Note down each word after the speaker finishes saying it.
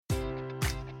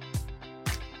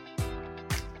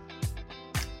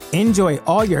Enjoy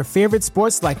all your favorite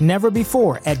sports like never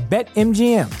before at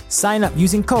BetMGM. Sign up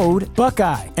using code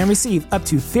Buckeye and receive up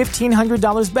to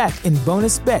 $1,500 back in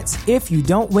bonus bets if you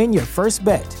don't win your first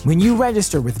bet. When you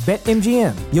register with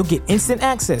BetMGM, you'll get instant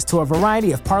access to a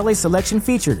variety of parlay selection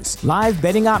features, live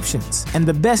betting options, and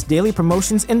the best daily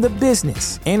promotions in the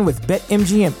business. And with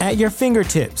BetMGM at your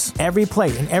fingertips, every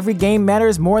play and every game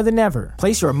matters more than ever.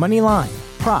 Place your money line,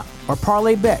 prop, or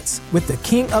parlay bets with the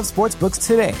king of sportsbooks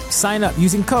today. Sign up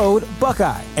using code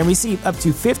Buckeye and receive up to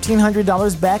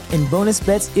 $1,500 back in bonus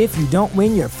bets if you don't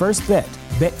win your first bet.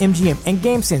 BetMGM and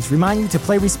GameSense remind you to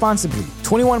play responsibly.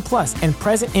 21 plus and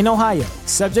present in Ohio,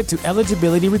 subject to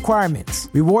eligibility requirements.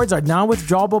 Rewards are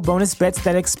non-withdrawable bonus bets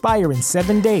that expire in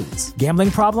 7 days. Gambling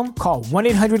problem? Call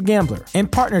 1-800-GAMBLER. In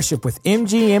partnership with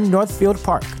MGM Northfield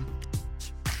Park.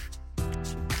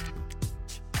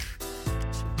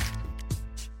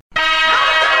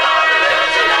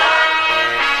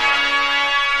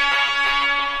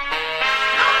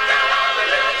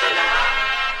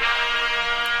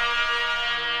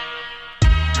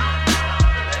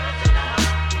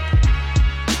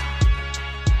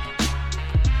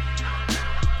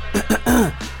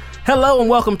 Hello and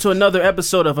welcome to another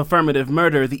episode of Affirmative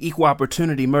Murder, the Equal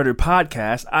Opportunity Murder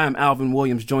Podcast. I am Alvin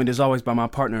Williams, joined as always by my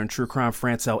partner in true crime,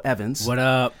 Francel Evans. What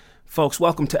up? Folks,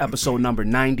 welcome to episode number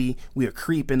 90. We are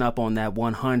creeping up on that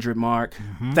 100 mark.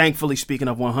 Thankfully, speaking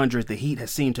of 100, the heat has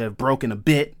seemed to have broken a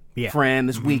bit. Fran,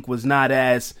 this week was not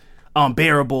as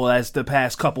unbearable as the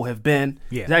past couple have been.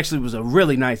 It actually was a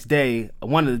really nice day.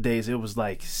 One of the days, it was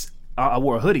like... I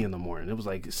wore a hoodie in the morning. It was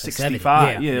like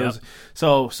 65. It was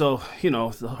so you know,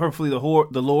 hopefully the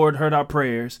Lord heard our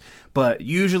prayers. But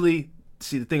usually,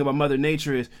 see, the thing about Mother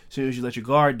Nature is, as soon as you let your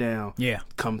guard down,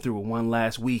 come through with one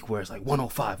last week where it's like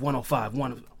 105,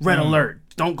 red alert,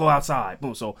 don't go outside.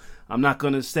 Boom. So I'm not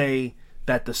gonna say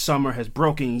that the summer has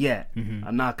broken yet.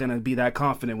 I'm not gonna be that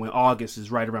confident when August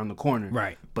is right around the corner.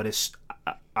 Right. But it's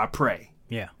I pray.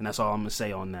 Yeah. And that's all I'm gonna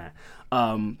say on that.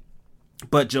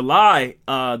 But July,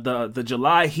 the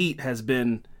July heat has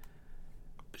been,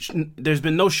 there's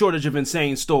been no shortage of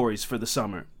insane stories for the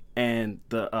summer. And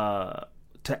to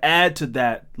add to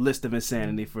that list of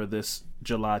insanity for this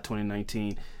July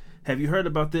 2019, have you heard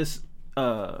about this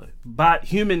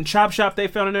human chop shop they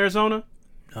found in Arizona?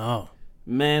 Oh.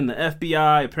 Man, the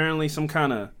FBI, apparently some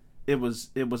kind of, it was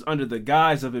under the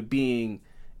guise of it being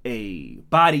a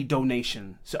body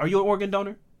donation. So are you an organ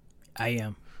donor? I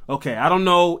am. Okay, I don't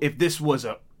know if this was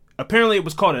apparently it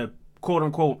was called a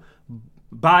quote-unquote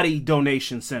body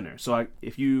donation center. So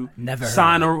if you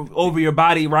sign over your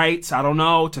body rights, I don't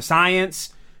know, to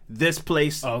science, this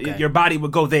place, your body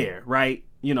would go there, right?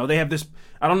 You know, they have this,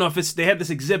 I don't know if they had this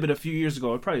exhibit a few years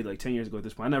ago, probably like 10 years ago at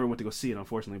this point. I never went to go see it,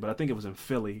 unfortunately, but I think it was in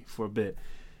Philly for a bit.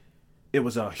 It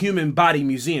was a human body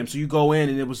museum. So you go in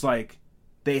and it was like,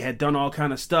 they had done all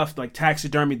kind of stuff, like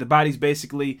taxidermy, the bodies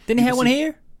basically. Didn't they have one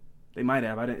here? They might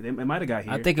have. They might have got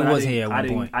here. I think it was here at one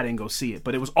point. I didn't go see it,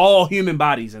 but it was all human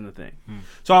bodies in the thing.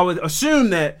 So I would assume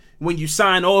that when you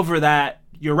sign over that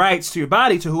your rights to your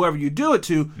body to whoever you do it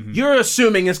to, you're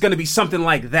assuming it's going to be something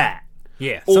like that.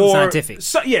 Yeah, something scientific.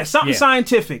 Something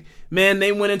scientific. Man,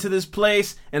 they went into this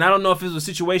place, and I don't know if it was a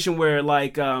situation where,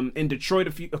 like, in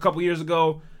Detroit a couple years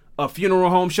ago, a funeral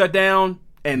home shut down,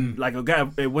 and like a guy,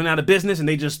 it went out of business, and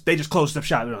they just closed up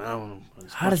shop. I don't know.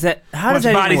 How does that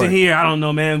bodies work? In here? I don't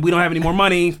know, man. We don't have any more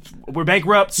money. We're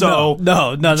bankrupt, so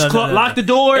no. Lock the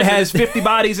doors. There's 50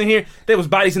 bodies in here. There was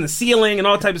bodies in the ceiling and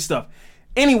all type of stuff.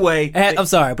 Anyway, I'm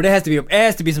sorry, but it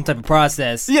has to be some type of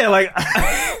process. Yeah, like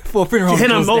for a funeral home. Hit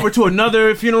them over to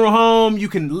another funeral home. You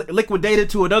can liquidate it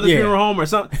to another funeral home or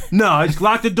something. No, just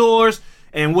lock the doors,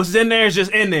 and what's in there is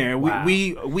just in there. Wow.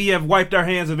 We have wiped our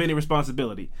hands of any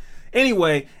responsibility.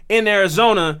 Anyway, in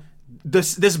Arizona,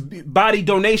 this body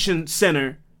donation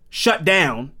center shut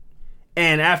down,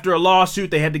 and after a lawsuit,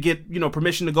 they had to get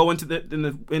permission to go into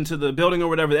the building or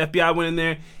whatever. The FBI went in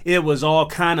there. It was all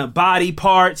kind of body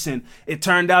parts, and it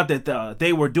turned out that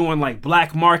they were doing like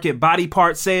black market body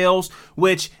part sales,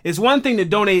 which is one thing to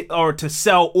donate or to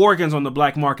sell organs on the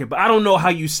black market, but I don't know how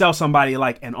you sell somebody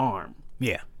like an arm.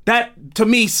 Yeah, that to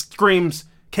me screams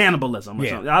cannibalism or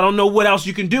something. I don't know what else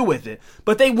you can do with it.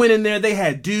 But they went in there, they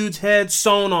had dudes' heads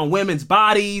sewn on women's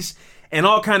bodies, and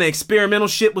all kind of experimental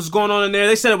shit was going on in there.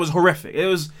 They said it was horrific. It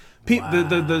was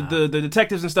the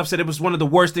detectives and stuff said it was one of the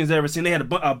worst things I've ever seen. They had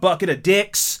a bucket of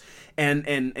dicks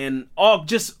and all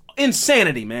just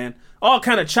insanity, man. All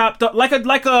kind of chopped up like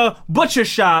a butcher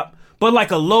shop, but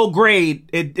like a low grade.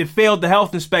 It failed the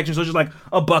health inspection, so just like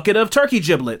a bucket of turkey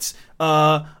giblets.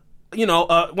 One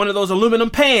of those aluminum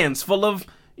pans full of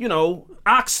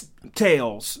ox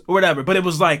tails or whatever, but it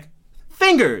was like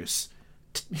fingers,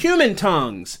 human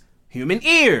tongues, human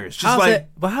ears. Just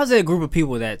how's that a group of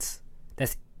people that's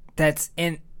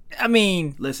in? I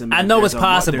mean, listen, man, I know it's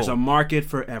possible. There's a market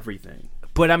for everything.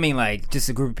 But I mean, like, just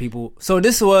a group of people. So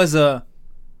this was It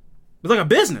was like a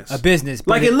business. A business.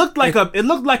 Like it looked like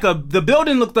the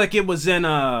building looked like it was in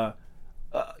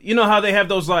you know how they have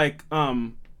those like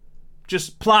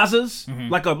just plazas,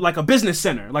 like a business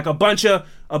center, like a bunch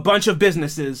of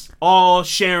businesses all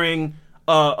sharing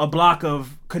a block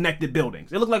of connected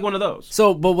buildings. It looked like one of those.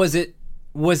 So, but was it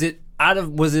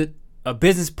a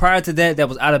business prior to that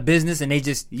was out of business, and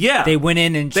they went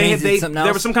in and changed something else?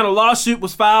 There was some kind of lawsuit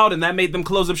was filed, and that made them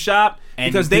close up shop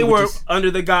because they were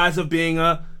under the guise of being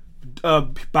a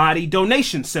body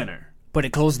donation center. But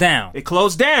it closed down.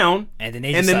 And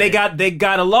then they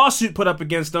got a lawsuit put up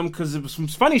against them because there was some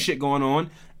funny shit going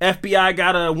on. FBI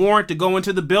got a warrant to go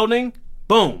into the building.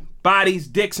 Boom. Bodies,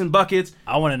 dicks, and buckets.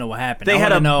 I want to know what happened. They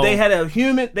had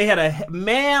a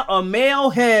male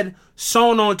head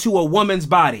sewn onto a woman's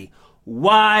body.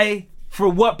 Why? For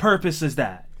what purpose is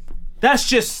that? That's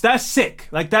sick.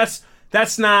 Like that's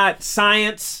not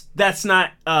science. That's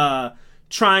not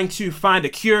trying to find a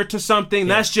cure to something.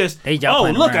 Yeah. That's just,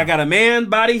 look, I got a man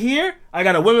body here. I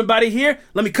got a woman body here.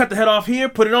 Let me cut the head off here,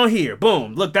 put it on here.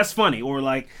 Boom. Look, that's funny. Or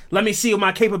like, let me see what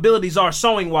my capabilities are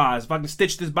sewing wise if I can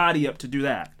stitch this body up to do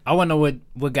that. I want to know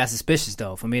what got suspicious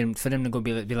though for them to go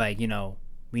be like,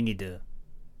 we need to.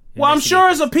 Well, I'm sure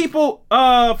as a people,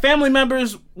 family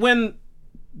members, when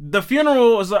the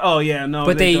funeral was like, oh yeah, no,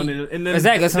 but they donated. And then,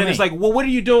 exactly, then it's like, well, what are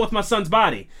you doing with my son's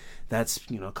body? That's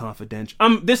confidential.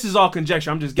 This is all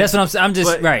conjecture. I'm just guessing. That's what I'm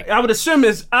just right. I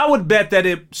would bet that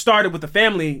it started with the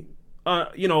family,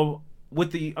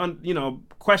 with the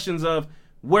questions of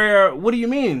what do you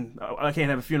mean I can't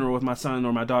have a funeral with my son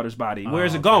or my daughter's body? Where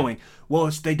is it going? Well,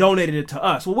 they donated it to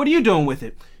us. Well, what are you doing with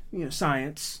it?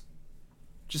 Science.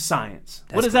 Just science.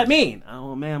 What does that mean?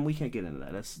 Oh man, we can't get into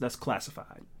that. That's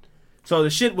classified. So the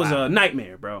shit was a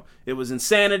nightmare, bro. It was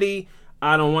insanity.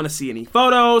 I don't want to see any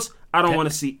photos. I don't want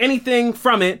to see anything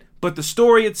from it, but the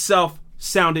story itself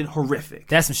sounded horrific.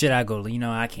 That's some shit I go,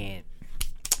 I can't.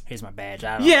 Here's my badge.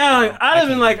 I'd have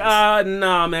been like,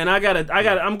 nah, man,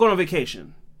 I'm going on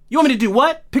vacation. You want me to do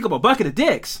what? Pick up a bucket of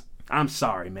dicks? I'm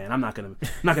sorry, man. I'm not gonna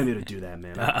be able to do that,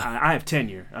 man. I have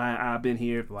tenure. I've been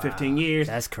here 15 years.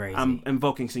 That's crazy. I'm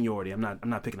invoking seniority. I'm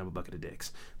not picking up a bucket of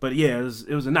dicks. But yeah, it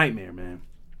was a nightmare, man.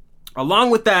 Along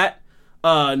with that,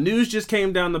 news just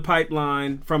came down the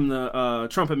pipeline from the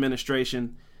Trump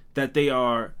administration that they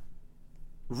are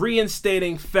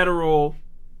reinstating the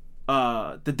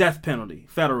death penalty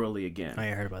federally again. I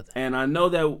heard about that. And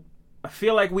I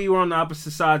feel like we were on the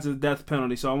opposite sides of the death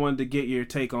penalty, so I wanted to get your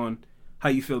take on how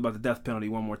you feel about the death penalty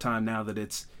one more time now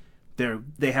that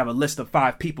they have a list of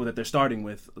 5 people that they're starting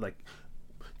with. Like,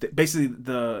 basically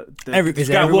the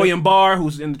guy William Barr,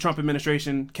 who's in the Trump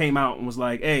administration, came out and was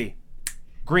like, hey,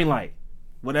 green light.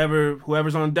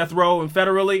 Whoever's on death row and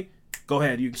federally, go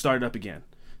ahead, you can start it up again.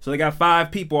 So they got 5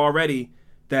 people already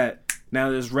that now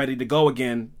is ready to go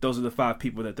again. Those are the 5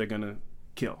 people that they're gonna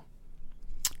kill.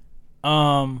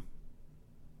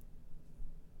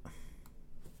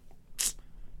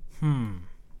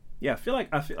 Yeah,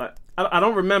 I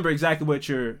don't remember exactly what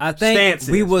your stance is.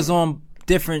 We was on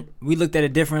different. We looked at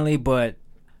it differently, but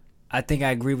I think I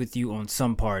agree with you on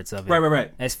some parts of it.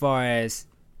 Right. As far as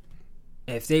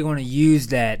if they're going to use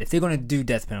that, if they're going to do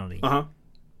death penalty,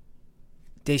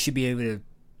 they should be able to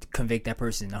convict that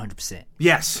person 100%.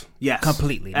 Yes,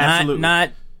 completely, absolutely,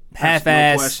 not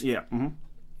half-ass. Yeah,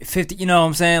 50. You know what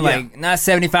I'm saying? Like not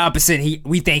 75%.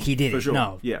 We think he did it. Sure.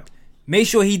 No, yeah. Make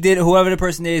sure he did it. Whoever the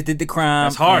person is did the crime.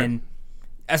 That's hard. And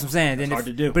that's what I'm saying. That's hard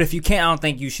to do. But if you can't, I don't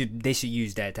think they should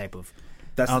use that type of.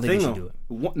 That's the thing,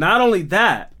 though. Not only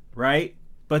that, right?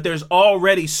 But there's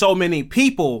already so many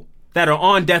people that are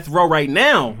on death row right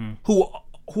now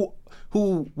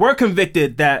who were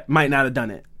convicted that might not have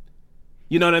done it.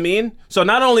 You know what I mean? So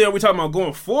not only are we talking about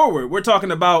going forward, we're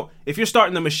talking about if you're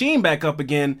starting the machine back up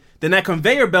again, then that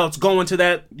conveyor belt's going to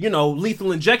that,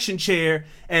 lethal injection chair,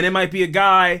 and it might be a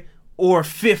guy or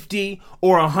 50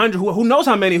 or 100, who knows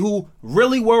how many, who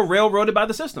really were railroaded by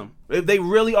the system. If they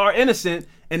really are innocent,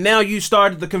 and now you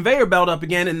started the conveyor belt up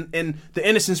again in the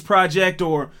Innocence Project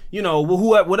or,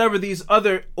 whatever these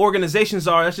other organizations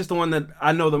are, that's just the one that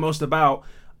I know the most about,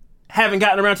 haven't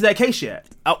gotten around to that case yet.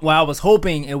 I was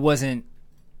hoping it wasn't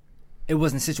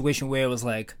a situation where it was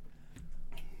like,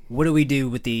 what do we do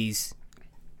with these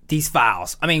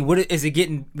files? I mean, what is it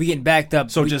getting backed up?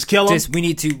 So just kill them? We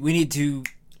need to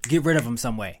get rid of them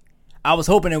some way. I was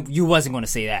hoping you wasn't going to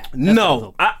say that.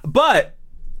 No,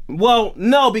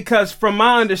 no, because from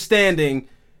my understanding,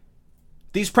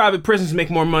 these private prisons make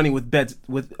more money with beds,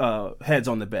 with heads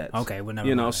on the beds. Okay, well, never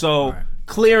you know, mind. so Right.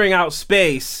 clearing out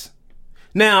space.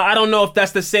 Now, I don't know if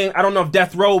that's the same. I don't know if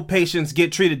death row patients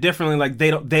get treated differently, like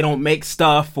they don't make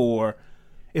stuff, or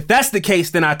if that's the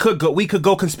case, then we could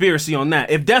go conspiracy on that.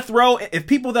 If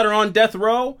people that are on death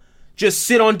row just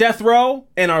sit on death row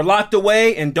and are locked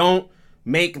away and don't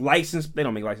make license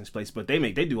plates, but they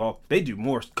do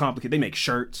more complicated. They make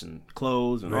shirts and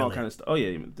clothes and all kind of stuff. Oh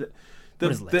yeah,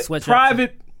 the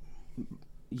private,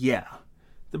 yeah,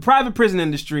 the private prison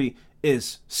industry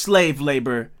is slave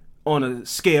labor on a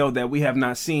scale that we have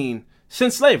not seen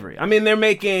since slavery. I mean, they're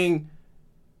making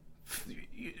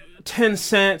 10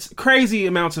 cents, crazy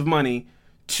amounts of money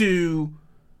to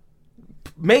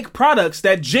make products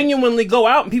that genuinely go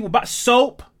out and people buy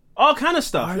soap, all kind of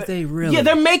stuff. Are they really? Yeah,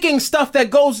 they're making stuff that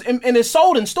goes and is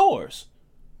sold in stores.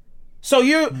 So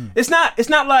it's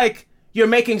not like you're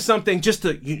making something just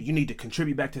to, you need to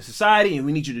contribute back to society and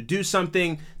we need you to do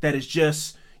something that is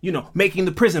just, making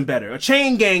the prison better. A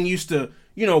chain gang used to,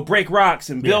 break rocks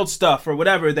and build stuff or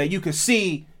whatever that you could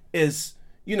see is,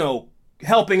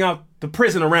 helping out the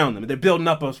prison around them. They're building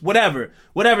up whatever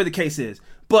the case is.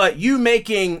 But you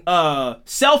making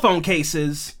cell phone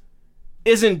cases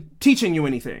isn't teaching you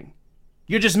anything.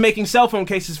 You're just making cell phone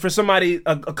cases for somebody,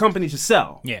 a company to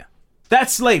sell. Yeah.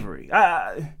 That's slavery.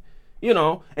 And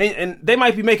they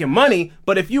might be making money,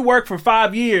 but if you work for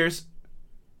 5 years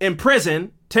in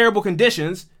prison, terrible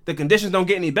conditions, the conditions don't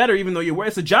get any better even though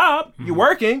it's a job, you're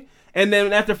working, and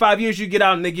then after 5 years you get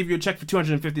out and they give you a check for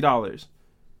 $250.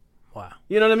 Wow.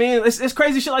 You know what I mean? It's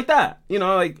crazy shit like that.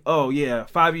 Like, oh yeah,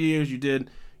 5 years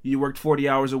you worked 40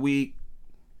 hours a week.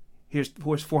 Here's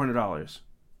 $400.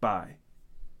 Bye.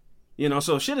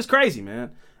 So shit is crazy,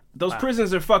 man. Those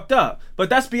prisons are fucked up. But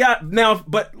that's beyond now.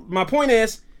 But my point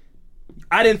is,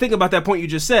 I didn't think about that point you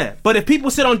just said. But if people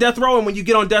sit on death row and when you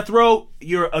get on death row,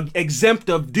 you're exempt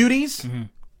of duties,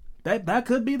 that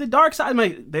could be the dark side.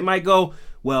 They might go,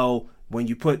 well, we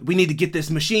need to get this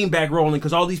machine back rolling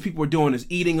because all these people are doing is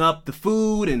eating up the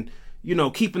food and,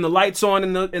 keeping the lights on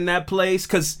in that place.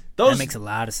 Because that makes a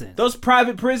lot of sense. Those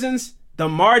private prisons, the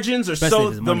margins are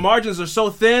so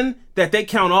thin that they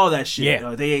count all that shit.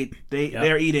 Yeah.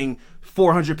 They're eating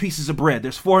 400 pieces of bread.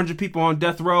 There's 400 people on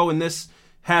death row in this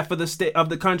half of the state of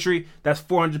the country. That's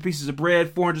 400 pieces of bread,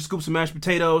 400 scoops of mashed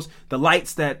potatoes. The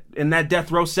lights that in that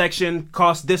death row section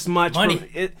cost this much. Money.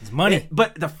 It's money.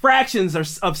 But the fractions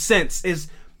of cents is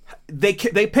they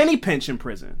penny pinch in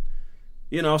prison.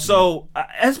 So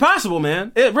it's possible,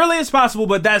 man. It really is possible,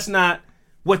 but that's not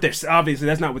what they're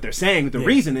saying. The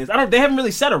reason is they haven't really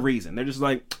said a reason. They're just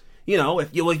like,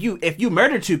 if you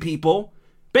murder two people,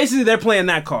 basically they're playing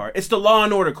that card. It's the Law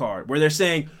and Order card where they're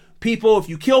saying, people, if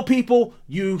you kill people,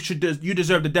 you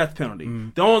deserve the death penalty.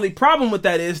 The only problem with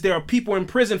that is there are people in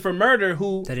prison for murder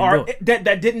who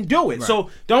that didn't do it. Right. So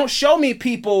don't show me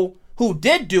people who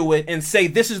did do it and say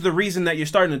this is the reason that you're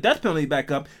starting the death penalty back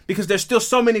up, because there's still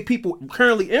so many people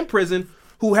currently in prison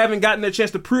who haven't gotten their chance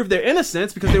to prove their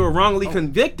innocence because they were wrongly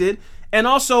convicted. And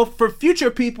also for future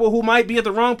people who might be at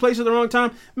the wrong place at the wrong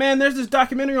time. Man, there's this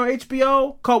documentary on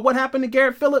HBO called What Happened to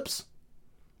Garrett Phillips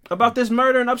about this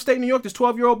murder in upstate New York. This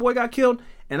 12-year-old boy got killed,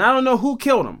 and I don't know who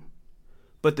killed him.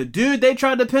 But the dude they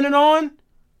tried to pin it on,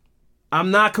 I'm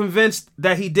not convinced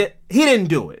that he didn't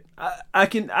do it. I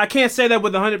can't say that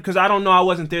with 100 because I don't know. I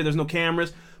wasn't there. There's no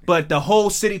cameras. But the whole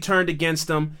city turned against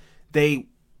him. They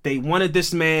wanted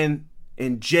this man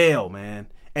in jail, man.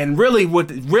 And really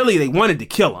they wanted to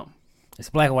kill him. It's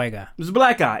a black or white guy. It was a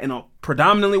black guy in a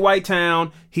predominantly white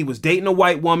town. He was dating a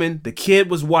white woman. The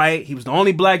kid was white. He was the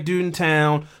only black dude in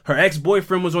town. Her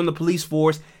ex-boyfriend was on the police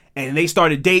force. And they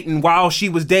started dating while she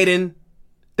was dating.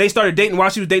 They started dating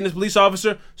while she was dating this police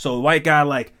officer. So the white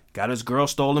guy, got his girl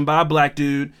stolen by a black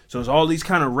dude. So there's all these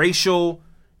kind of racial,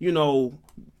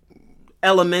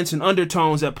 elements and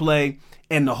undertones at play.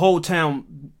 And the whole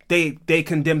town, they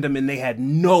condemned him and they had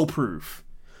no proof.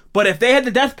 But if they had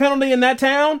the death penalty in that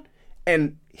town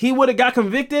and he would have got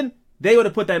convicted, they would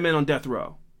have put that man on death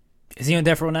row. Is he on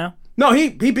death row now? No, he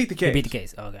beat the case. He beat the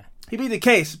case. Oh, okay. He beat the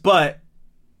case, but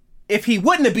if he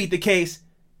wouldn't have beat the case,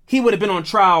 he would have been on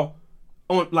trial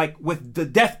on with the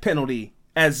death penalty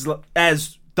as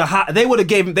they would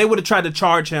have tried to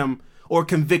charge him or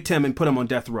convict him and put him on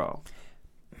death row.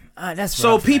 That's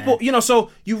so rough, people, man.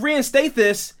 So you reinstate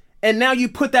this, and now you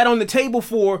put that on the table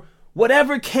for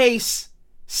whatever case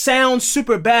sounds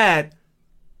super bad.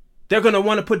 They're gonna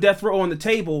want to put death row on the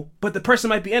table, but the person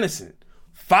might be innocent.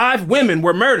 5 women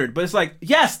were murdered, but it's like,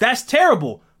 yes, that's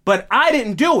terrible, but I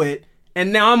didn't do it,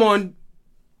 and now I'm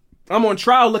on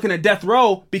trial looking at death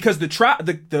row because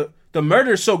the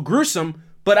murder is so gruesome,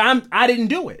 but I didn't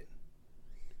do it.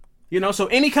 You know, so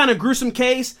any kind of gruesome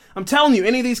case, I'm telling you,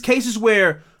 any of these cases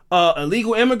where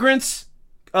illegal immigrants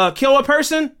kill a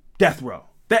person, death row.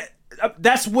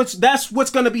 That's what's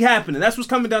going to be happening. That's what's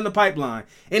coming down the pipeline.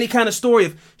 Any kind of story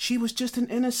of she was just an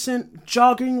innocent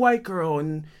jogging white girl,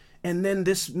 and then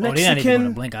this Mexican. They're not even going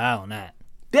to blink an eye on that.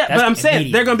 Yeah, but I'm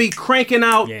saying they're going to be cranking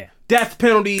out death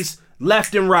penalties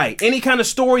left and right. Any kind of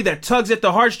story that tugs at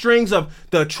the heartstrings of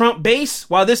the Trump base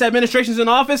while this administration's in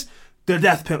office, the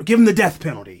death penalty. Give them the death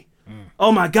penalty.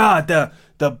 Oh my God,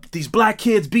 these black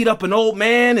kids beat up an old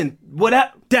man and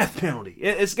whatever, death penalty.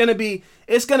 It's gonna be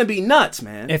nuts,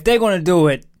 man. If they're gonna do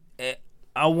it,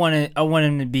 I want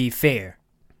them to be fair.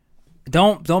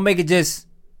 Don't make it just.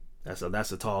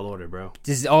 That's a tall order, bro.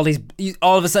 Just all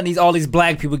of a sudden all these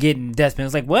black people getting death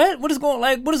penalties. Like what is going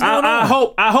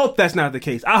on? I hope that's not the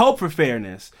case. I hope for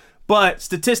fairness. But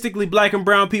statistically, black and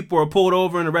brown people are pulled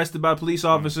over and arrested by police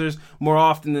officers more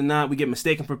often than not. We get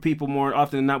mistaken for people more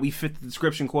often than not. We fit the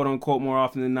description, quote unquote, more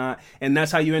often than not. And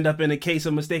that's how you end up in a case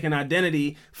of mistaken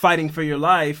identity, fighting for your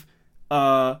life,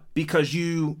 because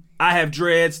I have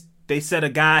dreads. They said a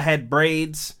guy had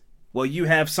braids. Well, you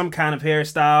have some kind of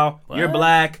hairstyle. What? You're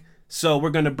black, so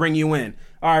we're gonna bring you in.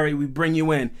 All right, we bring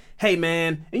you in. Hey,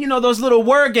 man, and you know those little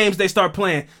word games they start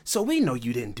playing. So we know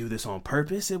you didn't do this on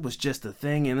purpose. It was just a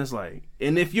thing. And it's like,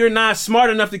 and if you're not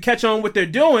smart enough to catch on what they're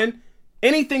doing,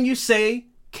 anything you say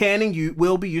can and you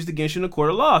will be used against you in a court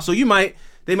of law. So they might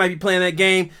be playing that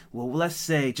game. Well, let's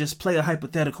say, just play a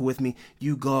hypothetical with me.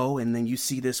 You go and then you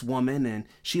see this woman and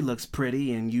she looks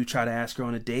pretty and you try to ask her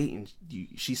on a date and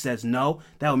she says no.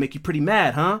 That would make you pretty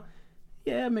mad, huh?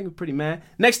 Yeah, make me pretty mad.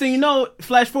 Next thing you know,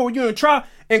 flash forward, you're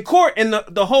in court, and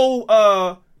the whole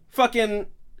the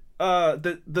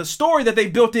story that they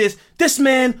built is this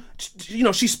man, you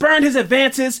know, she spurned his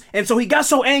advances, and so he got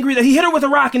so angry that he hit her with a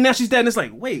rock, and now she's dead. And it's like,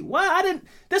 wait, what?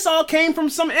 This all came from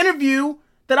some interview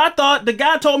that I thought the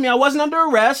guy told me I wasn't under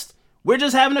arrest. We're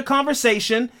just having a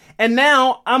conversation, and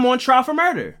now I'm on trial for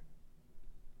murder.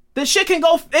 This shit can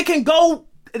go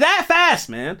that fast,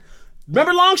 man.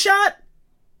 Remember Long Shot?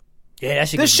 Yeah,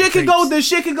 this shit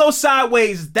can go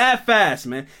sideways that fast,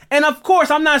 man. And of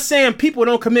course, I'm not saying people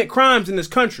don't commit crimes in this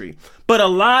country, but a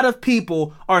lot of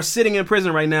people are sitting in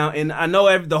prison right now. And I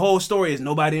know the whole story is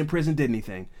nobody in prison did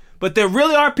anything, but there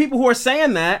really are people who are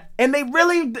saying that, and they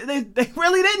really didn't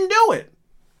do it.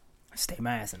 Stay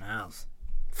my ass in the house.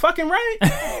 Fucking right.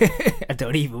 I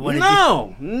don't even want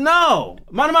to. No.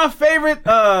 One of my favorite.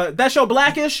 That show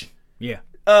Blackish. Yeah.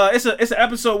 It's an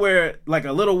episode where like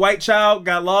a little white child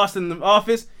got lost in the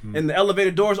office and the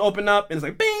elevator doors open up and it's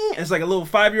like bing, and it's like a little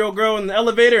 5-year-old girl in the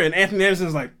elevator and Anthony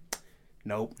Anderson's like,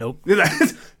 nope. Nope.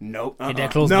 Nope. Hit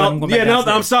that close button. No,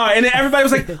 I'm sorry. And then everybody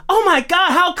was like, oh my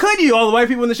God, how could you? All the white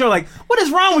people in the show were like, what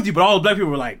is wrong with you? But all the black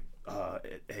people were like,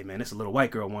 hey man, it's a little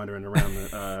white girl wandering around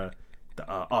the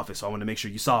office, so I wanted to make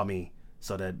sure you saw me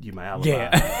so that you my alibi.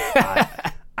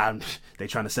 Yeah. They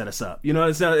trying to set us up. You know,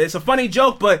 it's a funny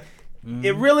joke, but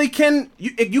it really can.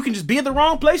 You can just be at the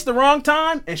wrong place, the wrong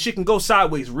time, and shit can go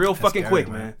sideways real fucking quick,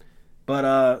 man.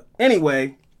 But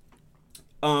anyway,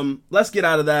 let's get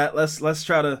out of that. Let's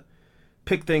try to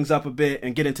pick things up a bit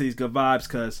and get into these good vibes,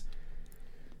 cause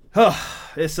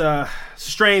it's a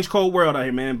strange, cold world out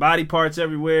here, man. Body parts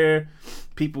everywhere,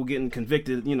 people getting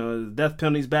convicted. You know, death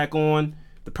penalty's back on.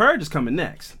 The Purge is coming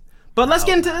next. But let's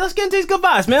get into these good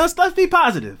vibes, man. Let's be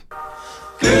positive.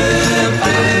 Good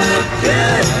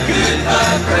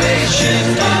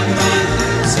vibrations.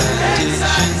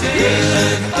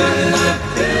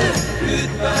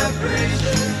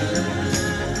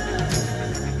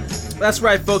 That's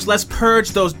right, folks. Let's purge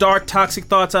those dark, toxic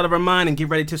thoughts out of our mind and get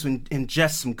ready to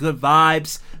ingest some good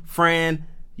vibes. Fran,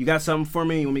 you got something for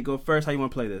me? You want me to go first? How you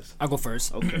want to play this? I'll go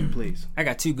first. Okay, please. I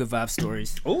got 2 good vibe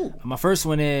stories. Ooh. My first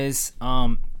one is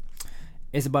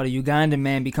it's about a Ugandan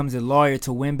man becomes a lawyer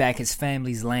to win back his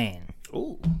family's land.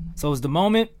 Ooh. So it was a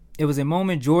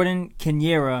moment Jordan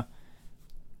Kenyara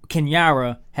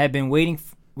had been waiting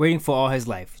for all his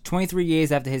life. 23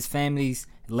 years after his family's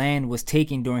land was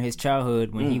taken during his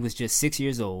childhood when he was just 6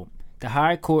 years old, the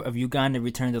High Court of Uganda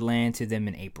returned the land to them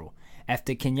in April.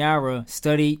 After Kenyara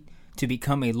studied to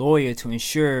become a lawyer to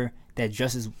ensure that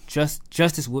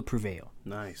justice would prevail.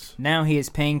 Nice. Now he is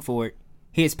paying for it.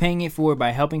 He is paying it forward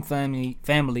by helping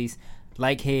families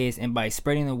like his and by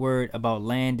spreading the word about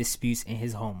land disputes in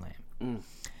his homeland.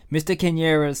 Mr.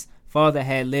 Kenyara's father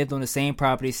had lived on the same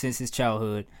property since his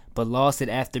childhood, but lost it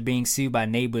after being sued by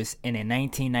neighbors in a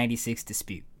 1996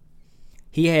 dispute.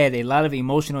 He had a lot of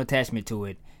emotional attachment to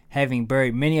it, having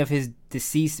buried many of his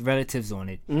deceased relatives on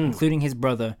it, including his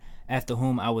brother, after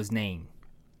whom I was named.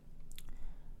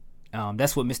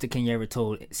 That's what Mr. Kenyara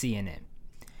told CNN.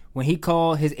 When he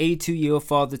called his 82-year-old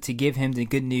father to give him the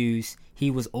good news,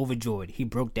 he was overjoyed. He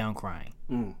broke down crying.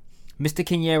 Mr.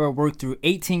 Kenyera worked through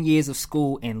 18 years of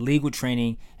school and legal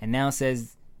training and now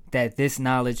says that this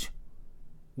knowledge,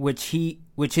 which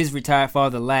his retired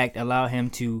father lacked, allowed him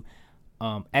to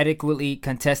adequately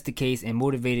contest the case and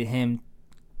motivated him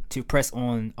to press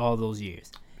on all those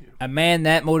years. A man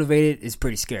that motivated is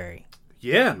pretty scary.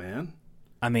 Yeah, man.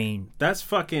 I mean, that's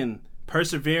fucking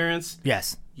perseverance.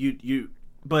 Yes.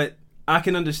 But I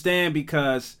can understand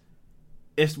because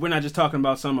we're not just talking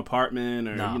about some apartment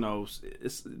or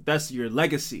that's your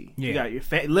legacy. Yeah. You got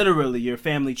your literally your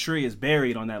family tree is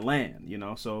buried on that land.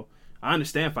 So I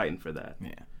understand fighting for that.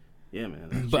 Yeah. Yeah,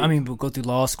 man. But we'll go through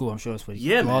law school. I'm sure it's what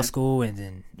law school, and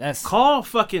then call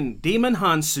fucking Demon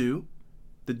Hansu,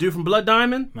 the dude from Blood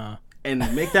Diamond,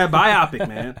 and make that biopic,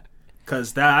 man.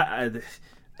 Because that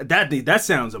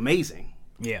sounds amazing.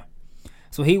 Yeah.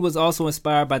 So he was also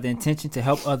inspired by the intention to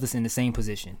help others in the same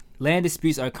position. Land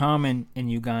disputes are common in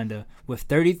Uganda, with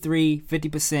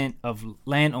 50% of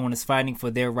landowners fighting for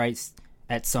their rights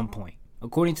at some point.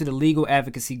 According to the legal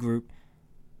advocacy group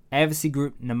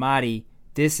Namadi,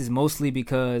 this is mostly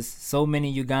because so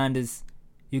many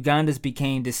Ugandans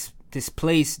became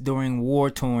displaced during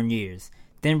war-torn years,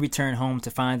 then returned home to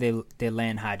find their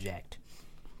land hijacked.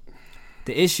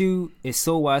 The issue is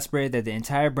so widespread that the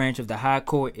entire branch of the High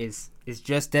Court is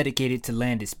just dedicated to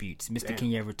land disputes, Mr.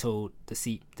 Kenyera told the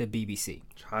BBC.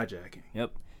 Hijacking.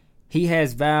 Yep. He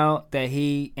has vowed that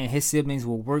he and his siblings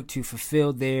will work to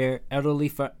fulfill their elderly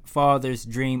father's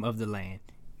dream of the land.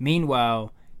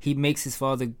 Meanwhile, he makes his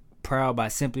father proud by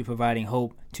simply providing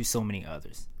hope to so many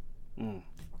others.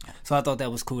 So I thought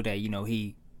that was cool that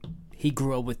he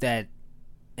grew up with that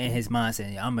in his mind,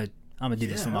 saying, I'm gonna do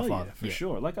this for my father. For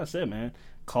sure. Like I said, man,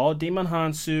 call Demon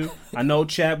Hansu. I know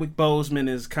Chadwick Boseman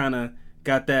is kind of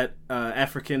got that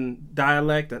African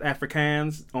dialect, that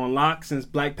Afrikaans on lock since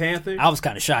Black Panther. I was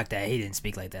kind of shocked that he didn't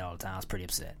speak like that all the time. I was pretty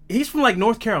upset. He's from like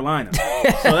North Carolina,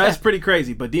 so that's pretty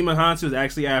crazy. But Demon Hansu is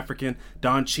actually African.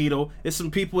 Don Cheadle. It's some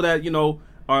people that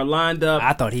are lined up.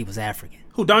 I thought he was African.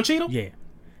 Who, Don Cheadle? Yeah.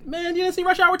 Man, you didn't see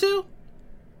Rush Hour 2?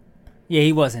 Yeah,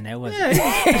 he wasn't. That wasn't.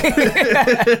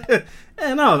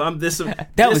 Yeah, no,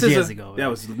 that was years ago. That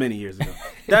was many years ago.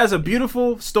 That's a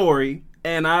beautiful story,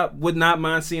 and I would not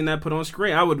mind seeing that put on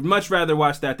screen. I would much rather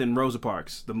watch that than Rosa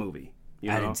Parks, the movie.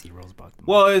 I didn't see Rosa Parks. The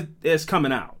movie. Well, it's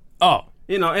coming out. Oh.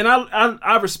 And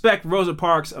I respect Rosa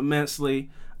Parks immensely.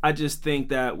 I just think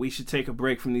that we should take a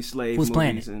break from these slave movies.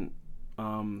 Playing it?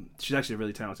 And she's actually a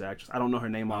really talented actress. I don't know her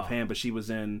name offhand, but she was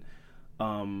in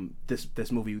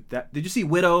this movie. Did you see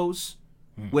Widows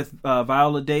with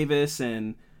Viola Davis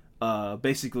and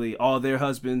basically all their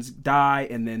husbands die,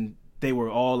 and then they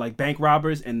were all like bank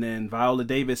robbers, and then Viola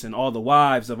Davis and all the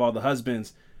wives of all the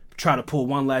husbands try to pull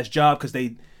one last job because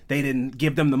they didn't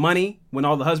give them the money when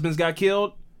all the husbands got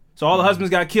killed. So all the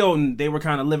husbands got killed, and they were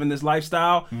kind of living this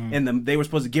lifestyle, and they were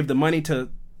supposed to give the money to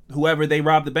whoever they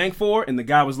robbed the bank for, and the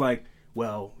guy was like,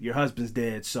 well, your husband's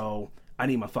dead, so I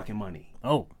need my fucking money.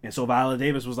 Oh. And so Viola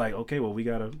Davis was like, okay, well, we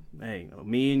gotta,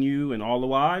 me and you and all the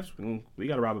wives, we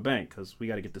gotta rob a bank because we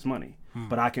gotta get this money.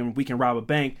 But we can rob a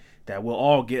bank that we'll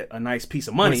all get a nice piece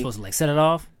of money. We're supposed to like set it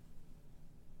off?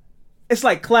 It's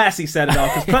like classy Set It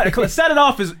Off. Set It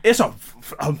Off it's a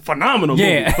phenomenal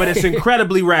movie, but it's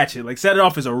incredibly ratchet. Like Set It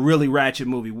Off is a really ratchet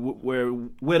movie where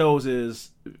Widows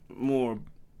is more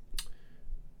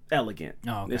elegant.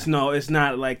 Oh, okay. It's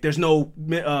not like there's no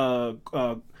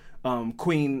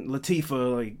Queen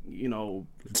Latifah, like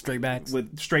straight backs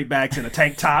with straight backs and a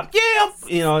tank top.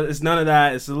 Yeah, it's none of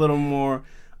that. It's a little more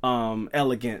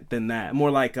elegant than that.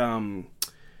 More like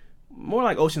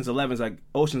Ocean's 11,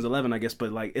 I guess,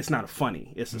 but like it's not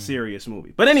funny. It's a serious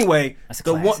movie. But anyway,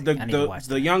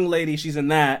 the young lady, she's in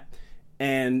that,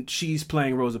 and she's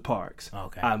playing Rosa Parks.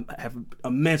 Okay, I have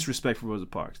immense respect for Rosa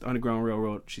Parks. The Underground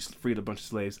Railroad. She's freed a bunch of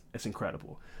slaves. It's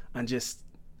incredible.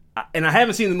 And I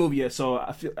haven't seen the movie yet, so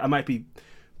I feel I might be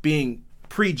being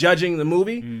prejudging the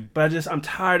movie. But I'm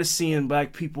tired of seeing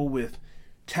black people with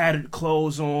tattered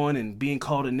clothes on and being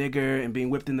called a nigger and being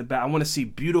whipped in the back. I want to see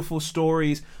beautiful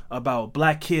stories about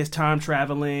black kids time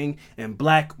traveling and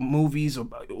black movies, or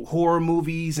horror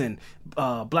movies, and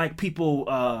black people,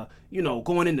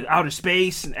 going into outer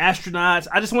space and astronauts.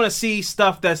 I just want to see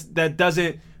stuff that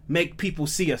doesn't make people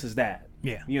see us as that.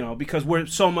 Yeah. Because we're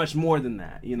so much more than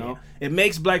that, Yeah. It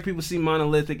makes black people seem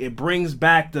monolithic. It brings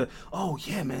back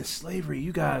slavery,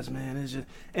 you guys, man. It's just,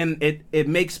 and it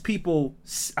makes people,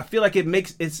 I feel like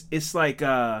it's like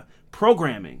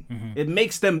programming. It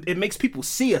makes people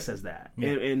see us as that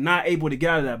and not able to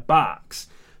get out of that box.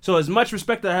 So as much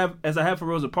respect as I have for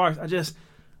Rosa Parks,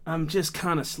 I'm just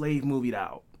kind of slave movied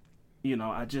out. you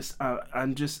know, I'm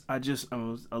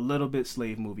a little bit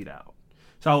slave movied out.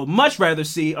 So I would much rather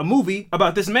see a movie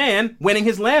about this man winning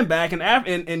his land back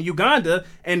in Uganda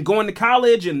and going to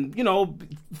college and, you know,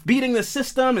 beating the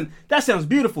system. And that sounds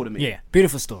beautiful to me. Yeah,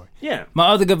 beautiful story. Yeah. My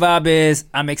other good vibe is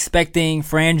I'm expecting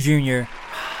Fran Jr.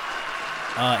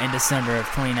 In December of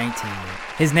 2019.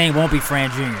 His name won't be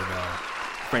Fran Jr. though.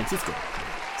 Francisco.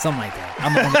 Something like that.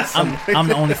 I'm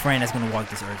the only friend that's gonna walk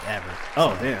this earth ever.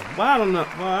 Oh damn! Well, I don't know.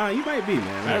 Well, you might be,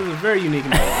 man. That was a very unique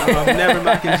name.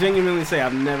 I can genuinely say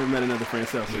I've never met another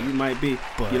Francel. So you might be.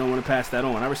 But you don't want to pass that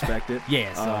on. I respect it.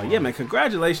 Yeah. So, yeah, man.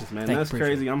 Congratulations, man. That's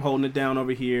crazy. I'm holding it down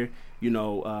over here. You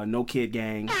know, no kid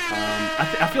gang.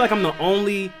 I feel like I'm the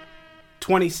only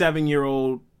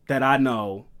 27-year-old that I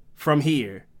know from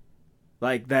here,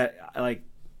 that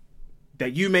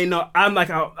you may know. I'm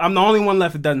the only one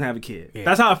left that doesn't have a kid. Yeah.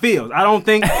 That's how it feels. I don't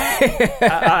think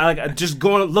I just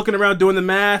looking around doing the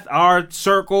math. Our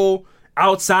circle,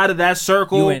 outside of that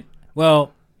circle,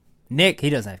 Nick, he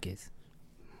doesn't have kids.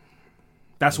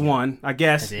 That's one, I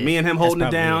guess. Me and him holding it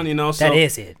down. You know, so that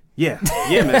is it. Yeah,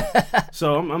 man.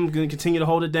 So I'm gonna continue to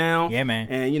hold it down. Yeah, man.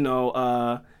 And you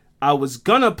know, I was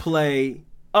gonna play.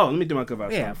 Oh, let me do my good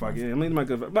vibes. Yeah, let me do my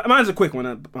good vibes. Mine's a quick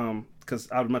one.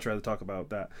 Because I would much rather talk about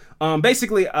that.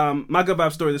 Basically, my good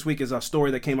vibe story this week is a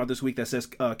story that came out this week that says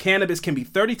cannabis can be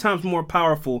 30 times more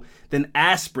powerful than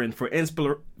aspirin for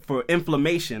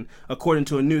inflammation, according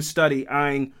to a new study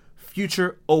eyeing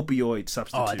future opioid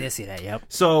substitute. Oh, I did see that. Yep.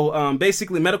 So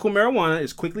basically, medical marijuana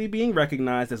is quickly being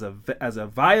recognized as a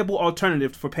viable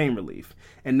alternative for pain relief.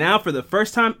 And now, for the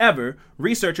first time ever,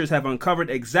 researchers have uncovered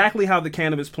exactly how the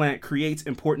cannabis plant creates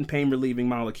important pain-relieving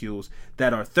molecules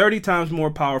that are 30 times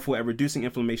more powerful at reducing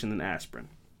inflammation than aspirin.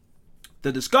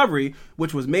 The discovery,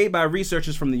 which was made by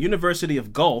researchers from the University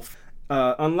of Guelph,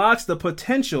 unlocks the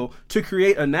potential to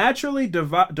create a naturally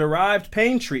derived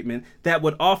pain treatment that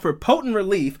would offer potent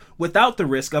relief without the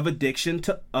risk of addiction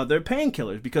to other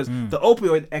painkillers, because the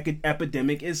opioid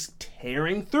epidemic is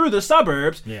tearing through the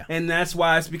suburbs, and that's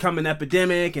why it's become an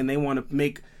epidemic, and they want to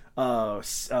make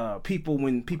people,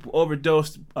 when people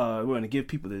overdose, we're going to give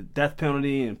people the death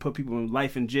penalty and put people in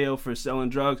life in jail for selling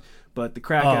drugs, but the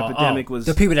crack epidemic was...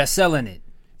 The people that's selling it.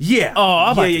 Yeah. Oh,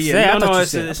 I'm about to say. No,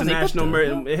 it's a national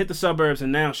murder. It hit the suburbs,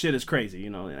 and now shit is crazy,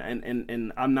 you know.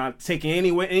 And I'm not taking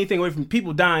anything away from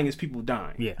people dying. Is people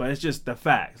dying. Yeah. But it's just the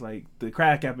facts. Like the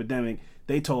crack epidemic,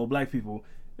 they told black people,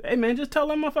 "Hey man, just tell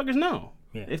them motherfuckers no.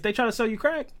 Yeah. If they try to sell you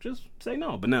crack, just say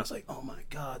no." But now it's like, oh my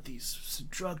god, these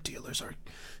drug dealers are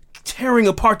tearing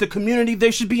apart the community. They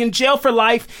should be in jail for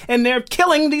life, and they're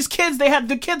killing these kids.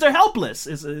 The kids are helpless.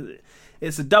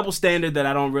 It's a double standard that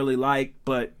I don't really like,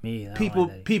 but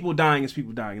people dying is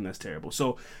people dying, and that's terrible.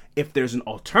 So if there's an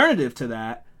alternative to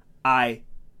that, I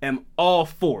am all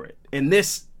for it. And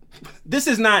this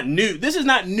is not new. This is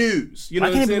not news. You know,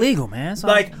 why can't it be legal, man?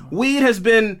 Weed has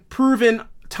been proven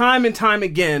time and time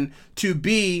again to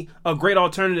be a great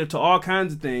alternative to all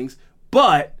kinds of things,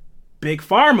 but Big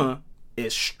Pharma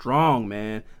is strong,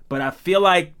 man. But I feel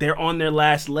like they're on their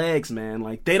last legs, man.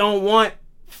 Like they don't want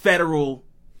federal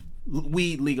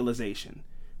weed legalization,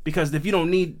 because if you don't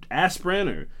need aspirin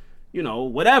or, you know,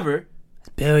 whatever,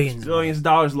 billions of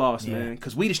dollars lost, man.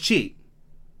 Because weed is cheap.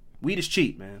 Weed is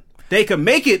cheap, man. They could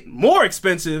make it more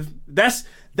expensive. That's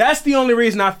the only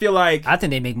reason I feel like... I think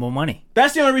they make more money.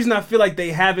 That's the only reason I feel like they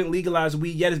haven't legalized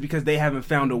weed yet, is because they haven't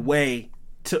found a way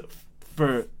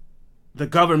for the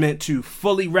government to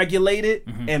fully regulate it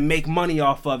and make money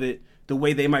off of it the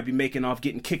way they might be making off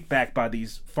getting kicked back by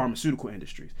these pharmaceutical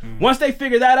industries. Once they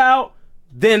figure that out,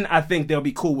 then I think they'll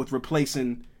be cool with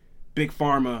replacing Big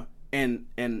Pharma and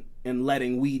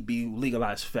letting weed be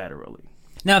legalized federally.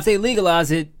 Now, if they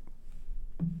legalize it,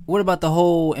 what about the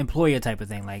whole employer type of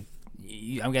thing? Like,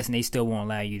 I'm guessing they still won't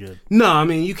allow you to... No, I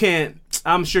mean, you can't...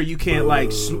 I'm sure you can't,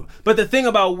 but the thing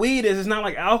about weed is it's not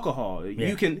like alcohol.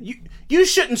 Yeah. You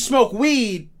shouldn't smoke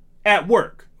weed at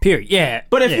work. Period. Yeah.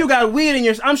 But if you got weed in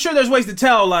your... I'm sure there's ways to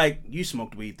tell, like, you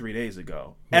smoked weed 3 days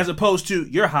ago, as opposed to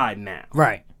you're high now.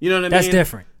 Right. You know what I mean? That's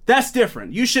different. That's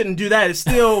different. You shouldn't do that. It's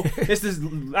still... it's this...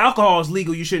 Alcohol is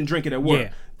legal. You shouldn't drink it at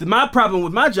work. Yeah. My problem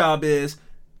with my job is,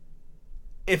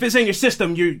 if it's in your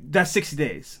system, that's 60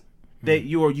 days. That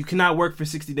you cannot work for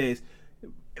 60 days.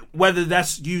 Whether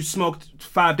that's you smoked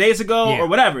 5 days ago or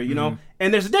whatever, you know?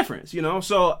 And there's a difference, you know?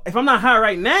 So if I'm not high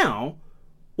right now...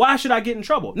 why should I get in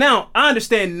trouble? Now, I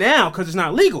understand now because it's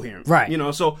not legal here. Right. You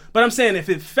know, so, but I'm saying if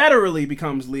it federally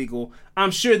becomes legal,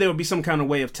 I'm sure there will be some kind of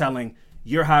way of telling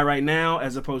you're high right now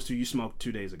as opposed to you smoked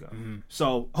 2 days ago.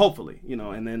 So hopefully, you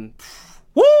know, and then,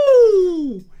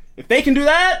 woo! If they can do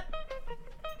that,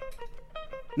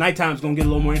 nighttime's going to get a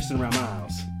little more interesting around my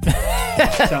house.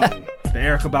 I'm telling you. The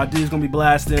Erykah Badu's gonna be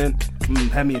blasting.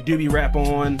 Have me a doobie wrap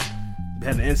on.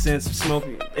 Have the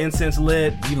incense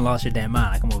lit. You done lost your damn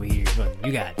mind. I come over here.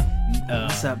 You got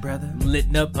what's up, brother?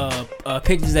 Lit up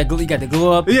pictures that you got the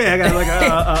glow up. Yeah, I got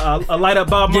like a light up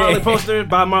Bob Marley poster.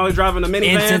 Bob Marley driving a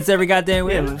minivan. Incense every goddamn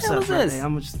way. Yeah, what's up, brother?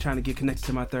 I'm just trying to get connected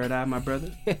to my third eye, my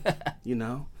brother. You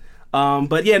know.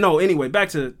 But yeah, no. Anyway, back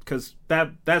to because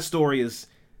that story is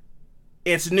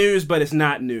it's news, but it's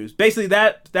not news. Basically,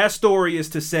 that story is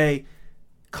to say,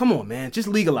 come on, man, just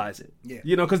legalize it. Yeah.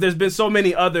 You know, because there's been so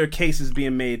many other cases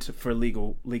being made for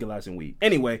legalizing weed.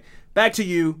 Anyway, back to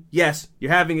you. Yes,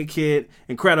 you're having a kid.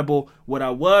 Incredible. What I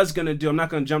was going to do, I'm not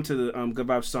going to jump to the Good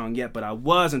Vibes song yet, but I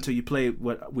was, until you play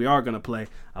what we are going to play,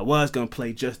 I was going to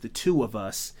play Just the Two of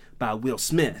Us by Will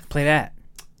Smith. Play that.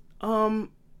 I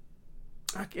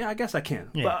guess I can.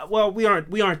 Yeah. But, well, we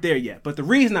aren't there yet. But the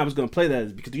reason I was going to play that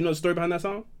is because, do you know the story behind that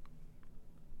song?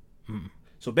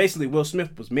 So basically, Will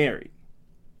Smith was married.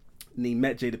 And he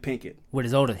met Jada Pinkett. With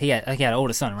his older, he had an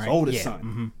older son, right? His oldest son.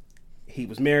 Mm-hmm. He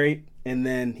was married, and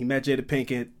then he met Jada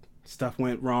Pinkett. Stuff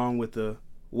went wrong with the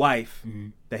wife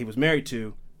that he was married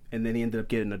to, and then he ended up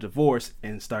getting a divorce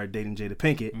and started dating Jada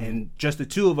Pinkett. And Just the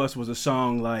Two of Us was a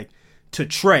song like to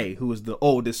Trey, who was the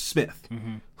oldest Smith,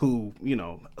 who, you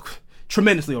know,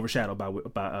 tremendously overshadowed by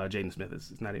Jaden Smith.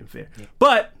 It's not even fair. Yeah.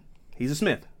 But he's a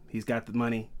Smith. He's got the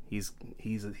money. He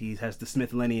has the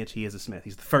Smith lineage. He is a Smith.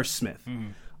 He's the first Smith.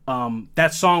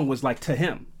 That song was like to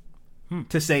him,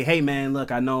 to say, hey man,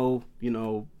 look, I know, you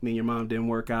know, me and your mom didn't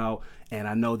work out, and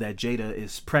I know that Jada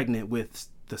is pregnant with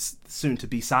the soon to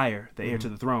be sire, the heir to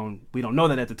the throne. We don't know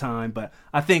that at the time, but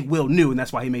I think Will knew, and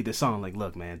that's why he made this song. Like,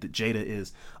 look, man, Jada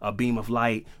is a beam of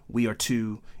light. We are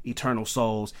two eternal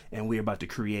souls, and we're about to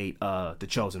create the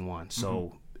chosen one.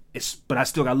 So but I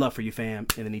still got love for you, fam.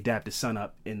 And then he dapped his son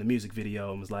up in the music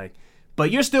video and was like, but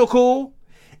you're still cool.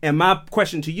 And my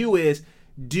question to you is,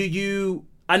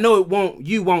 I know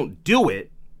you won't do it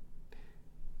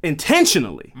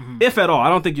intentionally, if at all. I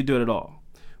don't think you do it at all.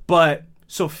 But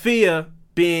Sophia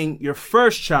being your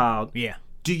first child,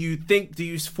 do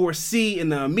you foresee in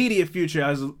the immediate future,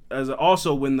 as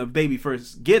also when the baby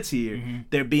first gets here,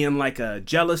 there being like a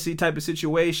jealousy type of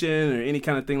situation or any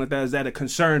kind of thing like that? Is that a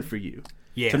concern for you?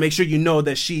 Yeah. To make sure you know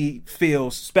that she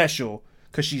feels special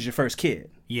because she's your first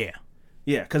kid. Yeah.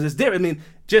 Yeah, because it's different. I mean,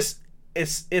 just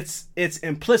it's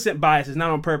implicit bias. It's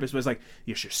not on purpose, but it's like,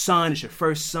 it's your son, it's your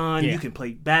first son. You can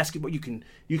play basketball. You can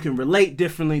relate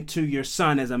differently to your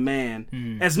son as a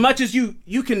man. As much as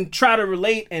you can try to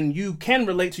relate, and you can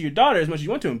relate to your daughter as much as you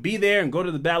want to, and be there and go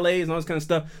to the ballets and all this kind of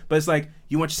stuff. But it's like,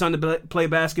 you want your son to play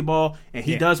basketball, and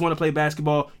he does want to play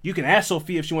basketball. You can ask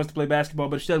Sophia if she wants to play basketball,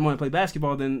 but if she doesn't want to play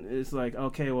basketball, then it's like,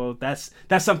 okay, well, that's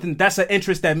something, that's an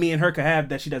interest that me and her could have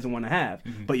that she doesn't want to have.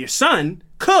 But your son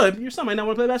might not want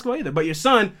to play basketball either, but your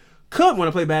son could want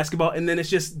to play basketball, and then it's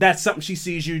just, that's something she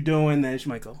sees you doing, then she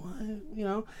might go, what? You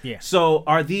know? Yeah. So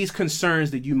are these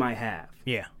concerns that you might have?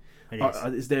 Yeah.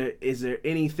 Is there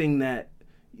anything that,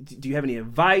 do you have any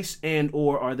advice, and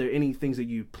or are there any things that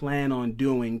you plan on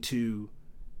doing to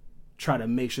try to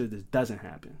make sure this doesn't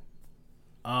happen?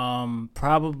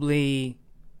 Probably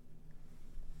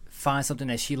find something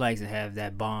that she likes to have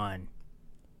that bond.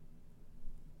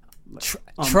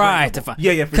 Try to find,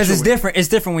 because it's different. It's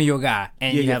different when you're a guy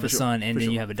and you have a son, and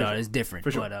then you have a daughter. It's different.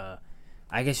 But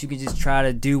I guess you could just try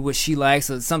to do what she likes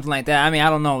or something like that. I mean, I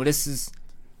don't know.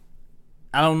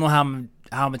 I don't know how I'm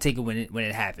gonna take it when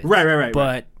it happens. Right.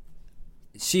 But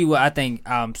she will. I think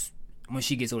when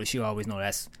she gets older, she'll always know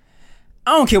that's.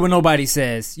 I don't care what nobody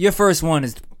says. Your first one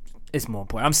is more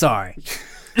important. I'm sorry.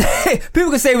 People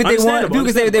can say what they want. People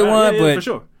can say what they want, but for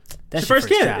sure, that's your first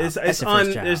kid.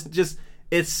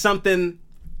 It's something.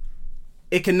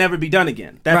 It can never be done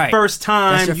again. First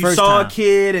time you saw a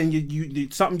kid and you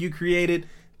something you created,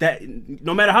 that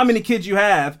no matter how many kids you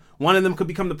have, one of them could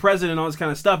become the president and all this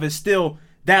kind of stuff. It's still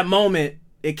that moment.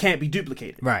 It can't be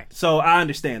duplicated. Right. So I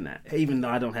understand that, even though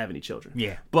I don't have any children.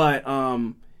 Yeah. But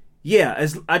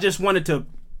I just wanted to.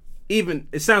 Even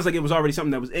it sounds like it was already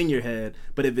something that was in your head,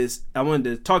 but I wanted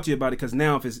to talk to you about it, because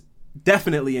now if it's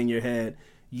definitely in your head,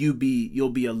 you'll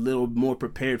be a little more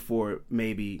prepared for it,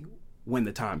 maybe when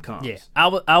the time comes. Yeah,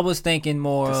 I was thinking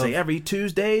more say every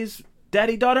Tuesday's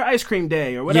daddy-daughter ice cream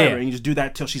day or whatever, and you just do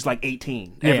that till she's like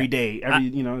 18 every day.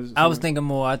 I was thinking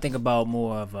more. I think about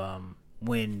more of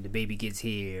when the baby gets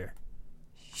here,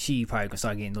 she probably gonna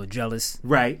start getting a little jealous,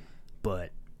 right?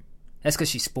 But that's because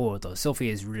she's spoiled though.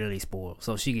 Sophia is really spoiled,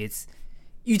 so she gets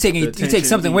you take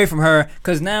something away from her,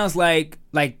 because now it's like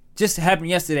just happened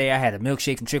yesterday. I had a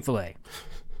milkshake from Chick-fil-A.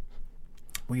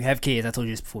 When you have kids, I told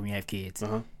you this before, when you have kids,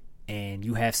 and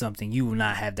you have something, you will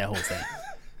not have that whole thing.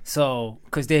 So,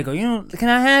 because they go, can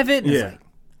I have it? And yeah. It's like,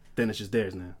 then it's just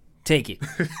theirs now. take it.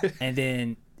 And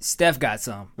then Steph got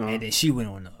some, and then she went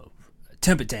on a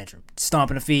temper tantrum,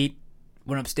 stomping her feet,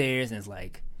 went upstairs, and it's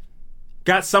like,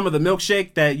 got some of the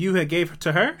milkshake that you had gave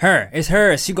to her? It's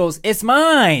hers. She goes, it's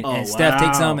mine. Oh, and Steph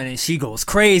takes wow. some, and then she goes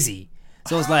crazy.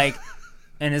 So it's like,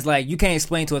 and it's like, you can't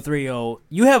explain to a 3-year-old,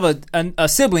 you have a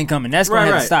sibling coming. That's going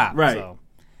to have to stop. Right. So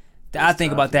I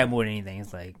think about that more than anything.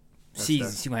 It's like, she's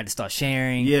going to have to start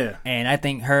sharing. Yeah. And I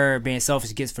think her being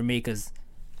selfish gets for me because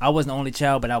I wasn't the only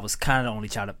child, but I was kind of the only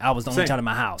child. I was the only child in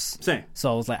my house. Same.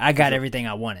 So it was like, I got everything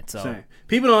I wanted. So Same.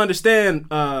 People don't understand,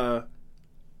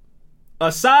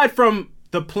 aside from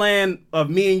the plan of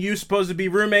me and you supposed to be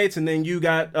roommates, and then you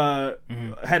got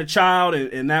had a child,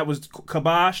 and that was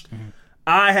kiboshed.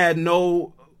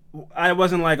 I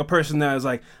wasn't like a person that was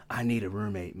like, I need a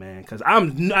roommate, man, because I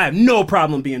have no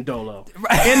problem being dolo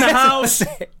in the house,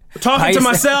 talking to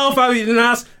myself. I be in the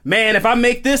house, man. If I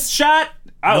make this shot,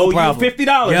 I owe you $50.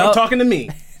 I'm talking to me.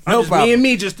 I'm just me and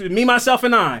me, just me, myself,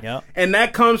 and I. Yep. And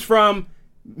that comes from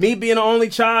me being an only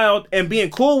child and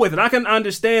being cool with it. I can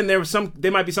understand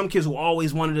there might be some kids who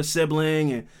always wanted a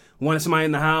sibling and wanted somebody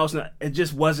in the house. And it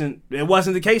just wasn't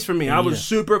the case for me. I was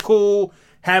super cool,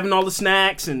 having all the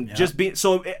snacks and just being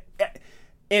so.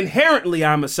 Inherently,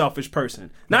 I'm a selfish person.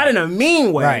 Not in a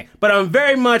mean way, but I'm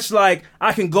very much like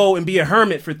I can go and be a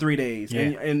hermit for 3 days. Yeah.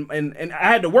 And I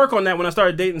had to work on that when I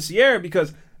started dating Sierra,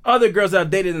 because other girls that I've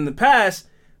dated in the past,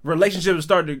 relationships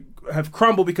started to have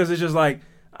crumbled because it's just like,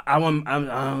 I'm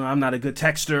not a good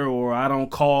texter, or I don't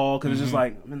call because it's just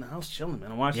like, I'm in the house chilling,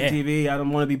 man. I'm watching TV. I don't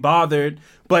want to be bothered.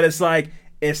 But it's like,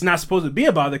 it's not supposed to be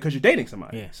a bother because you're dating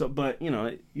somebody. Yeah. So, but you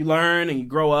learn and you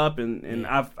grow up, and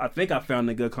I think I found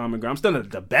a good common ground. I'm still not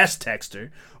the best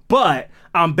texter, but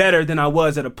I'm better than I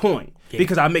was at a point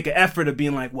because I make an effort of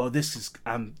being like, well, this is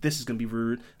gonna be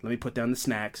rude. Let me put down the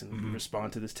snacks and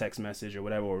respond to this text message or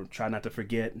whatever, or try not to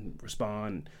forget and respond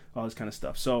and all this kind of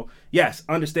stuff. So yes,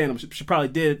 understandable. She probably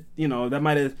did. That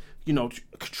might have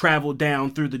traveled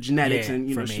down through the genetics,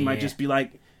 and she might just be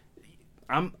like,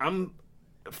 I'm.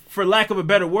 For lack of a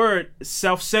better word,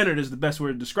 self-centered is the best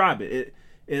word to describe it.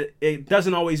 It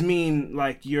doesn't always mean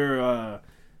like you're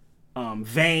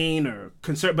vain or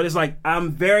concerned, but it's like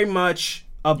I'm very much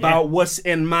about what's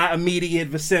in my immediate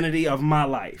vicinity of my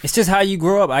life. It's just how you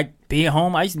grow up. I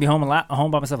used to be home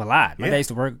by myself a lot. My dad used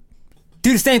to work,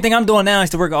 do the same thing I'm doing now. I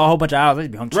used to work a whole bunch of hours. I used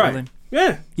to be home chilling. Right.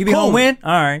 Yeah. You be home when?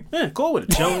 All right. Yeah, cool with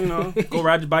it. Chill, go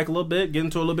ride your bike a little bit, get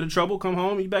into a little bit of trouble, come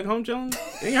home, you back home chilling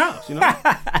in your house,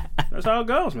 That's how it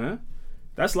goes, man.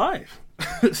 That's life.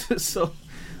 So,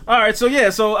 all right, so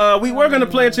we were going to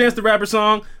play a Chance the Rapper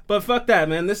song, but fuck that,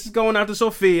 man. This is going out to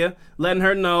Sophia, letting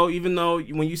her know, even though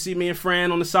when you see me and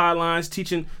Fran on the sidelines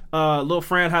teaching little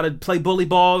Fran how to play bully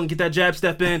ball and get that jab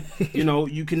step in,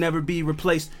 you can never be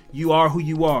replaced. You are who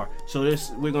you are. So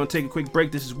we're going to take a quick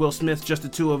break. This is Will Smith, just the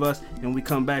two of us, and when we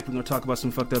come back, we're going to talk about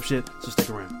some fucked up shit, so stick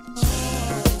around.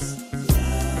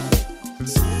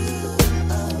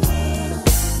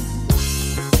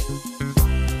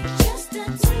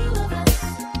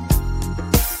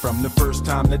 From the first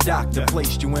time the doctor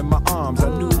placed you in my arms,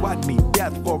 I knew I'd meet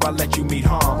death before I let you meet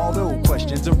harm. Although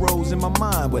questions arose in my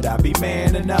mind, would I be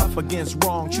man enough against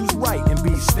wrong? Choose right and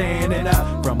be standing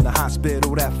up. From the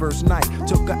hospital that first night,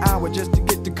 took an hour just to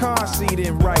get the car seat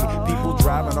in right. People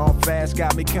driving off fast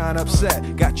got me kinda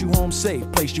upset. Got you home safe,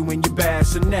 placed you in your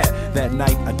bassinet. That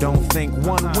night I don't think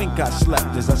one wink I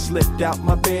slept. As I slipped out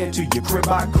my bed to your crib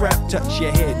I crept. Touched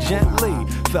your head gently,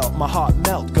 felt my heart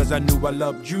melt, cause I knew I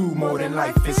loved you more than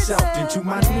life itself. Into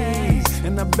my knees,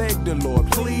 and I begged the Lord,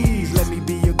 please let me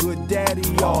be a good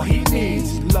daddy. All he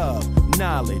needs, love,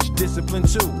 knowledge, discipline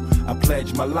too. I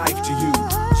pledge my life to you.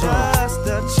 Just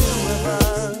the two of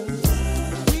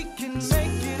us, we can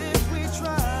make it if we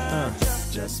try.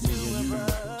 Just me and you,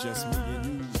 just me and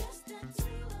you.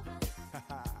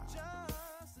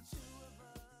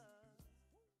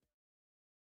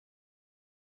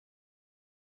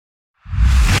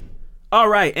 All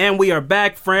right, and we are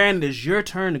back. Fran, it is your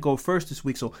turn to go first this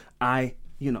week, so I,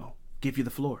 give you the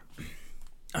floor.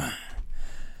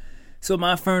 So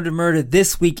my affirmative murder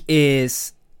this week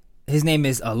his name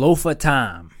is Alofa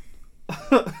Time.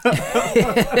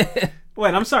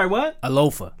 Wait, I'm sorry, what?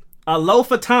 Alofa.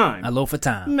 Alofa Time. Alofa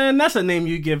Time. Man, that's a name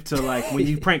you give to, like, when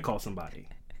you prank call somebody.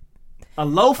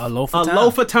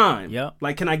 Alofa Time. Yep.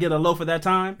 Like, can I get a loaf of that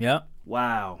time? Yep.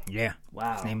 Wow. Yeah.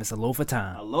 Wow. His name is Alofa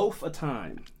Time. Alofa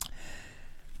Time.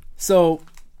 So,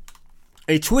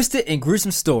 a twisted and gruesome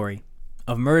story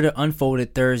of murder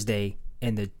unfolded Thursday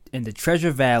in the Treasure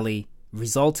Valley,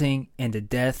 resulting in the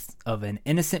death of an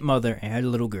innocent mother and her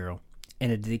little girl.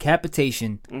 and the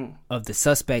decapitation of the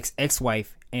suspect's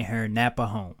ex-wife in her Napa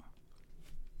home.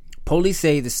 Police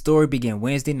say the story began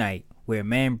Wednesday night, where a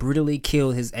man brutally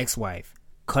killed his ex-wife,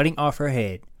 cutting off her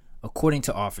head, according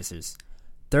to officers.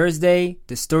 Thursday,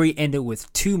 the story ended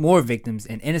with 2 more victims,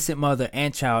 an innocent mother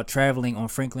and child traveling on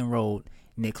Franklin Road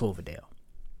near Cloverdale.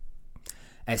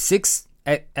 At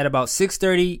about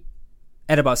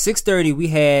 6:30, we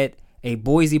had a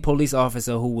Boise police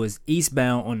officer who was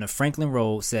eastbound on the Franklin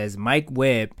Road, says Mike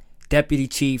Webb, deputy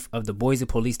chief of the Boise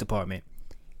Police Department.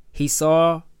 He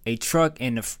saw a truck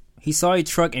in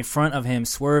front of him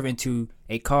swerve into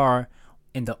a car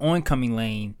in the oncoming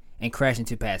lane and crash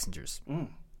into passengers.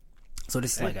 So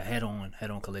this is like a head-on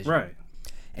collision. Right.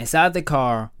 Inside the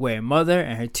car were a mother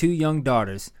and her 2 young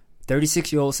daughters,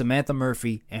 36-year-old Samantha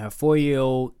Murphy and her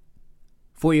 4-year-old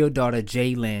daughter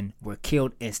Jay Lynn, were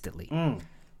killed instantly,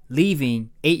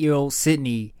 leaving 8-year-old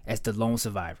Sydney as the lone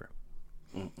survivor.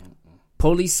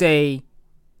 Police say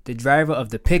the driver of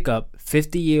the pickup,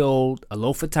 50-year-old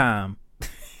Alofa Tom,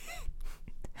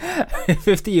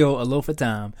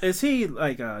 Is he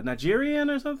like Nigerian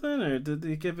or something, or did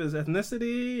he give his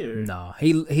ethnicity? Or? No,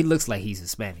 he looks like he's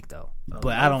Hispanic though,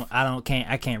 but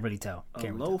I can't really tell.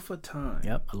 Alofa Time.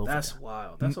 Yep, Alofa That's Time.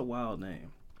 wild. That's a wild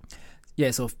name.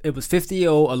 Yeah, so it was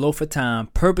 50-year-old Alofa Time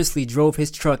purposely drove his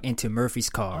truck into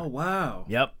Murphy's car. Oh wow.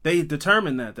 Yep. They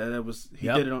determined that it was he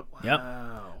did it on. Wow. Yep.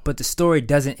 But the story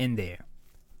doesn't end there.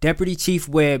 Deputy Chief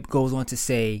Webb goes on to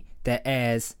say that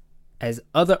as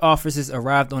other officers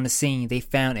arrived on the scene, they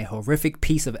found a horrific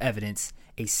piece of evidence,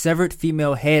 a severed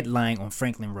female head lying on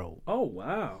Franklin Road. Oh,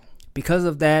 wow. Because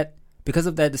of that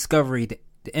discovery,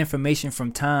 the information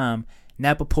from Tom,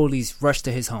 Napa police rushed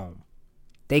to his home.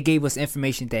 They gave us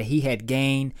information that he had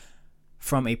gained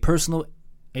from a person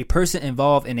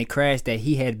involved in a crash, that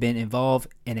he had been involved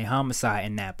in a homicide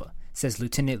in Napa, says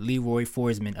Lieutenant Leroy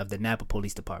Forsman of the Napa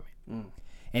Police Department.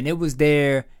 And it was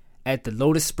there at the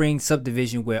Lotus Springs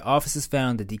subdivision where officers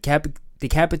found the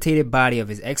decapitated body of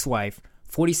his ex-wife,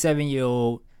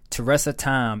 47-year-old Teresa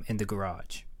Tom, in the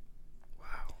garage.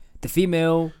 Wow. The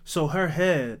female... So her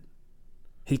head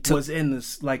was in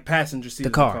this passenger seat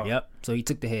of the car. Yep. So he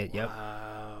took the head. Yep.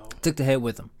 Wow. Took the head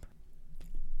with him.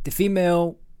 The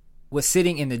female was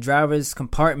sitting in the driver's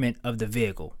compartment of the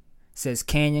vehicle, says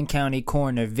Canyon County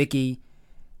Coroner Vicky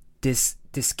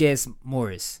Disques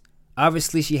Morris.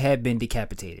 Obviously, she had been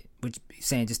decapitated, which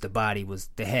saying just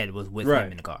the head was with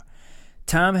him in the car.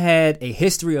 Tom had a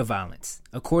history of violence.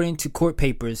 According to court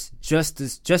papers, just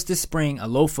this spring,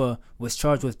 Alofa was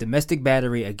charged with domestic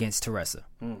battery against Teresa.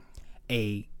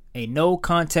 A no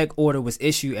contact order was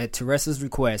issued at Teresa's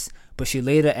request, but she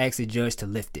later asked the judge to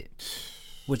lift it,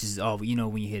 which is all when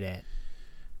you hear that.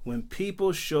 When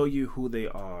people show you who they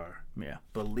are,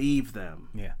 believe them.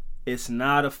 Yeah. It's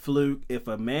not a fluke. If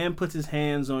a man puts his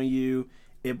hands on you,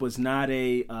 it was not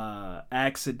a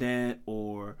accident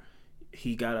or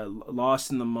he got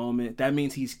lost in the moment. That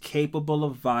means he's capable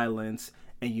of violence,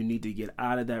 and you need to get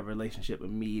out of that relationship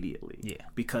immediately. Yeah.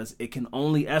 Because it can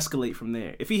only escalate from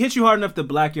there. If he hits you hard enough to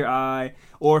black your eye,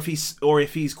 or if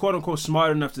he's quote unquote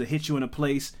smart enough to hit you in a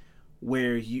place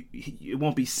where it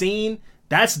won't be seen,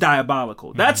 that's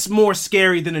diabolical. Mm-hmm. That's more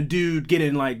scary than a dude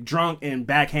getting drunk and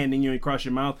backhanding you across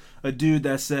your mouth. A dude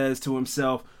that says to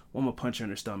himself, well, I'm gonna punch her in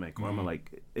her stomach, or I'm gonna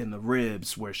in the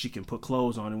ribs where she can put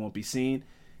clothes on and won't be seen.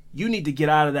 You need to get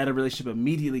out of that relationship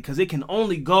immediately, because it can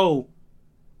only go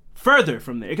further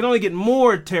from there. It can only get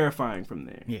more terrifying from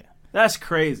there. Yeah, that's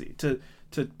crazy to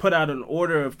put out an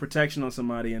order of protection on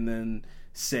somebody and then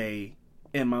say,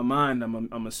 in my mind,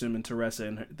 I'm assuming Teresa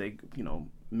and they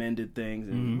mended things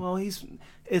and well,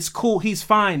 it's cool, he's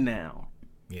fine now.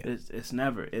 Yeah, it's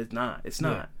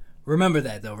not. Remember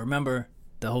that though. Remember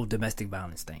the whole domestic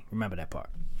violence thing. Remember that part.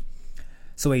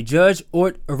 So a judge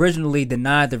originally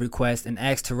denied the request and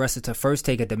asked Teresa to first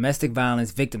take a domestic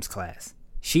violence victims class.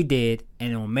 She did,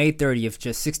 and on May 30th,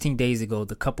 just 16 days ago,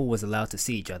 the couple was allowed to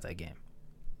see each other again.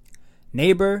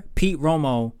 Neighbor Pete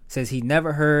Romo says he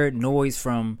never heard noise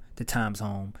from the Toms'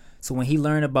 home, so when he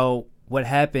learned about what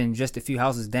happened just a few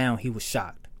houses down, he was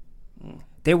shocked.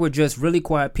 They were just really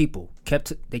quiet people.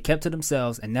 They kept to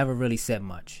themselves and never really said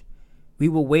much. We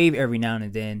would wave every now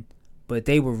and then, but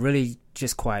they were really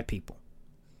just quiet people.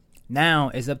 Now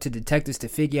it's up to detectives to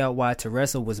figure out why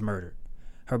Teresa was murdered.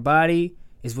 Her body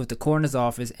is with the coroner's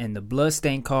office, and the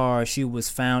blood-stained car she was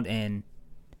found in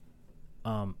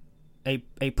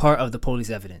a part of the police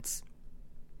evidence.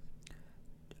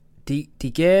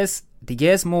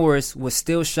 DeGuess Morris was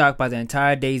still shocked by the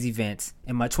entire day's events.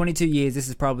 In my 22 years, this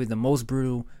is probably the most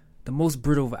brutal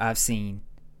I've seen,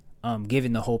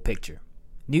 given the whole picture.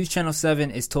 News Channel 7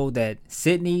 is told that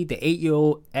Sydney, the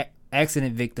 8-year-old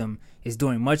accident victim is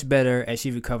doing much better as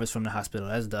she recovers from the hospital.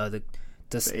 That's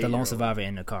the lone survivor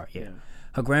in the car. Yeah.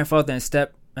 Her grandfather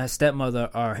and stepmother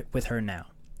are with her now.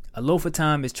 Alofa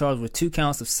Tom is charged with 2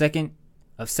 counts of second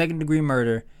degree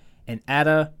murder in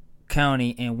Ada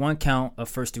County and 1 count of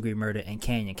first degree murder in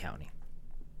Canyon County.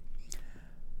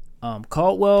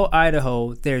 Caldwell,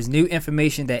 Idaho, there's new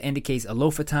information that indicates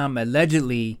Alofa Tom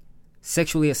allegedly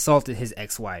sexually assaulted his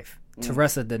ex-wife,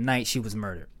 Teresa, the night she was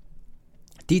murdered.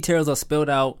 Details are spelled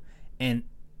out in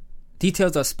a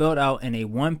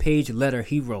 1-page letter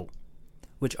he wrote,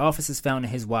 which officers found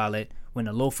in his wallet when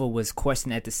Alofa was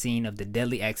questioned at the scene of the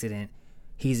deadly accident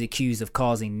he's accused of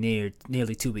causing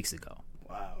nearly 2 weeks ago.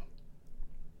 Wow.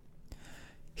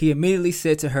 He immediately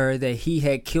said to her that he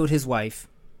had killed his wife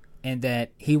and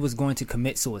that he was going to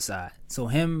commit suicide. So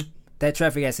that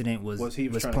traffic accident was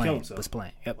trying to kill himself. Was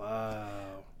planned. Yep.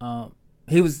 Wow.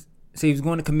 He was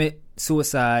going to commit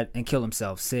suicide and kill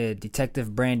himself, said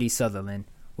Detective Brandy Sutherland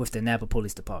with the Napa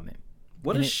Police Department.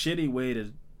 What a shitty way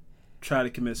to try to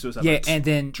commit suicide. Yeah, and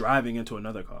then driving into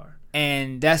another car.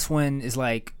 And that's when it's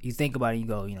like you think about it, you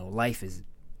go, life is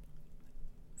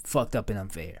fucked up and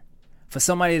unfair. For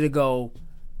somebody to go,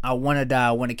 I want to die,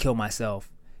 I want to kill myself,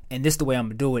 and this is the way I'm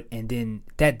gonna do it, and then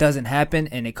that doesn't happen,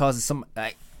 and it causes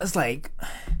it's like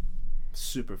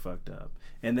super fucked up.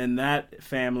 And then that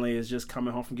family is just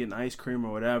coming home from getting ice cream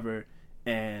or whatever,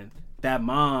 and that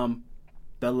mom,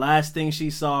 the last thing she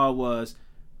saw was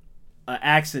an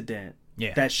accident.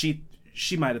 Yeah. That she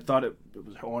might have thought it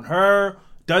was on her,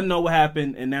 doesn't know what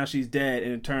happened, and now she's dead,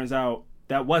 and it turns out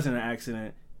that wasn't an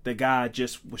accident. The guy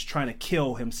just was trying to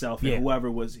kill himself and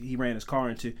whoever he ran his car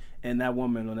into, and that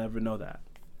woman will never know that.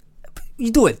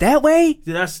 You do it that way?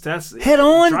 That's head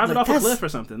on, drive it off a cliff or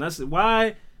something. That's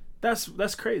why.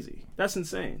 That's crazy. That's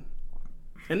insane.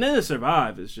 And then to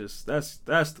survive is just that's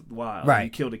wild. Right. You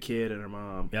killed a kid and her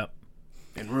mom. Yep.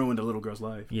 And ruined a little girl's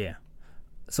life. Yeah.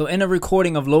 So in a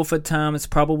recording of Alofa Tom's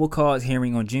probable cause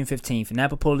hearing on June 15th,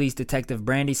 Napa Police Detective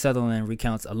Brandy Sutherland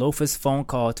recounts Alofa's phone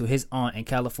call to his aunt in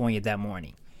California that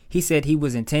morning. He said he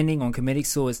was intending on committing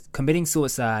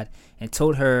suicide and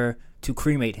told her to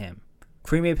cremate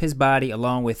his body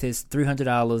along with his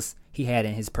 $300 he had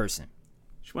in his person.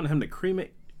 She wanted him to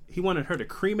cremate. He wanted her to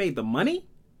cremate the money?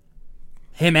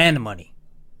 Him and the money.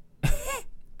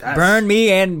 Burn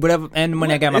me and whatever, and the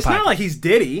money I got in my pocket. It's not like he's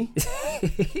Diddy.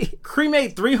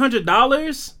 Cremate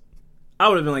 $300? I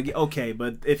would have been like, okay,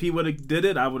 but if he would have did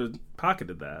it, I would have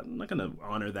pocketed that. I'm not going to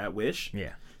honor that wish.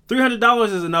 Yeah. $300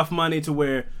 is enough money to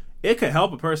where it could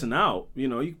help a person out. You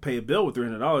know, you can pay a bill with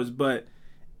 $300, but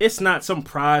it's not some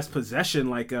prized possession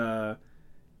like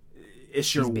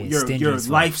it's your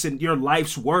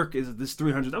life's work is this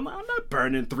 $300. I'm not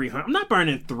burning $300. I'm not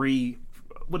burning three.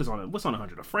 What's on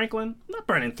 $100? A Franklin? I'm not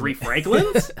burning 3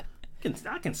 Franklins.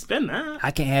 I can spend that.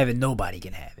 I can't have it. Nobody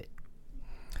can have it.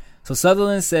 So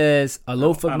Sutherland says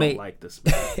Alofa made. Like this.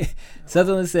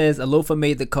 Sutherland says Alofa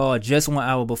made the call just 1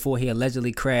 hour before he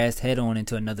allegedly crashed head-on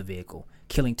into another vehicle,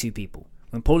 killing 2 people.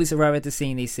 When police arrived at the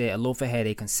scene, they said Alofa had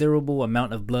a considerable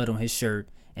amount of blood on his shirt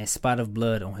and spot of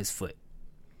blood on his foot.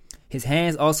 His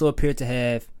hands also appeared to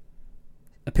have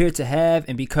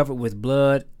and be covered with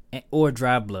blood or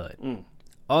dry blood.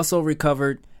 Also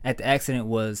recovered at the accident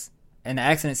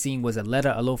scene was a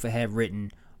letter Alofa had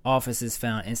written. Officers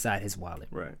found inside his wallet.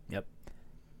 Right. Yep.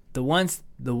 The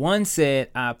one said,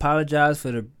 "I apologize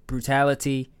for the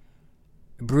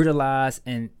brutalized,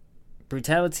 and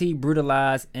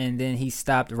then he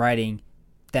stopped writing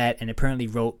that and apparently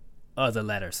wrote other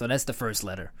letters. So that's the first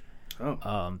letter.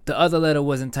 Oh. The other letter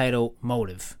was entitled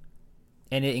 "Motive,"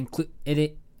 and it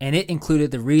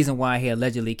included the reason why he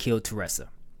allegedly killed Teresa.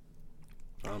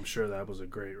 I'm sure that was a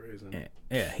great reason.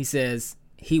 Yeah. He says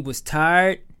he was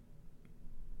tired.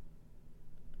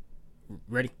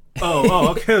 Ready?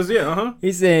 Okay. Yeah.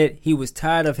 He said he was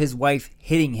tired of his wife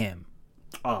hitting him,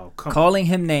 calling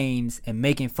him names, and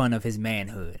making fun of his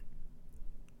manhood.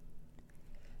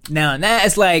 Now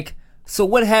that's like, so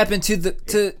what happened to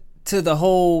the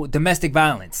whole domestic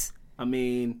violence? I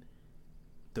mean,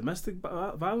 domestic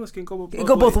violence can go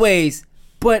both ways.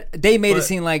 But they made it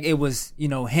seem like it was,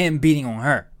 him beating on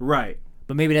her. Right.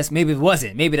 But maybe it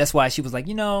wasn't. Maybe that's why she was like,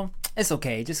 it's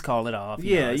okay, just call it off.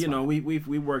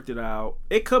 We worked it out.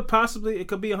 It could be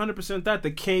 100% that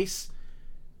the case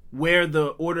where the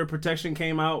order of protection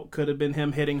came out could have been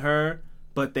him hitting her,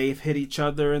 but they've hit each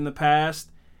other in the past,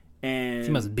 and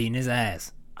she must have beaten his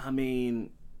ass. I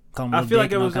mean, I feel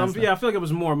like it was. I feel like it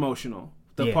was more emotional.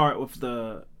 The part with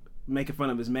the making fun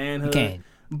of his manhood.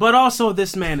 But also,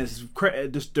 this man is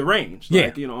just deranged.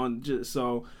 Yeah.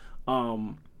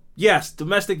 Yes,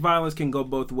 domestic violence can go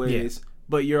both ways. Yeah.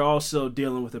 but you're also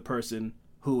dealing with a person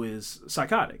who is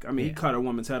psychotic. I mean, he cut a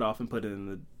woman's head off and put it in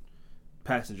the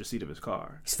passenger seat of his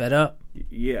car. He's fed up.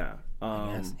 Yeah.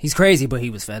 He's crazy, but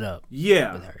he was fed up.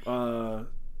 Yeah.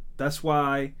 That's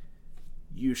why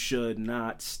you should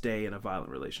not stay in a violent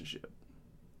relationship.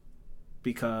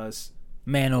 Because...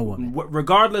 man or woman.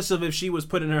 Regardless of if she was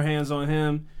putting her hands on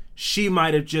him, she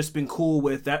might have just been cool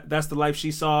with that. That's the life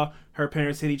she saw. Her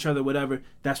parents hit each other, whatever.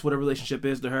 That's what a relationship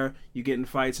is to her. You get in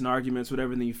fights and arguments,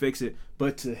 whatever, and then you fix it.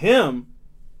 But to him,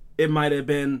 it might have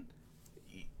been...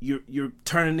 You're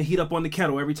turning the heat up on the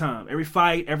kettle every time. Every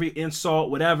fight, every insult,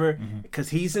 whatever. Because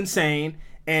he's insane.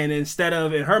 And instead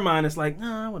of, in her mind, it's like,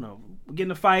 nah, I want to get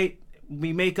in a fight.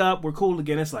 We make up. We're cool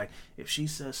again. It's like, if she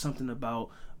says something about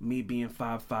me being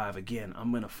 5'5" again,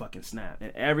 I'm going to fucking snap.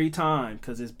 And every time,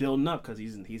 because it's building up, because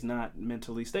he's not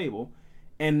mentally stable.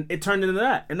 And it turned into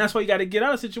that. And that's why you got to get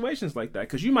out of situations like that.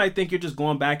 Because you might think you're just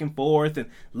going back and forth and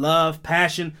love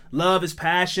is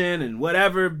passion and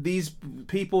whatever these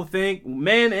people think,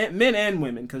 men and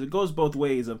women, because it goes both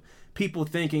ways of people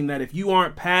thinking that if you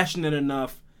aren't passionate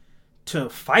enough to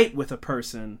fight with a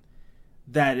person,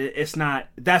 that it's not,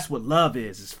 that's what love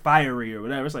is fiery or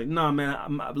whatever. It's like, no,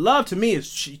 man, love to me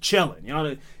is chilling. You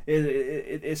know,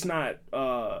 it's not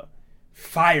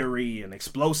fiery and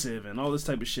explosive and all this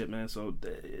type of shit, man. So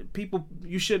people,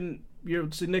 your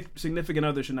significant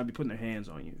other should not be putting their hands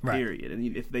on you, period.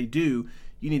 And if they do,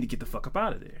 you need to get the fuck up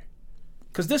out of there.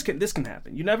 Because this can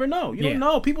happen. You never know. You don't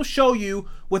know. People show you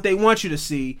what they want you to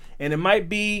see, and it might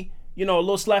be, you know, a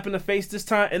little slap in the face this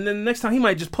time, and then the next time he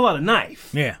might just pull out a knife.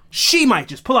 Yeah. She might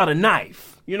just pull out a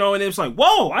knife. You know, and it's like,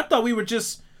 whoa, I thought we were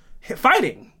just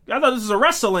fighting. I thought this was a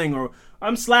wrestling, or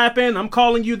I'm slapping, I'm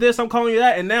calling you this, I'm calling you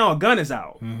that, and now a gun is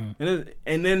out. And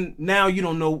then now you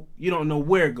don't know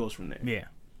where it goes from there. Yeah.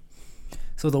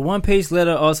 So the one-page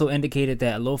letter also indicated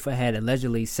that Alofa had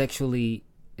allegedly sexually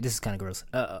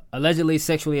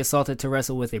assaulted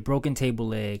Teresa with a broken table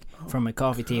leg from a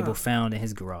coffee table found in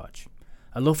his garage.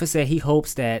 Alofa said he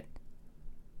hopes that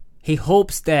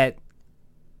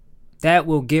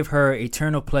will give her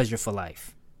eternal pleasure for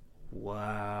life.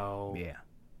 Wow. Yeah.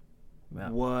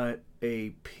 Well, what a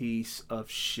piece of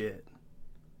shit.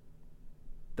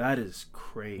 That is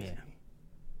crazy. Yeah.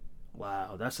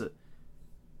 Wow, that's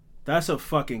a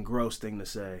fucking gross thing to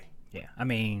say. Yeah. I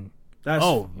mean, I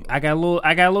got a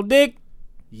little dick.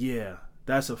 Yeah.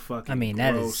 That's a fucking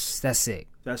that's sick.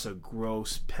 That's a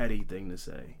gross, petty thing to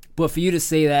say. But for you to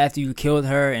say that after you killed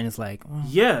her, and it's like...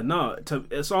 yeah, no.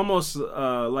 It's almost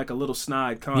like a little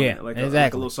snide comment. Yeah, like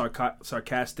exactly. A little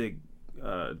sarcastic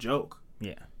joke.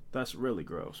 Yeah. That's really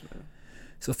gross, man.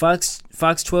 So Fox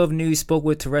 12 News spoke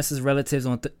with Teresa's relatives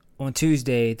on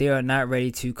Tuesday. They are not ready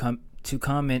to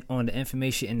comment on the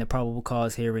information in the probable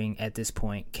cause hearing at this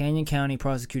point. Canyon County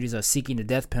prosecutors are seeking the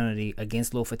death penalty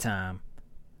against Lofa Time.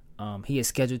 He is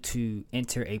scheduled to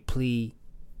enter a plea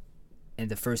in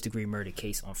the first-degree murder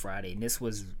case on Friday, and this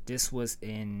was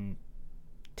in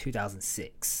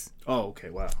 2006. Oh, okay,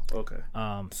 wow, okay.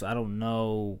 So I don't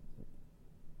know.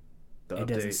 It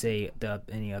doesn't say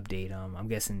any update. I'm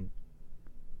guessing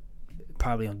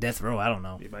probably on death row. I don't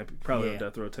know. It might be probably on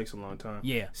death row. It takes a long time.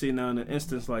 Yeah. See, now in an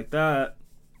instance like that,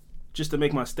 just to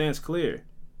make my stance clear,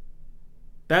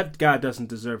 that guy doesn't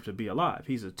deserve to be alive.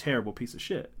 He's a terrible piece of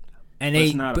shit. And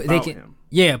him.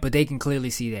 Yeah, but they can clearly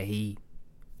see that he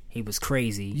was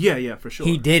crazy. Yeah, for sure.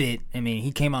 He did it. I mean,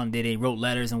 he came out and did it, wrote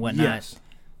letters and whatnot. Yes.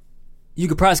 You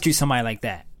could prosecute somebody like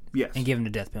that. Yes. And give him the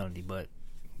death penalty, but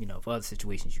you know, for other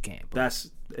situations you can't. But.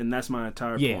 That's my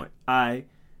entire point.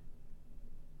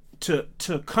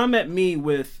 To come at me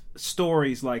with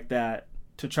stories like that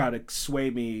to try to sway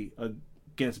me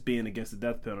against the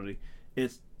death penalty,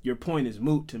 your point is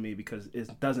moot to me because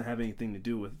it doesn't have anything to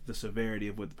do with the severity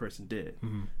of what the person did.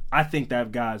 Mm-hmm. I think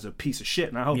that guy's a piece of shit,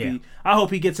 and I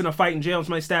hope he gets in a fight in jail and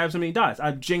somebody stabs him and he dies.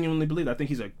 I genuinely believe that. I think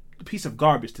he's a piece of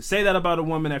garbage. To say that about a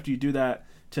woman after you do that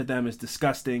to them is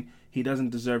disgusting. He doesn't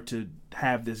deserve to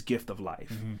have this gift of life.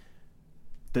 Mm-hmm.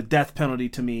 The death penalty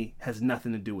to me has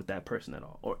nothing to do with that person at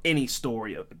all, or any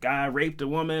story of a guy raped a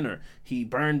woman or he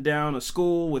burned down a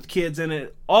school with kids in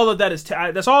it. All of that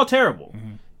that's all terrible.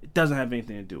 Mm-hmm. It doesn't have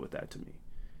anything to do with that to me.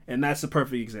 And that's the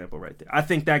perfect example right there. I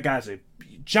think that guy's a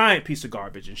giant piece of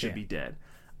garbage and should be dead.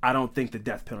 I don't think the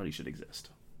death penalty should exist.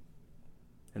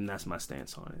 And that's my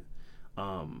stance on it.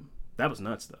 That was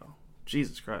nuts, though.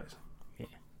 Jesus Christ. Yeah.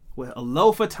 Well,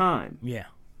 Alofa Time. Yeah.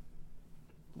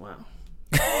 Wow.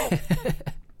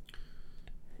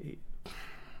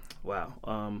 Wow.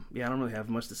 I don't really have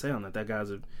much to say on that. That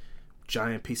guy's a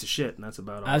giant piece of shit, and that's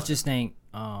about all. I was just saying,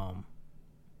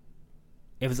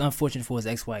 it was unfortunate for his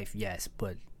ex-wife, yes,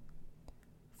 but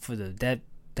for that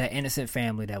that innocent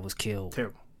family that was killed.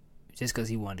 Terrible. Just because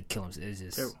he wanted to kill him. It's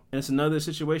just terrible. And it's another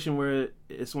situation where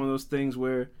it's one of those things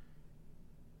where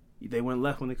they went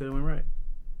left when they could have went right.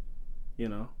 You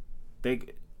know,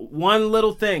 one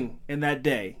little thing in that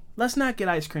day. Let's not get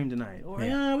ice cream tonight, or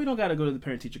we don't got to go to the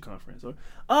parent-teacher conference, or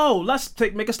let's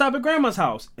make a stop at grandma's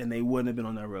house, and they wouldn't have been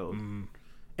on that road,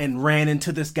 and ran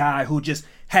into this guy who just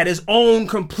had his own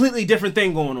completely different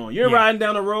thing going on. You're riding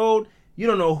down the road, you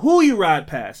don't know who you ride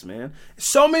past, man.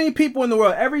 So many people in the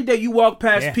world. Every day you walk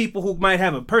past people who might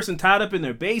have a person tied up in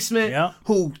their basement,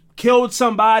 who killed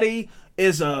somebody,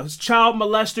 is a child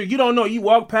molester. You don't know. You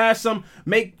walk past them,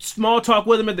 make small talk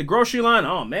with them at the grocery line.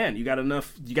 Oh man, you got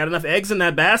enough eggs in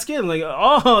that basket? And like,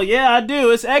 oh yeah, I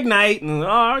do. It's egg night. And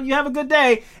oh, you have a good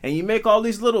day. And you make all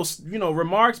these little,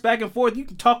 remarks back and forth. You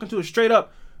can talk to a straight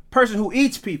up person who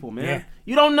eats people, man. Yeah.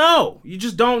 You don't know. You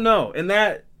just don't know. And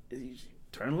that, you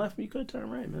turn left, you could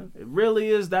turn right, man. It really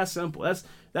is that simple.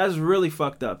 That's really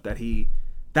fucked up.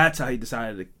 That's how he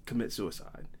decided to commit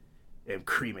suicide. And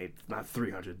cremate not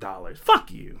 $300.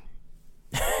 Fuck you.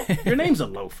 Your name's a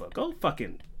loafer. Go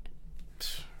fucking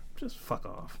just fuck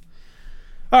off.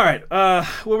 All right.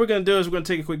 What we're gonna do is we're gonna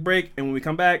take a quick break, and when we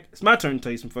come back, it's my turn to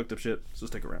tell you some fucked up shit. So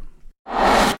stick around.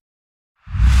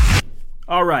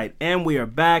 All right, and we are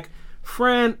back,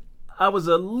 friend. I was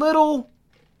a little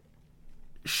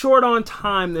short on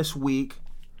time this week.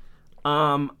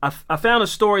 I found a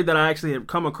story that I actually had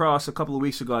come across a couple of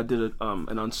weeks ago. I did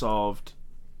an unsolved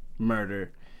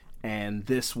murder, and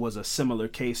this was a similar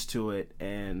case to it,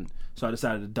 and so I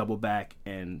decided to double back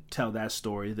and tell that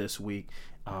story this week.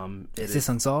 Is this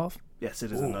unsolved? Yes,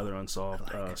 it is. Another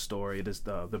unsolved story. It is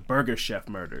the Burger Chef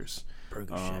murders.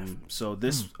 Burger Chef. So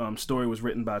this story was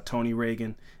written by Tony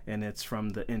Reagan, and it's from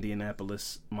the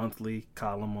Indianapolis Monthly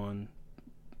column on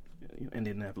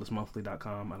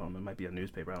IndianapolisMonthly.com. I don't know, it might be a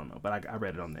newspaper, I don't know, but I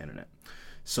read it on the internet.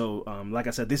 So like I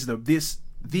said,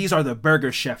 these are the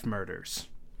Burger Chef murders.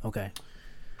 Okay.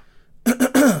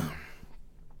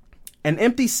 An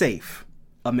empty safe,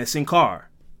 a missing car,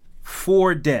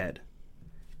 4 dead.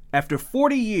 After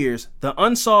 40 years, the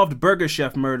unsolved Burger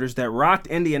Chef murders that rocked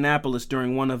Indianapolis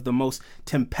during one of the most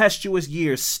tempestuous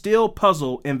years still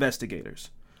puzzle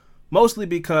investigators. Mostly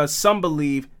because some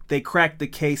believe they cracked the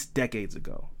case decades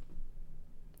ago.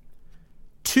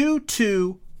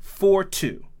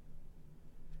 2242.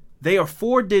 They are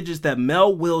 4 digits that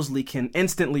Mel Wilsley can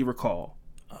instantly recall.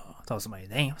 I thought somebody,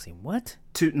 damn, I was saying, what?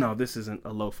 No, this isn't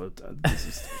a loafer. This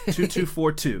is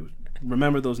 2242.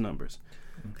 Remember those numbers.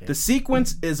 Okay. The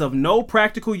sequence is of no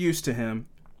practical use to him,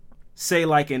 say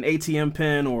like an ATM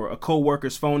pin or a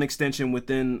co-worker's phone extension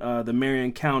within the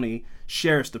Marion County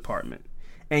Sheriff's Department.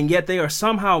 And yet they are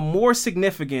somehow more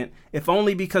significant, if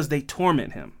only because they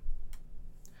torment him.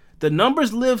 The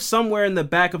numbers live somewhere in the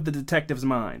back of the detective's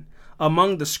mind,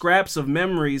 among the scraps of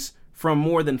memories from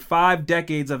more than 5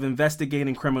 decades of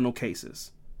investigating criminal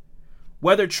cases.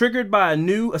 Whether triggered by a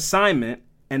new assignment,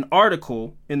 an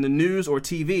article in the news or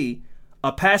TV,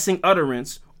 a passing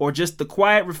utterance, or just the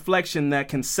quiet reflection that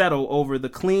can settle over the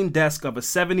clean desk of a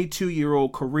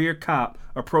 72-year-old career cop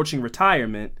approaching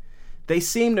retirement, they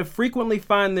seem to frequently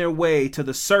find their way to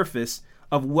the surface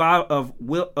of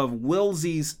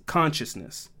Wilsley's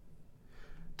consciousness.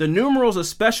 The numerals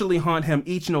especially haunt him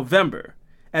each November,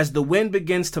 as the wind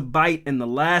begins to bite and the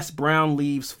last brown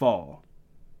leaves fall.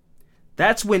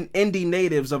 That's when Indy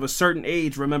natives of a certain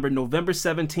age remember November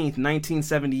 17th,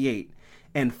 1978,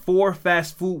 and 4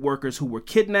 fast food workers who were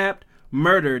kidnapped,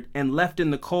 murdered, and left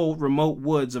in the cold, remote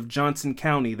woods of Johnson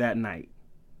County that night.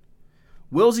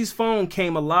 Wilsley's phone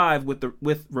came alive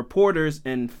with reporters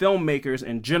and filmmakers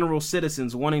and general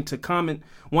citizens wanting to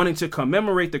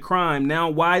commemorate the crime now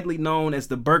widely known as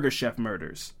the Burger Chef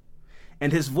murders.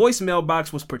 And his voicemail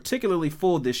box was particularly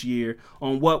full this year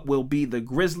on what will be the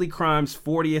grisly crime's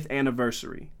 40th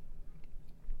anniversary.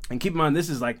 And keep in mind, this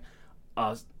is like,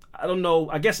 I don't know,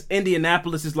 I guess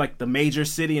Indianapolis is like the major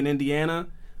city in Indiana,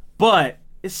 but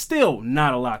it's still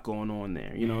not a lot going on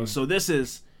there, you know? So this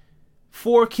is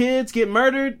 4 kids get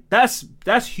murdered. That's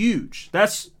huge.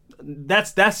 That's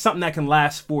something that can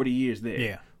last 40 years there.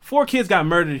 Yeah. 4 kids got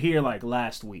murdered here like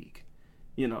last week.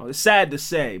 You know, it's sad to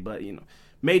say, but you know,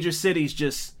 major cities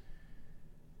just,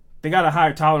 they got a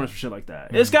higher tolerance for shit like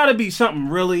that. It's got to be something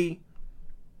really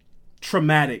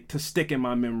traumatic to stick in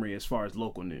my memory as far as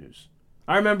local news.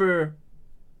 I remember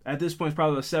at this point,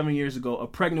 probably about 7 years ago, a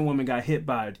pregnant woman got hit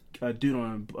by a dude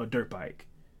on a dirt bike,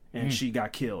 and she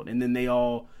got killed. And then they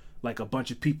all, like a bunch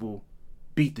of people,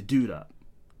 beat the dude up.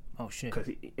 Oh shit!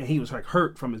 Because he was like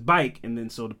hurt from his bike, and then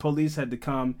so the police had to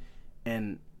come,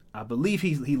 and I believe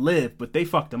he lived, but they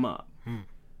fucked him up.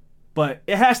 But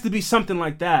it has to be something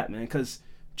like that, man, because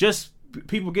just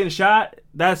people getting shot,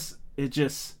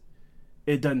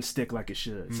 it doesn't stick like it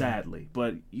should, sadly.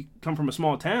 But you come from a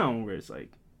small town where it's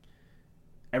like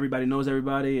everybody knows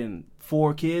everybody and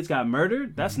 4 kids got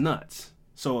murdered, that's nuts.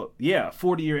 So, yeah,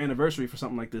 40-year anniversary for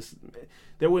something like this.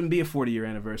 There wouldn't be a 40-year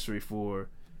anniversary for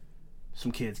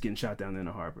some kids getting shot down in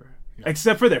the harbor. No.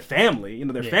 Except for their family. You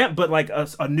know, but like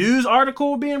a news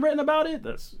article being written about it,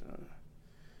 that's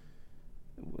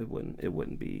it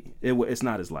wouldn't be. It's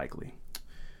not as likely.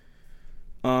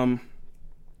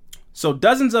 So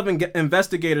dozens of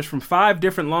investigators from 5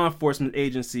 different law enforcement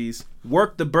agencies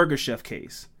worked the Burger Chef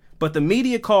case. But the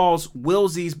media calls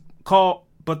Wilsey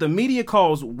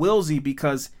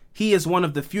because he is one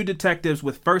of the few detectives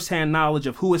with first-hand knowledge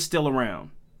of who is still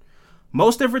around.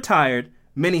 Most have retired,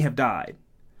 many have died.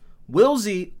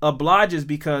 Wilsey obliges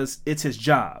because it's his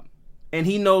job, and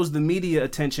he knows the media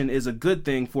attention is a good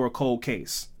thing for a cold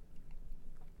case.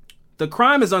 The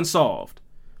crime is unsolved.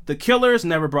 The killer is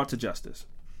never brought to justice.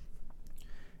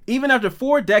 Even after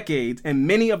 4 decades and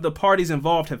many of the parties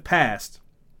involved have passed,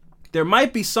 there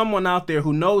might be someone out there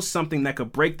who knows something that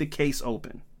could break the case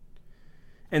open.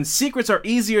 And secrets are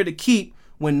easier to keep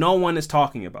when no one is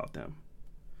talking about them.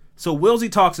 So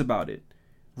Wilsey talks about it,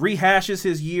 rehashes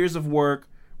his years of work,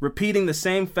 repeating the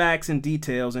same facts and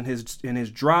details in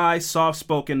his dry,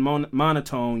 soft-spoken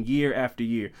monotone year after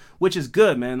year, which is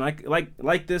good, man.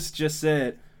 Like this just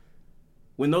said,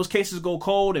 when those cases go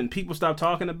cold and people stop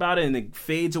talking about it and it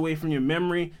fades away from your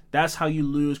memory, that's how you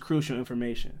lose crucial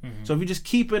information. Mm-hmm. So if you just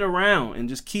keep it around and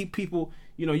just keep people,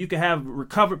 you know,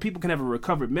 people can have a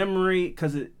recovered memory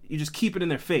because you just keep it in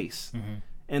their face. Mm-hmm.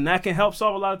 And that can help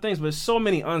solve a lot of things. But there's so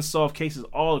many unsolved cases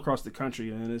all across the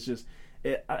country, and it's just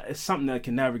it's something that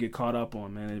can never get caught up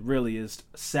on, man. It really is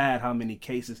sad how many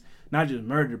cases, not just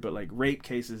murder, but like rape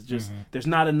cases, just there's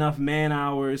not enough man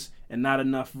hours and not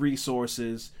enough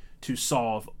resources to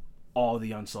solve all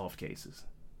the unsolved cases.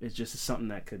 It's just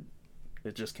something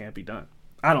it just can't be done.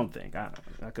 I don't think. I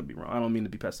could be wrong. I don't mean to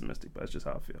be pessimistic, but that's just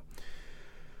how I feel.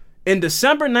 In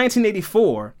December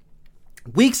 1984,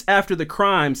 weeks after the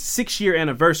crime's 6-year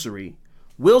anniversary,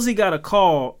 Wilsey got a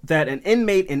call that an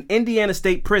inmate in Indiana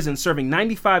State Prison serving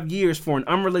 95 years for an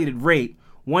unrelated rape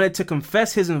wanted to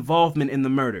confess his involvement in the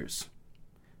murders.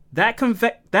 That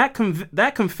confession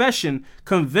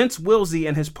convinced Wilsey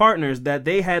and his partners that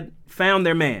they had found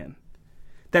their man,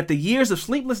 that the years of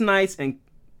sleepless nights and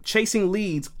chasing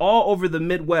leads all over the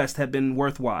Midwest had been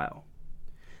worthwhile.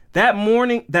 That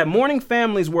morning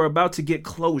families were about to get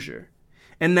closure,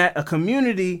 and that a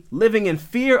community living in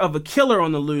fear of a killer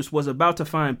on the loose was about to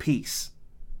find peace.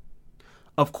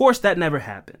 Of course, that never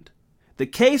happened. The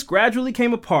case gradually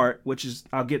came apart,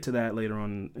 I'll get to that later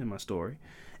on in my story.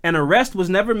 An arrest was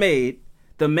never made.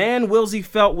 The man Wilsey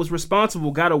felt was responsible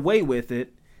got away with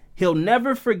it. He'll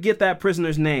never forget that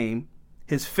prisoner's name,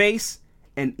 his face,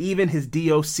 and even his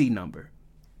DOC number,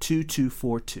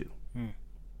 2242.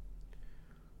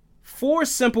 4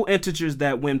 simple integers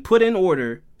that, when put in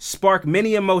order, spark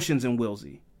many emotions in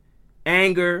Wilsey.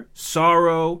 Anger,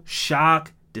 sorrow,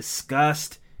 shock,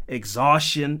 disgust,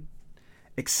 exhaustion,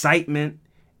 excitement,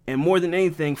 and more than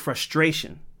anything,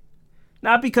 frustration.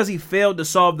 Not because he failed to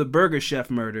solve the Burger Chef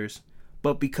murders,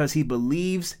 but because he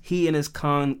believes he and his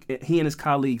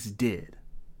colleagues did.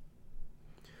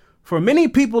 For many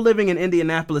people living in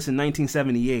Indianapolis in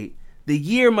 1978, the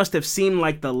year must have seemed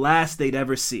like the last they'd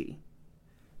ever see.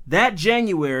 That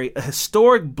January, a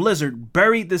historic blizzard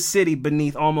buried the city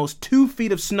beneath almost 2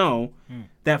 feet of snow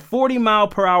that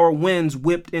 40-mile-per-hour winds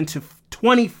whipped into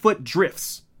 20-foot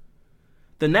drifts.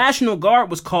 The National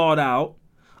Guard was called out.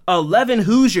 11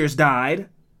 Hoosiers died,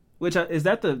 which I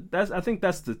think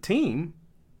that's the team,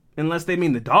 unless they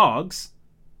mean the dogs.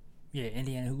 Yeah,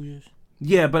 Indiana Hoosiers.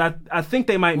 Yeah, but I think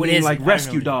they might mean like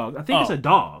rescue dog. I think it's a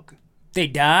dog. They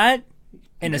died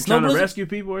in a snow blizzard? Trying to rescue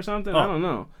people or something? I don't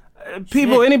know.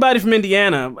 People, anybody from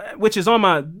Indiana, which is on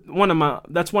one of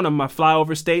my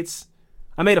flyover states.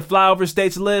 I made a flyover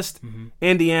states list. Mm-hmm.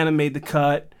 Indiana made the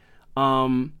cut.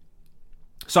 So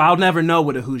I'll never know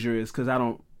what a Hoosier is because I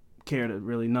don't care to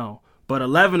really know. But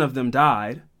 11 of them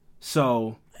died.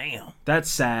 So damn,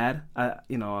 that's sad.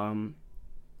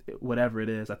 Whatever it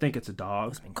is, I think it's a dog.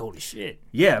 Must have been cold as shit.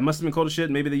 Yeah, it must have been cold as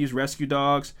shit. Maybe they use rescue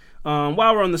dogs. While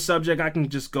we're on the subject, I can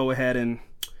just go ahead and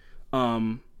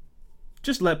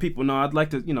just let people know. I'd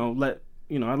like to,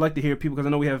 I'd like to hear people because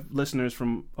I know we have listeners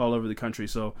from all over the country.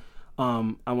 So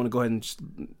I want to go ahead and just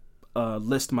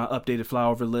list my updated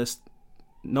flyover list.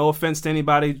 No offense to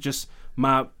anybody, just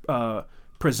my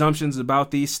presumptions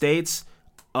about these states.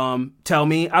 Tell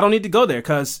me I don't need to go there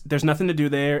because there's nothing to do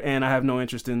there and I have no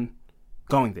interest in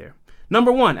going there.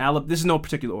 Number 1, this is no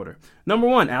particular order. Number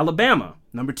 1, Alabama.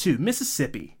 Number 2,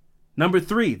 Mississippi. Number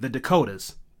 3, the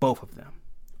Dakotas, both of them.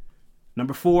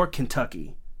 Number 4,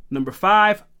 Kentucky. Number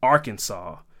 5,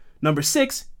 Arkansas. Number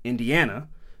 6, Indiana.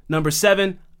 Number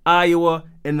 7, Iowa.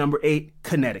 And number 8,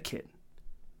 Connecticut.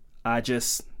 I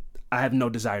have no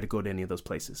desire to go to any of those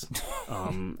places.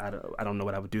 I don't know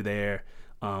what I would do there.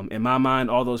 In my mind,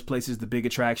 all those places, the big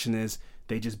attraction is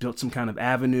they just built some kind of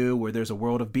avenue where there's a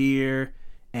world of beer,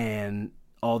 and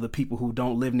all the people who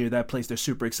don't live near that place, they're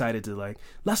super excited to like,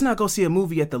 let's not go see a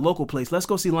movie at the local place. Let's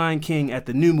go see Lion King at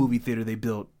the new movie theater they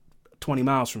built 20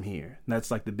 miles from here. And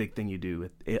that's like the big thing you do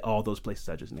at all those places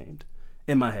I just named.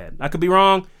 In my head. I could be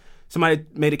wrong. Somebody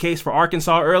made a case for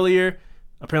Arkansas earlier.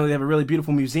 Apparently they have a really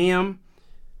beautiful museum.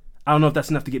 I don't know if that's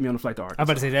enough to get me on a flight to Arkansas. I'm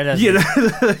about to say that. Yeah,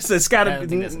 it's gotta. I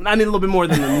need a little bit more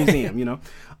than the museum, you know.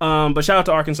 But shout out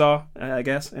to Arkansas, I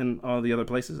guess, and all the other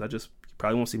places. You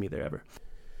probably won't see me there ever.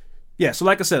 Yeah, so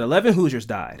like I said, 11 Hoosiers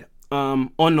died.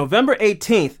 On November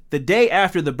 18th, the day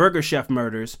after the Burger Chef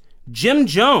murders, Jim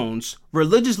Jones,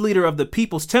 religious leader of the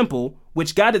People's Temple,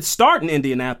 which got its start in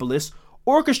Indianapolis,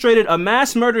 orchestrated a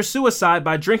mass murder-suicide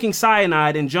by drinking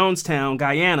cyanide in Jonestown,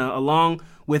 Guyana, along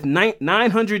with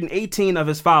 918 of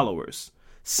his followers.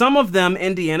 Some of them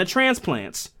Indiana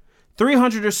transplants.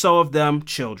 300 or so of them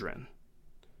children.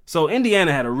 So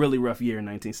Indiana had a really rough year in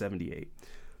 1978.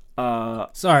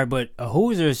 Sorry, but a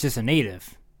Hoosier is just a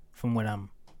native, from what I'm...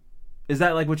 Is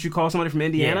that like what you call somebody from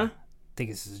Indiana? Yeah, I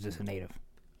think it's just a native.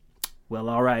 Well,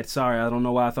 all right. Sorry, I don't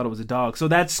know why I thought it was a dog. So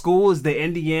that school is the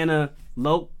Indiana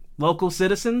local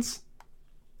citizens?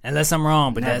 Unless I'm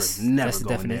wrong, but that's the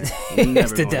definition.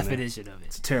 That's the definition of it.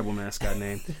 It's a terrible mascot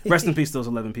name. Rest in peace, those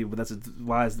 11 people. But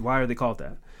why are they called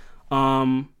that?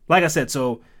 Like I said,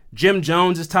 so Jim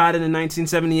Jones is tied in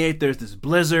 1978. There's this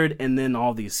blizzard, and then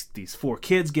all these 4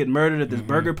 kids get murdered at this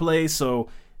burger place. So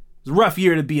it's a rough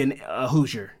year to be a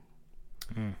Hoosier.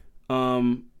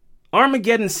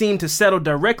 Armageddon seemed to settle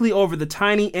directly over the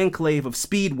tiny enclave of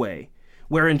Speedway,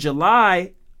 where in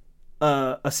July,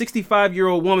 a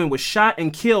 65-year-old woman was shot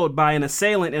and killed by an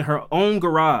assailant in her own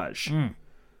garage.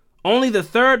 Only the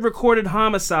 3rd recorded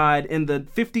homicide in the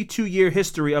 52-year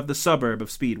history of the suburb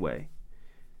of Speedway.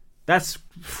 That's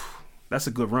a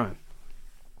good run.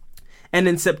 And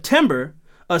in September,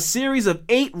 a series of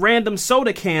 8 random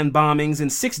soda can bombings in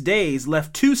 6 days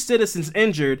left 2 citizens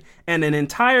injured and an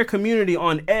entire community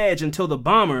on edge until the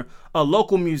bomber, a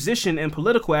local musician and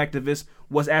political activist,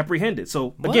 was apprehended.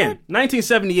 So, again,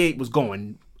 1978 was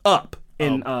going up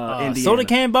in Indiana. Soda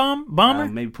can bomber?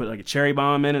 Maybe put like a cherry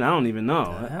bomb in it. I don't even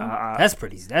know.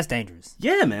 That's dangerous.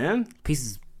 Yeah, man.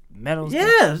 Pieces of metal.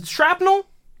 Yeah, shrapnel.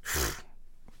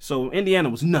 So, Indiana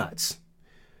was nuts.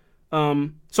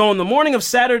 So on the morning of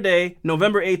Saturday,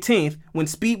 November 18th, when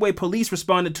Speedway police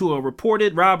responded to a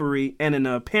reported robbery and an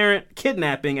apparent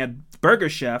kidnapping at Burger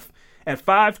Chef at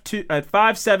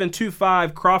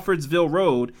 5725 Crawfordsville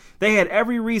Road, they had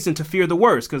every reason to fear the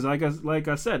worst because, like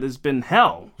I said, it's been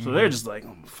hell. So they're just like,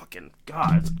 oh, fucking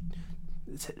God,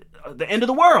 it's the end of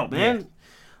the world, man.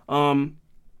 Yeah.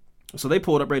 So they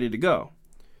pulled up ready to go.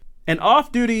 An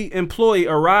off-duty employee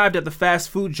arrived at the fast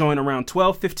food joint around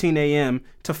 12:15 a.m.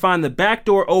 to find the back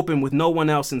door open with no one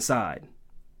else inside.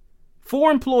 4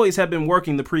 employees had been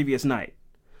working the previous night.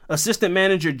 Assistant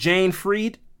manager Jane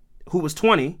Freed, who was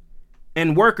 20,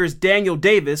 and workers Daniel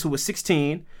Davis, who was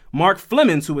 16, Mark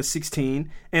Flemings, who was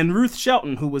 16, and Ruth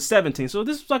Shelton, who was 17. So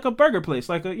this was like a burger place,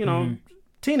 like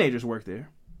teenagers work there.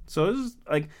 So this is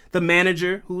like the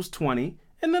manager, who was 20,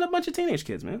 and then a bunch of teenage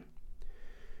kids, man.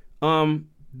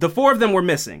 The 4 of them were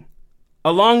missing,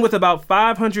 along with about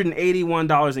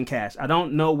 $581 in cash. I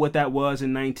don't know what that was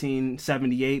in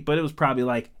 1978, but it was probably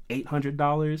like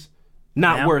 $800.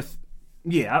 Not worth...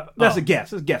 Yeah, that's a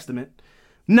guess. It's a guesstimate.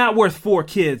 Not worth 4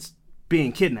 kids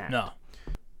being kidnapped. No.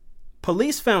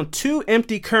 Police found 2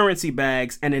 empty currency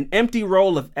bags and an empty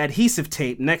roll of adhesive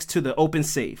tape next to the open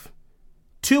safe.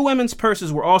 2 women's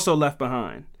purses were also left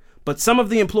behind. But some of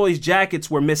the employees'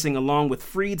 jackets were missing along with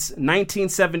Freed's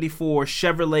 1974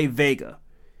 Chevrolet Vega,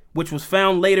 which was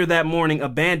found later that morning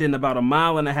abandoned about 1.5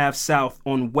 miles south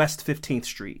on West 15th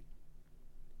Street.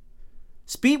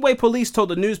 Speedway police told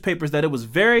the newspapers that it was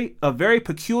a very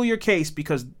peculiar case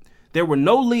because there were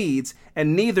no leads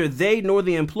and neither they nor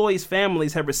the employees'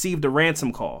 families had received a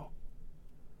ransom call.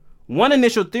 One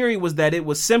initial theory was that it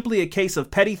was simply a case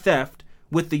of petty theft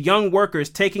with the young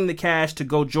workers taking the cash to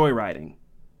go joyriding.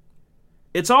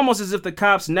 It's almost as if the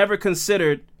cops never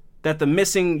considered that the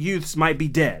missing youths might be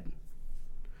dead.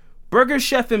 Burger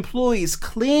Chef employees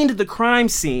cleaned the crime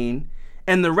scene,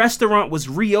 and the restaurant was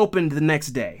reopened the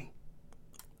next day.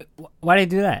 Why did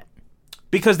they do that?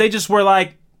 Because they just were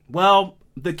like, well,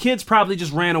 the kids probably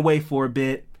just ran away for a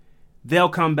bit. They'll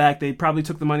come back. They probably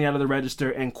took the money out of the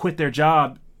register and quit their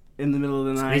job in the middle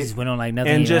of the night. They just went on like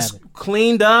nothing and just happened.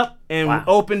 Cleaned up and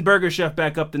opened Burger Chef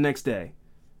back up the next day.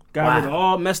 Got rid of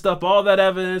all, messed up all that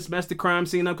evidence, messed the crime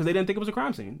scene up because they didn't think it was a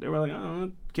crime scene. They were like,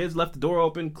 oh, kids left the door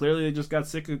open. Clearly they just got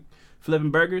sick of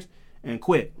flipping burgers and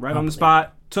quit right on the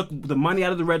spot. Took the money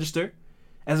out of the register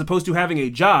as opposed to having a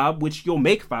job, which you'll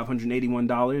make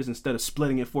 $581 instead of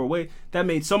splitting it 4 ways. That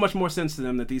made so much more sense to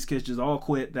them that these kids just all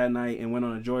quit that night and went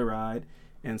on a joyride.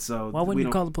 And so why wouldn't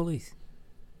you call the police?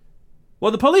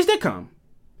 Well, the police did come.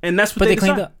 And that's what they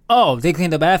cleaned up. Oh, they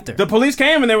cleaned up after. The police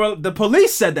came and the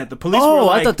police said that. The police were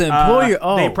like, I thought the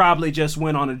employer, they probably just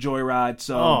went on a joyride,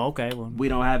 so okay. Well, we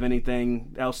don't have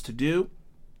anything else to do.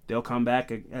 They'll come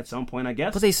back at some point, I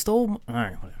guess. But they stole, all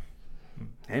right, whatever.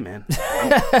 Hey, man.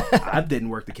 I didn't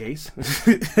work the case.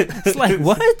 It's like,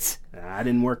 what? I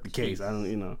didn't work the case. I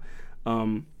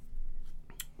don't,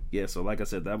 yeah, so like I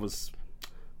said, that was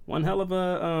one hell of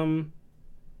a,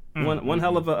 one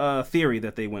hell of a theory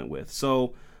that they went with.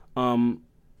 So,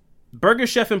 Burger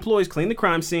Chef employees cleaned the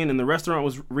crime scene and the restaurant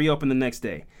was reopened the next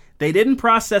day. They didn't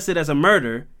process it as a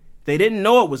murder. They didn't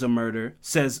know it was a murder,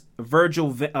 says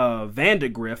Virgil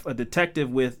Vandergriff, a detective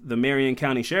with the Marion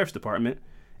County Sheriff's Department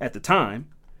at the time.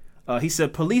 He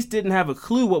said police didn't have a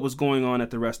clue what was going on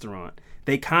at the restaurant.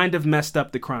 They kind of messed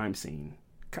up the crime scene.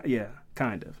 Yeah,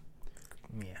 kind of.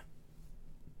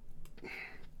 Yeah.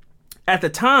 At the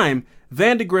time,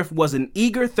 Vandergriff was an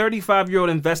eager 35-year-old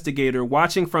investigator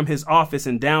watching from his office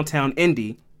in downtown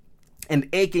Indy and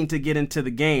aching to get into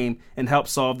the game and help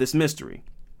solve this mystery.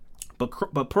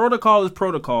 But protocol is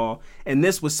protocol, and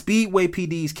this was Speedway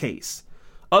PD's case.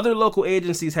 Other local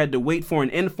agencies had to wait for an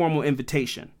informal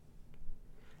invitation.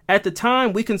 At the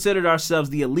time, we considered ourselves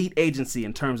the elite agency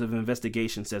in terms of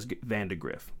investigation, says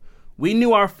Vandergriff. We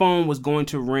knew our phone was going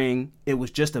to ring. It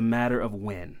was just a matter of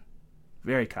when.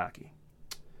 Very cocky.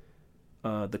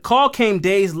 The call came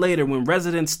days later when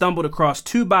residents stumbled across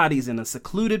 2 bodies in a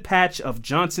secluded patch of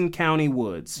Johnson County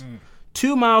woods,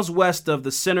 2 miles west of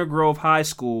the Center Grove High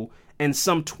School and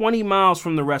some 20 miles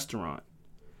from the restaurant.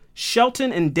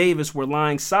 Shelton and Davis were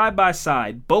lying side by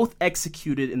side, both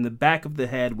executed in the back of the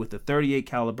head with a .38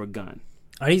 caliber gun.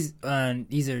 Are these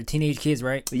are teenage kids,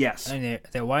 right? Yes. And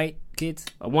they're white kids?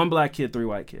 1 black kid, 3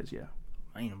 white kids, yeah.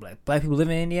 I ain't no black people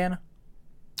living in Indiana?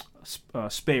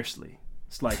 Sparsely.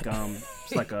 It's like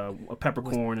a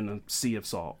peppercorn and a sea of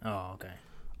salt. Oh,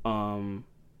 okay.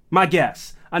 My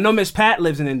guess. I know Miss Pat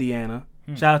lives in Indiana.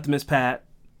 Shout out to Miss Pat.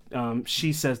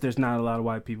 She says there's not a lot of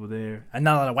white people there. And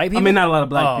not a lot of white people? I mean, not a lot of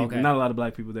black people. Okay. Not a lot of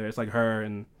black people there. It's like her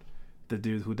and the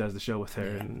dude who does the show with her.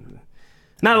 Yeah. And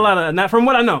not a lot of, not from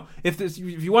what I know. If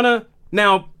you want to,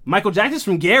 now, Michael Jackson's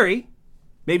from Gary.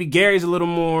 Maybe Gary's a little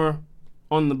more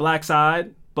on the black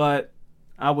side, but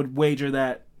I would wager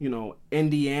that,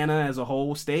 Indiana as a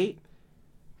whole state,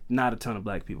 not a ton of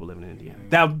black people living in Indiana.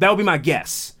 That would be my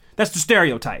guess. That's the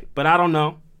stereotype, but I don't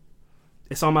know.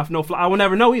 It's on my no-fly. I will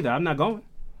never know either. I'm not going.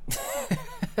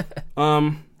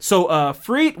 So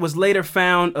Freed was later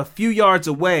found a few yards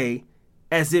away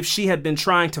as if she had been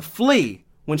trying to flee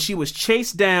when she was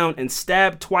chased down and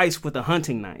stabbed twice with a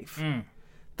hunting knife.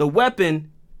 The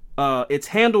weapon, its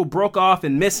handle broke off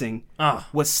and missing,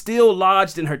 was still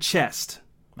lodged in her chest.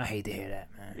 I hate to hear that,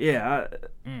 man. Yeah,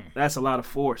 that's a lot of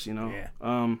force,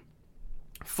 Yeah.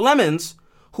 Flemings,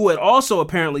 who had also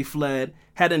apparently fled,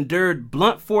 had endured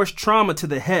blunt force trauma to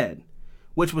the head,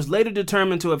 which was later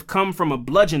determined to have come from a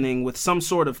bludgeoning with some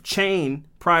sort of chain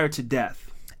prior to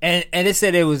death. And it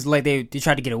said it was like they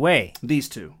tried to get away. These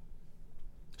 2.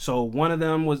 So one of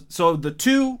them was, so the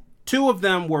two of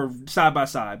them were side by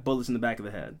side, bullets in the back of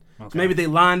the head. Okay. So maybe they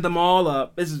lined them all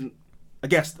up. This is, I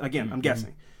guess, again, I'm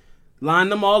guessing.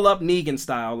 Lined them all up Negan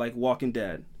style, like Walking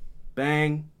Dead.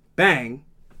 Bang, bang.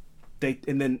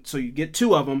 And then, so you get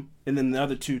 2 of them, and then the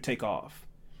other 2 take off.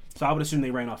 So I would assume they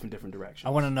ran off in different directions. I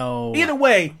want to know. Either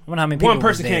way, how many people one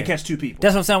person can't catch 2 people.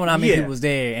 That's what I'm saying. How many people was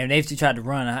there, and if they tried to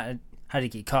run, how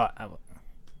did they get caught?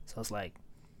 So it's like,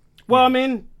 well, I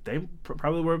mean, they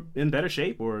probably were in better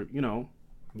shape, or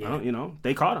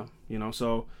they caught them.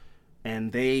 So,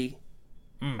 and they,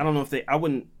 I don't know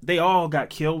if they all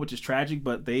got killed, which is tragic,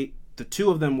 but the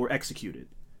 2 of them were executed.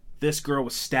 This girl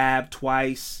was stabbed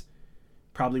twice,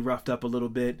 probably roughed up a little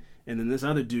bit, and then this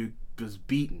other dude was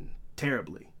beaten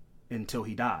terribly until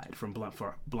he died from blunt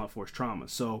force trauma.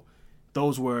 So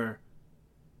those were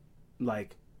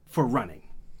like for running.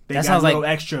 They got a little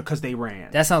extra because they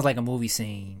ran. That sounds like a movie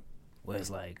scene where it's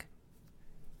like,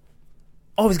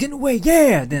 oh, he's getting away,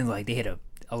 yeah. Then like they hit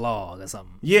a log or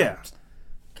something. Yeah.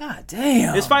 God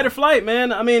damn. It's fight or flight,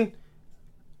 man. I mean,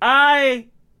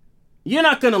 you're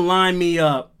not gonna line me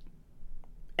up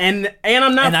and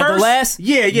I'm not and first. Not the last?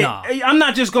 Yeah. Nah. I'm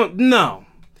not just going. No.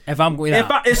 If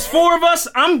it's 4 of us,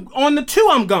 I'm on the 2.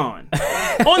 I'm gone.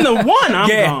 On the 1, I'm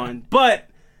gone. But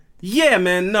yeah,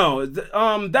 man, no.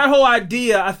 That whole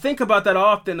idea, I think about that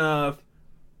often. Of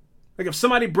like if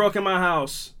somebody broke in my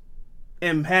house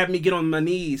and had me get on my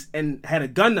knees and had a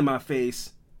gun to my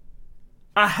face,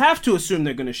 I have to assume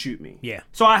they're gonna shoot me. Yeah.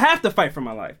 So I have to fight for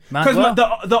my life because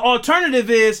the alternative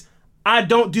is I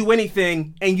don't do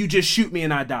anything and you just shoot me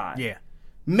and I die. Yeah.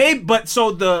 But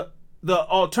so the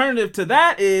alternative to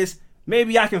that is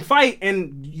maybe I can fight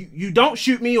and you don't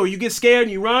shoot me or you get scared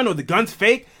and you run or the gun's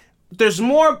fake. There's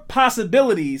more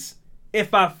possibilities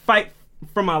if I fight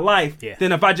for my life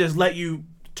than if I just let you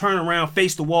turn around,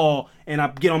 face the wall, and I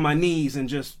get on my knees and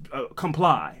just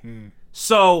comply.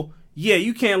 So, yeah,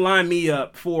 you can't line me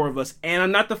up, 4 of us, and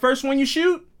I'm not the first one you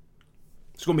shoot.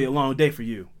 It's going to be a long day for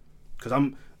you.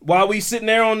 Because while we sitting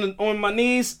there on my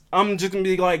knees, I'm just going to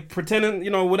be like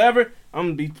pretending, whatever. I'm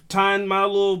going to be tying my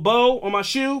little bow on my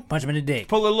shoe. Punch him in the dick.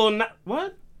 Pull a little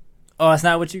what? Oh, that's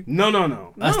not what you? No.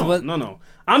 No.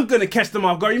 I'm going to catch them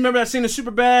off guard. You remember that scene of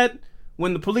Superbad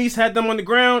when the police had them on the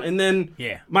ground and then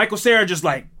Michael Cera just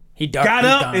like got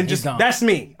up and just, that's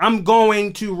me. I'm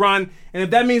going to run. And if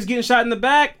that means getting shot in the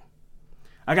back,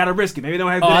 I got to risk it. Maybe they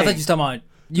don't have good I aim. thought you were talking about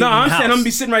No, I'm saying I'm going to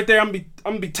be sitting right there. I'm going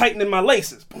to be tightening my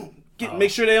laces. Boom.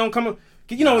 Make sure they don't come.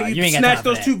 You snatch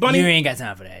those 2 bunnies. You ain't got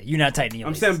time for that. You're not tightening your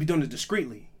laces. I'm saying I'm be doing it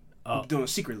discreetly. I'm doing it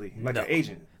secretly, like an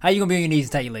agent. How you gonna be on your knees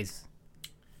and tighten your laces?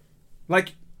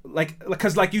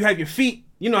 Because you have your feet.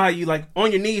 You know how you like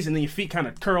on your knees and then your feet kind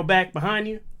of curl back behind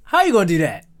you. How you gonna do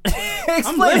that?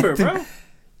 I'm limber, bro.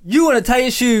 You wanna tie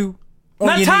your shoe on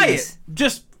not your tie knees? It,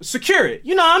 just secure it.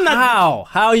 I'm not.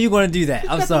 How are you gonna do that?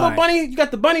 I'm sorry. You got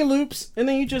the bunny loops, and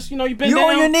then you just you bend down. You're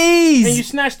on your knees, and you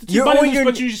snatch the 2 bunny loops,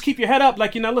 but you just keep your head up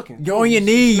like you're not looking. You're on your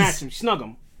knees. Snatch them, snug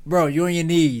them. Bro, you're on your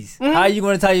knees. Mm-hmm. How are you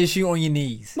gonna tie your shoe on your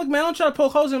knees? Look, man, don't try to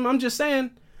poke holes in them. I'm just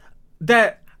saying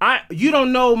that you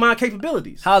don't know my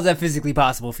capabilities. How is that physically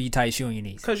possible for you to tie your shoe on your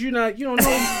knees? Because you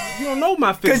don't know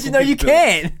my physical Because you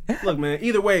can. Look, man,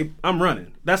 either way, I'm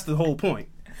running. That's the whole point.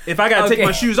 If I gotta take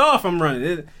my shoes off, I'm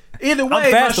running. Either way,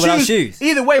 I'm faster without shoes.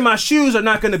 Either way, my shoes are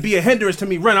not going to be a hindrance to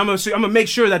me running. I'm gonna make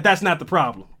sure that that's not the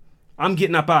problem. I'm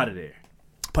getting up out of there.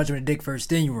 Punch him in the dick first,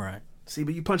 then you run. See,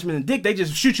 but you punch them in the dick, they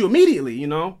just shoot you immediately. You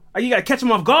gotta catch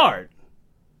them off guard.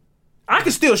 I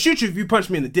can still shoot you if you punch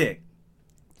me in the dick.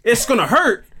 It's gonna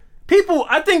hurt.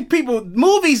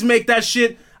 Movies make that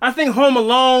shit. I think Home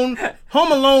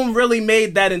Alone really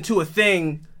made that into a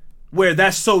thing where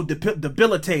that's so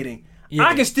debilitating. Yeah.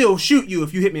 I can still shoot you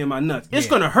if you hit me in my nuts. It's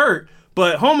gonna hurt,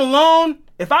 but Home Alone,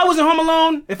 if I was in Home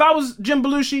Alone, if I was Jim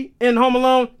Belushi in Home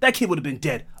Alone, that kid would have been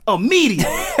dead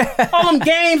immediately. All them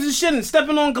games and shit and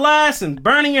stepping on glass and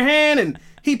burning your hand and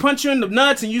he punch you in the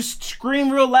nuts and you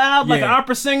scream real loud like an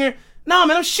opera singer. No,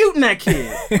 man, I'm shooting that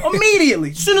kid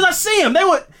immediately. As soon as I see him, it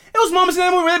was moments in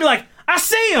that movie where they'd be like, I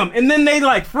see him, and then they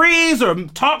like freeze or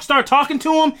start talking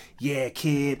to him. Yeah,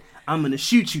 kid, I'm gonna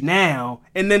shoot you now.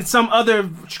 And then some other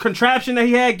contraption that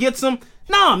he had gets him.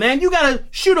 Nah, man, you gotta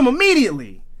shoot him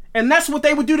immediately. And that's what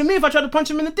they would do to me if I tried to punch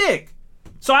him in the dick.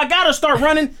 So I gotta start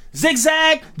running,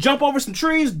 zigzag, jump over some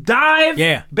trees, dive,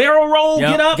 barrel roll,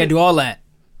 get up. Gotta do all that.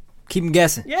 Keep him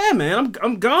guessing. Yeah, man,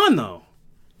 I'm gone though.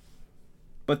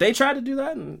 But they tried to do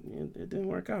that and it didn't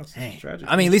work out. So it's tragic.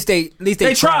 I mean, at least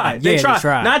they tried. They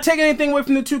tried. Not taking anything away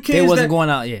from the 2 kids. They wasn't going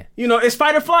out. Yeah. It's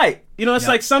fight or flight. It's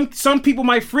like some people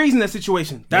might freeze in that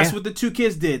situation. That's what the 2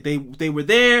 kids did. They were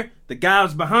there. The guy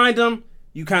was behind them.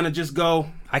 You kind of just go.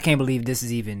 I can't believe this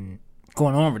is even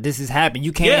going on. This is happening.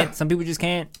 You can't. Yeah. Some people just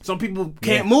can't. Some people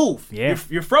can't move. Yeah.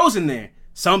 You're frozen there.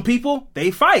 Some people,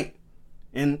 they fight.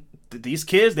 And these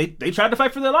kids, they tried to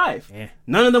fight for their life. Yeah.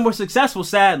 None of them were successful,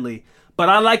 sadly. But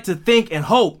I like to think and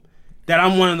hope that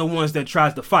I'm one of the ones that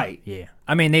tries to fight. Yeah.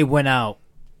 I mean, they went out.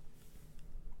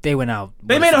 They made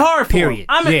it hard for them.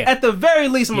 At the very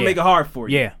least, I'm going to make it hard for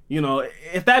you. Yeah.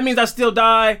 If that means I still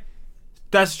die,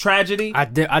 that's tragedy.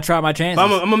 I tried my chances.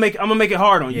 But I'm gonna make it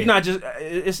hard on you. You're not just.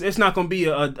 It's not gonna be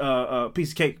a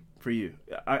piece of cake for you.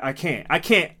 I can't.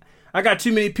 I got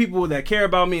too many people that care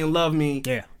about me and love me.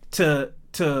 Yeah. To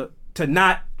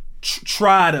not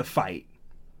try to fight.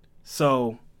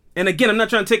 So, and again, I'm not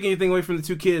trying to take anything away from the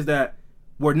 2 kids that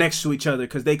were next to each other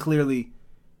because they clearly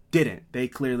didn't. They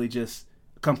clearly just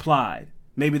complied.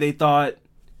 Maybe they thought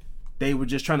they were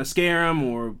just trying to scare them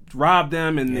or rob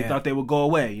them, and they thought they would go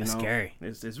away. That's scary.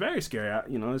 It's very scary.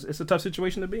 It's a tough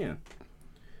situation to be in.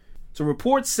 So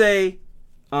reports say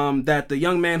that the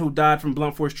young man who died from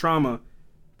blunt force trauma,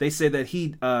 they say that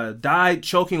he died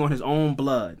choking on his own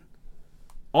blood.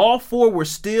 All 4 were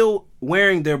still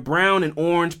wearing their brown and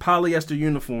orange polyester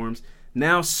uniforms,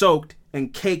 now soaked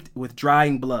and caked with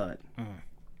drying blood.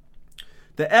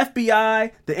 The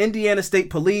FBI, the Indiana State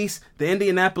Police, the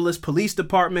Indianapolis Police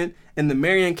Department, and the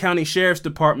Marion County Sheriff's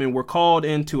Department were called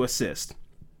in to assist.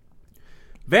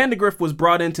 Vandegrift was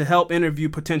brought in to help interview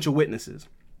potential witnesses.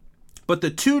 But the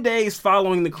 2 days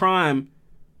following the crime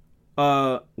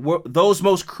were those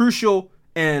most crucial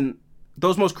to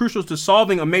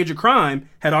solving a major crime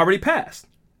had already passed.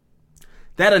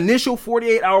 That initial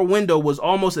 48-hour window was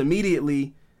almost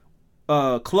immediately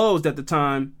closed at the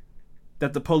time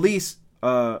that the police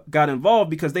got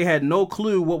involved because they had no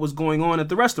clue what was going on at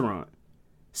the restaurant,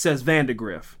 says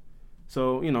Vandegrift.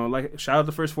 So, like, shout out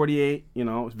the first 48,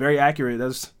 it's very accurate.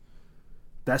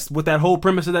 That's what that whole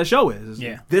premise of that show is.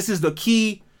 Yeah. This is the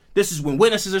key. This is when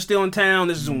witnesses are still in town.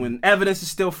 This is when evidence is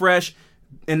still fresh.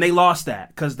 And they lost that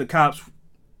because the cops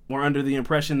were under the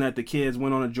impression that the kids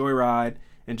went on a joyride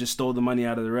and just stole the money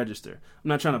out of the register. I'm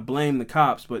not trying to blame the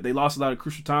cops, but they lost a lot of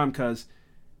crucial time because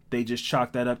they just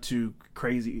chalked that up to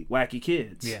crazy, wacky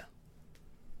kids. Yeah.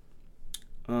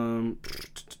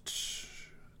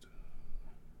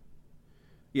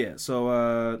 Yeah,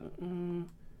 so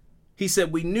he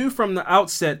said, we knew from the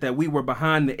outset that we were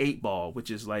behind the 8 ball, which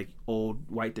is like old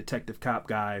white detective cop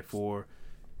guy for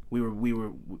we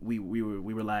were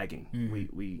lagging.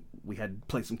 We had to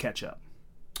play some catch up.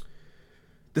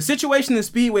 The situation in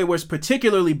Speedway was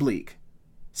particularly bleak.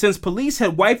 Since police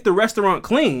had wiped the restaurant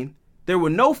clean, there were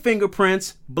no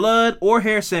fingerprints, blood, or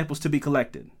hair samples to be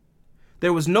collected.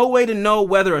 There was no way to know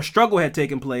whether a struggle had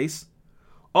taken place.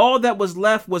 All that was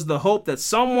left was the hope that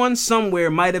someone somewhere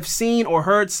might have seen or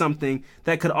heard something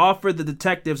that could offer the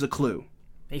detectives a clue.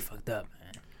 They fucked up,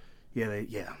 man.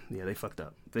 They fucked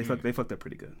up. They fucked up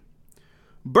pretty good.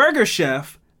 Burger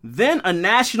Chef, then a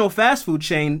national fast food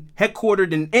chain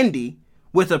headquartered in Indy,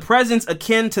 with a presence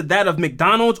akin to that of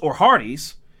McDonald's or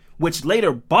Hardee's, which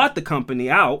later bought the company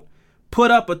out,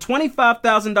 put up a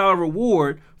 $25,000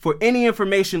 reward for any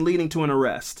information leading to an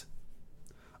arrest.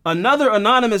 Another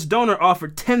anonymous donor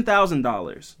offered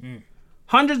 $10,000.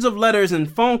 Hundreds of letters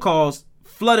and phone calls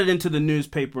flooded into the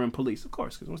newspaper and police, of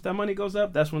course, because once that money goes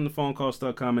up, that's when the phone calls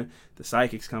start coming. The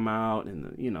psychics come out,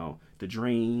 and the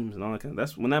dreams and all that.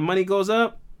 That's when that money goes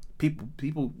up.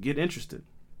 People get interested.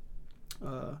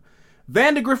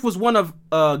 Vandegrift was one of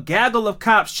a gaggle of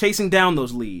cops chasing down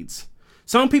those leads.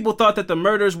 Some people thought that the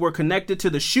murders were connected to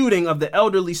the shooting of the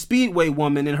elderly Speedway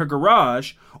woman in her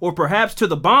garage, or perhaps to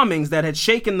the bombings that had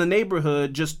shaken the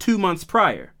neighborhood just 2 months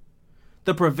prior.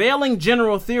 The prevailing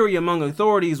general theory among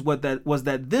authorities was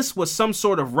that this was some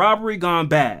sort of robbery gone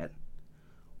bad.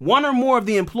 One or more of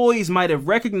the employees might have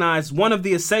recognized one of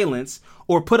the assailants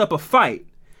or put up a fight,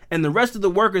 and the rest of the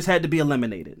workers had to be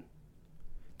eliminated.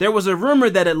 There was a rumor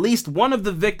that at least one of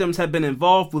the victims had been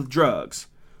involved with drugs,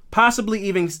 possibly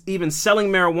even selling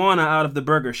marijuana out of the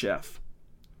Burger Chef.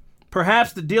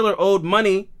 Perhaps the dealer owed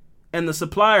money and the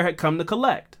supplier had come to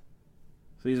collect.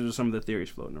 So these are some of the theories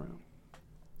floating around.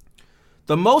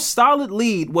 The most solid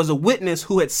lead was a witness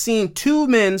who had seen 2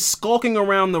 men skulking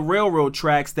around the railroad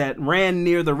tracks that ran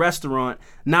near the restaurant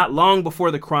not long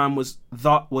before the crime was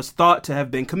thought to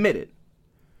have been committed.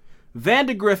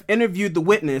 Vandegrift interviewed the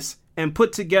witness and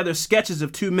put together sketches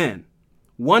of 2 men,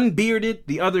 one bearded,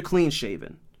 the other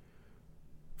clean-shaven,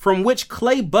 from which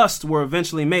clay busts were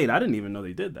eventually made. I didn't even know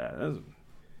they did that.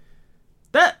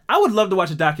 I would love to watch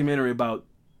a documentary about.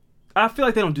 I feel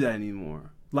like they don't do that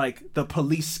anymore. Like the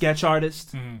police sketch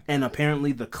artist and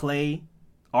apparently the clay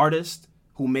artist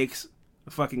who makes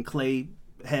a fucking clay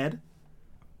head.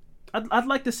 I'd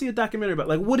like to see a documentary about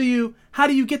how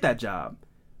do you get that job?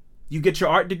 You get your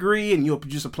art degree and you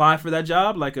just apply for that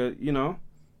job,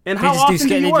 and how often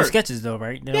do you work? They do sketches though,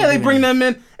 right? They bring them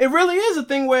in. It really is a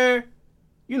thing where,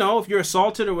 if you're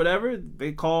assaulted or whatever,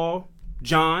 they call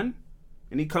John,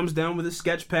 and he comes down with his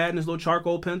sketch pad and his little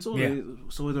charcoal pencil. Yeah.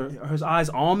 So are his eyes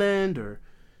almond, or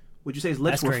would you say his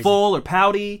lips were full or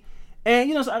pouty?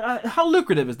 And how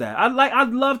lucrative is that? I'd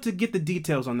love to get the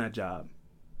details on that job,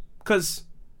 because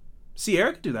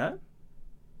Sierra could do that.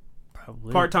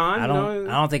 Probably part time. I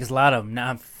don't think it's a lot of them.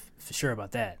 Not for sure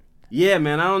about that. Yeah,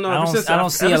 man. I don't know. I don't see a lot ever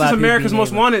since of America's people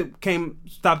Most Wanted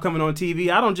stopped coming on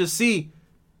TV, I don't just see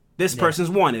this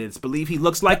person's wanted. It's believe he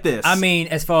looks like this. I mean,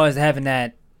 as far as having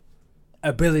that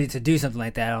ability to do something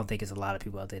like that, I don't think there's a lot of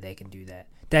people out there that can do that.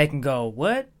 That can go,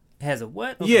 what? Has a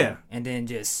what? Okay. Yeah. And then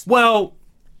just... Well,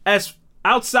 as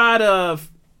outside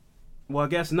of... Well, I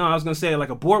guess, no, I was going to say like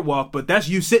a boardwalk, but that's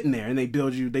you sitting there, and they draw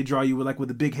you with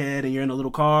a big head, and you're in a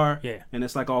little car. Yeah. And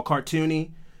it's like all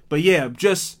cartoony. But yeah,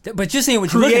 just seeing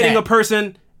what you're looking at. Creating a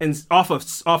person and off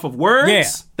of words, yeah.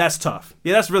 That's tough.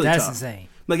 Yeah, that's really tough. That's insane.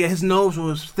 Like his nose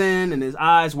was thin and his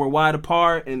eyes were wide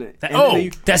apart. And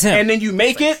that's him. And then you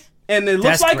make it and it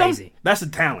looks like crazy. him. That's a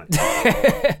talent.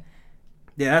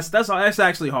 Yeah, that's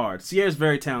actually hard. Sierra's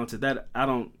very talented. That I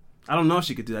don't know if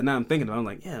she could do that. Now I'm thinking about it, I'm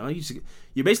like, yeah,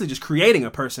 you're basically just creating a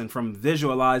person from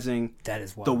visualizing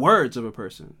the words of a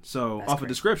person. So that's off crazy. A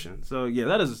description. So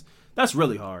yeah, that's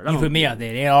really hard. You put me out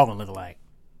there, they all gonna look alike.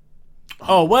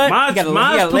 Oh, what? My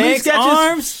police legs, sketches,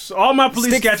 arms, all my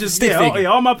police sketches.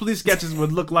 All my police sketches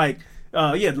would look like,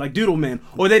 like Doodle Men,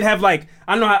 or they'd have like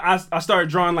I know how I started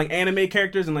drawing like anime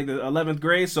characters in like the 11th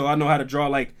grade, so I know how to draw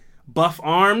like buff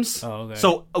arms. Oh, okay.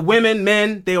 So women,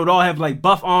 men, they would all have like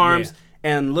buff arms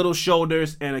and little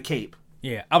shoulders and a cape.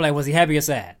 Yeah, I'm like, was he happy or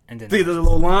sad? And then the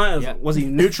little line. Yeah. Was he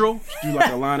neutral? Do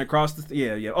like a line across the?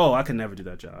 Yeah. Oh, I could never do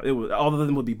that job. It would all of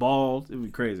them would be bald. It would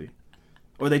be crazy.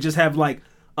 Or they just have like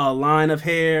a line of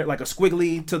hair, like a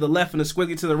squiggly to the left and a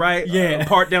squiggly to the right. Yeah, a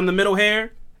part down the middle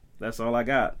hair. That's all I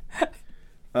got.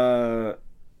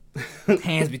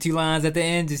 Hands be 2 lines at the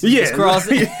end. Just cross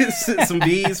it. Some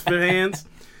B's for hands.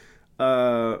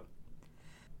 So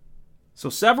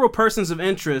several persons of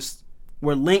interest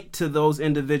were linked to those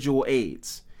individual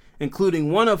aides,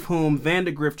 including one of whom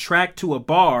Vandegrift tracked to a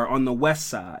bar on the west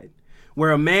side,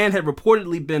 where a man had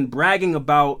reportedly been bragging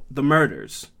about the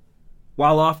murders.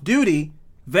 While off duty,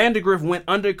 Vandegrift went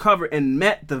undercover and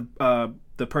met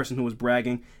the person who was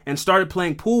bragging and started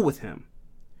playing pool with him.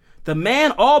 The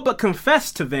man all but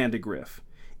confessed to Vandegrift,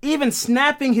 even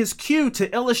snapping his cue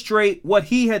to illustrate what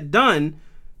he had done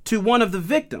to one of the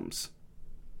victims.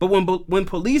 But when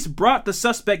police brought the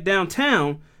suspect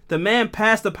downtown, the man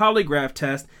passed the polygraph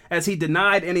test as he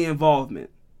denied any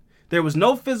involvement. There was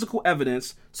no physical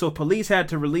evidence, so police had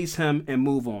to release him and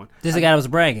move on. This is the guy that was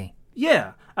bragging.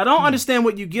 Yeah. I don't understand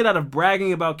what you get out of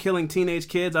bragging about killing teenage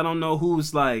kids. I don't know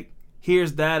who's like,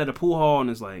 hears that at a pool hall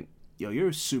and is like, yo,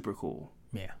 you're super cool.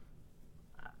 Yeah.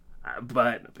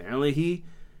 But apparently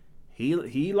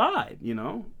he lied, you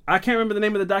know? I can't remember the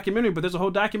name of the documentary, but there's a whole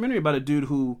documentary about a dude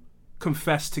who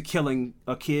confessed to killing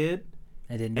a kid.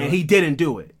 He didn't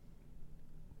do it.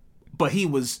 But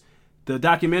the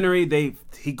documentary,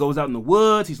 he goes out in the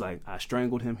woods, he's like, I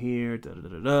strangled him here,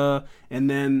 da-da-da-da-da. And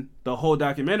then the whole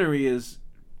documentary is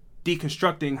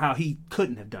deconstructing how he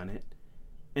couldn't have done it.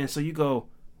 And so you go,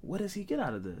 what does he get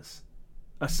out of this?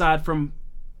 Aside from,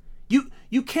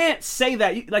 you can't say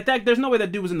that. Like that. There's no way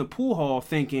that dude was in the pool hall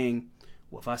thinking,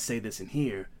 well, if I say this in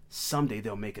here, someday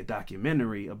they'll make a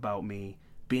documentary about me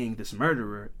being this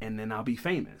murderer and then I'll be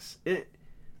famous.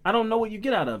 I don't know what you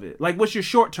get out of it. Like, what's your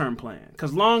short-term plan?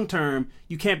 Because long-term,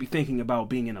 you can't be thinking about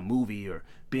being in a movie or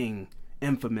being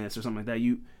infamous or something like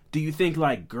that. Do you think,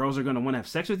 like, girls are going to want to have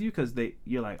sex with you because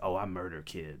you're like, oh, I murder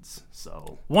kids,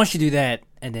 so. Once you do that,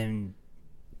 and then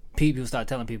people start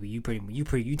telling people, you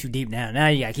too deep now. Now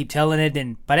you got to keep telling it,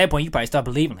 then by that point, you probably start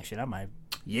believing, like, shit, I might.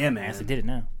 Yeah, man. I did it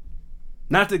now.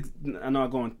 I know I'm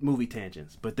going movie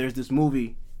tangents, but there's this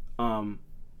movie,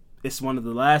 it's one of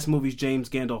the last movies James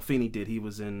Gandolfini did. He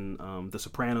was in The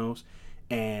Sopranos,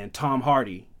 and Tom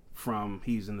Hardy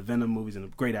he's in the Venom movies and a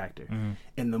great actor. Mm-hmm.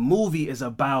 And the movie is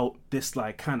about this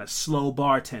like kind of slow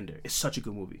bartender. It's such a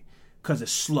good movie because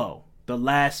it's slow. The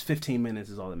last 15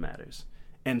 minutes is all that matters.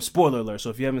 And spoiler alert.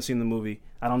 So if you haven't seen the movie,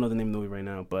 I don't know the name of the movie right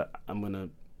now, but I'm gonna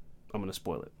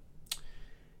spoil it.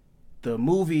 The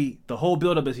movie, the whole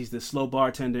buildup is he's this slow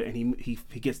bartender, and he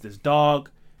gets this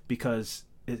dog because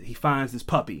he finds this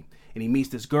puppy, and he meets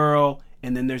this girl,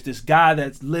 and then there's this guy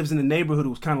that lives in the neighborhood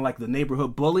who's kind of like the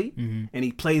neighborhood bully, mm-hmm. and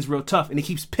he plays real tough, and he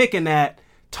keeps picking at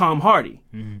Tom Hardy.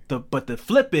 Mm-hmm. But the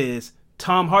flip is,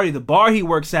 Tom Hardy, the bar he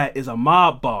works at is a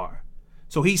mob bar.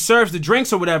 So he serves the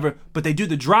drinks or whatever, but they do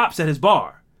the drops at his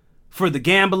bar. For the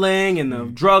gambling and the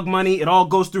drug money, it all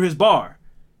goes through his bar.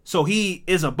 So he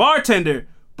is a bartender,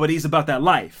 but he's about that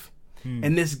life.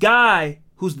 And this guy,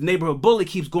 who's the neighborhood bully,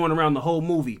 keeps going around the whole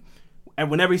movie. And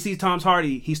whenever he sees Tom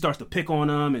Hardy, he starts to pick on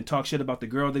him and talk shit about the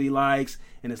girl that he likes.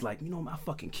 And it's like, I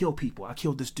fucking kill people. I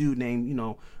killed this dude named,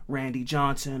 Randy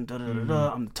Johnson.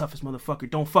 Da-da-da-da. I'm the toughest motherfucker.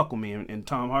 Don't fuck with me. And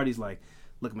Tom Hardy's like,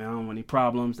 look, man, I don't want any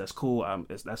problems. That's cool.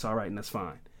 That's all right, and that's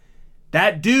fine.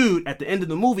 That dude, at the end of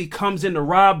the movie, comes in to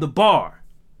rob the bar.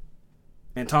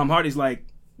 And Tom Hardy's like,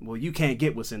 well, you can't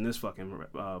get what's in this fucking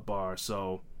bar,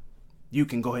 so you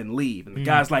can go ahead and leave. And the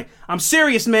guy's like, I'm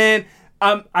serious, man.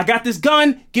 I got this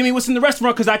gun. Give me what's in the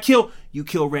restaurant because you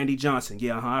killed Randy Johnson.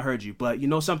 Yeah, I heard you. But you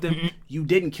know something? You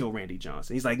didn't kill Randy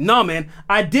Johnson. He's like, no, man,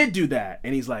 I did do that.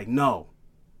 And he's like, no,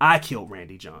 I killed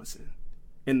Randy Johnson.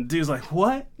 And the dude's like,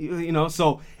 what?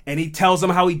 So, and he tells them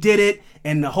how he did it.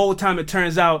 And the whole time it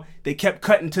turns out they kept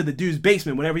cutting to the dude's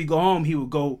basement. Whenever he go home, he would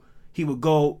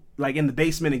go like in the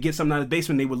basement and get something out of the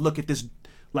basement. They would look at this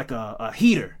a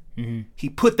heater. Mm-hmm. He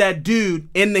put that dude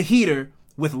in the heater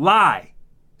with lye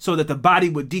so that the body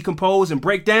would decompose and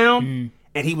break down. Mm-hmm.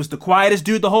 And he was the quietest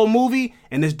dude the whole movie.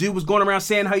 And this dude was going around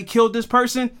saying how he killed this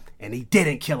person. And he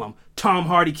didn't kill him. Tom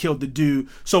Hardy killed the dude.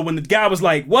 So when the guy was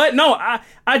like, what? No,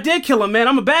 I did kill him, man.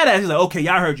 I'm a badass. He's like, okay,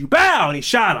 yeah, I heard you. Bow. And he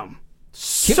shot him.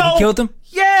 He killed him?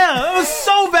 Yeah, it was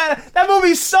so bad. That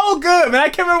movie's so good, man. I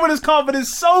can't remember what it's called, but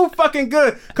it's so fucking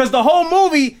good. Because the whole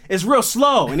movie is real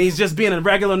slow. And he's just being a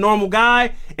regular, normal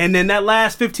guy. And then that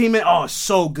last 15 minutes, oh, it's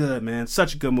so good, man.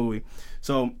 Such a good movie.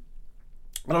 So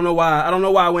I don't know why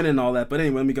I went in all that. But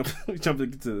anyway, let me jump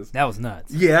into this. That was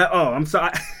nuts. Yeah, I'm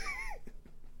sorry.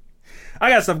 I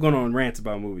got stuff going on, rants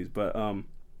about movies, but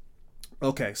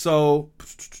okay. So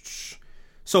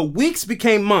weeks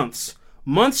became months.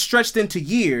 Months stretched into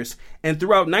years, and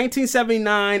throughout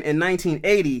 1979 and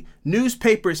 1980,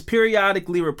 newspapers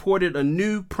periodically reported a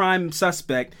new prime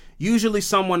suspect, usually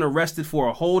someone arrested for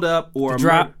a holdup or the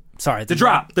drop.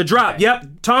 The drop. Okay. Yep.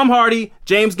 Tom Hardy,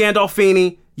 James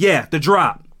Gandolfini. Yeah, The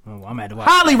Drop. Oh, I'm at to watch.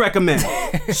 Highly recommend.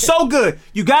 So good.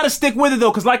 You got to stick with it though,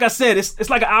 because like I said, it's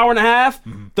like an hour and a half.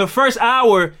 Mm-hmm. The first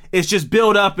hour is just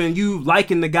build up and you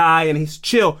liking the guy and he's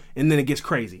chill, and then it gets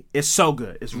crazy. It's so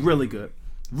good. It's really good.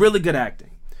 Really good acting.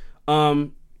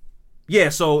 Yeah.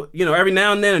 So every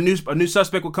now and then a new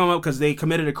suspect will come up because they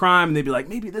committed a crime, and they'd be like,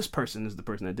 maybe this person is the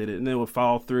person that did it, and then it would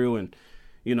fall through, and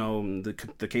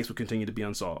the case would continue to be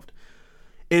unsolved.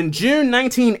 In June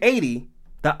 1980.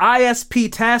 The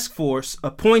ISP task force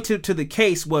appointed to the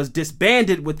case was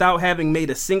disbanded without having made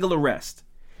a single arrest.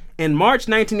 In March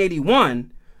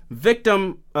 1981,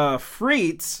 victim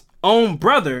Fried's own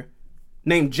brother,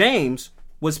 named James,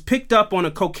 was picked up on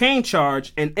a cocaine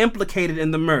charge and implicated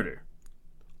in the murder,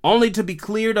 only to be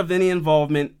cleared of any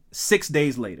involvement 6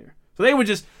 days later. So they were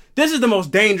this is the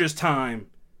most dangerous time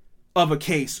of a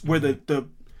case where the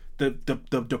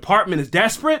department is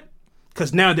desperate.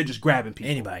 Because now they're just grabbing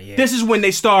people. Anybody, yeah. This is when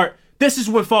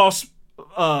false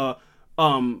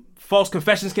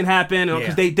confessions can happen.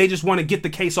 Because they just want to get the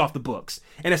case off the books.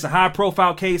 And it's a high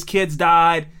profile case. Kids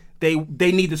died. They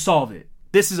need to solve it.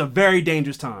 This is a very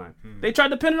dangerous time. They tried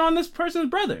to pin it on this person's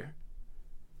brother.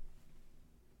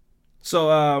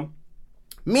 So,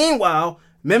 meanwhile,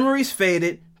 memories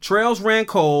faded, trails ran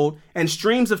cold, and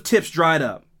streams of tips dried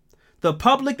up. The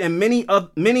public and many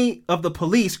of the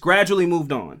police gradually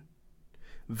moved on.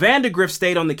 Vandergrift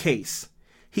stayed on the case.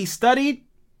 He studied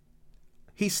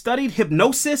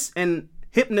hypnosis and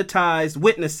hypnotized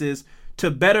witnesses to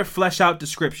better flesh out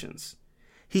descriptions.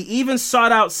 He even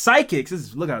sought out psychics.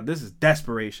 This is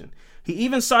desperation. He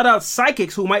even sought out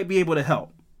psychics who might be able to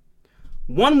help.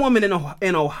 One woman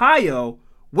in Ohio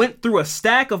went through a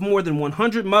stack of more than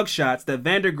 100 mugshots that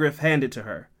Vandergrift handed to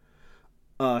her.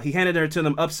 He handed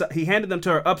them to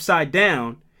her upside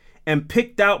down, and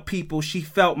picked out people she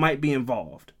felt might be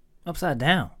involved. Upside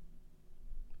down?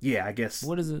 Yeah, I guess.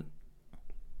 What is it?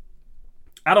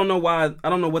 I don't know why. I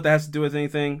don't know what that has to do with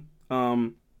anything.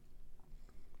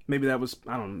 Maybe that was,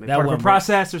 I don't know, part of a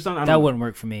process or something. That wouldn't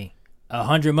work for me.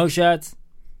 100 mugshots?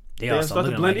 They all start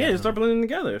to blend. Yeah, start blending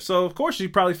together. So of course she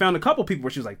probably found a couple people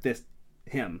where she was like,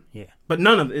 him. Yeah. But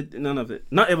none of it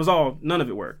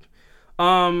worked.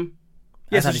 And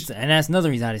that's another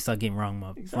reason how they start getting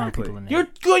wrong people in there.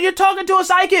 You're talking to a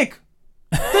psychic.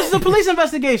 This is a police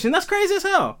investigation. That's crazy as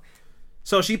hell.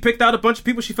 So she picked out a bunch of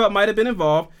people she felt might have been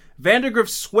involved. Vandergrift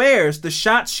swears the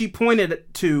shots she pointed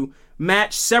to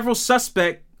match several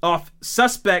suspects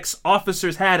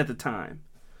officers had at the time.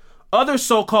 Other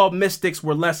so-called mystics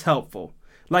were less helpful,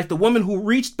 like the woman who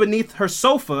reached beneath her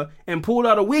sofa and pulled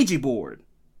out a Ouija board.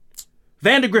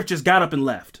 Vandergrift just got up and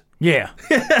left. Yeah.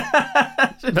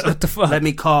 What the fuck? Let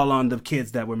me call on the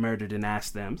kids that were murdered and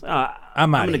ask them.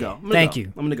 I'm going to go. Thank you.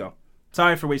 I'm going to go.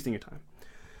 Sorry for wasting your time.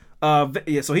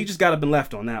 So he just got up and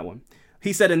left on that one.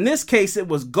 He said, in this case, it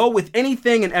was go with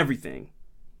anything and everything.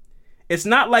 It's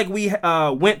not like we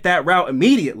went that route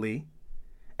immediately.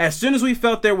 As soon as we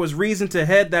felt there was reason to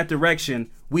head that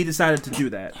direction, we decided to do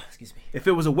that. Excuse me. If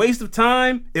it was a waste of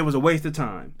time, it was a waste of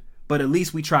time. But at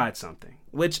least we tried something,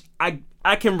 which I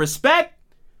can respect.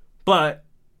 But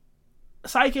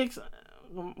psychics,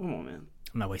 come on, man.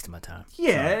 I'm not wasting my time.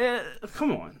 Yeah,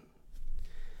 come on.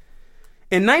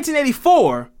 In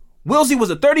 1984, Wilsey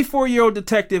was a 34-year-old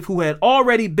detective who had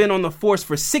already been on the force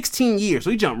for 16 years.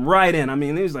 So he jumped right in. I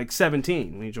mean, he was like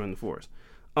 17 when he joined the force.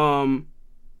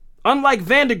 Unlike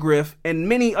Vandergrift and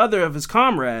many other of his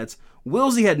comrades,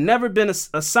 Wilsey had never been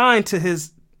assigned to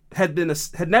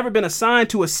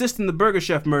assist in the Burger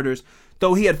Chef murders,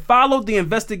 though he had followed the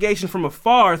investigation from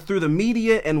afar through the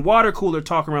media and water cooler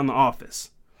talk around the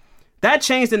office. That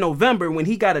changed in November when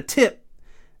he got a tip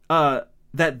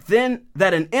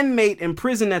that an inmate in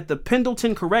prison at the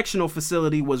Pendleton Correctional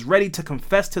Facility was ready to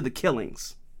confess to the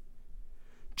killings.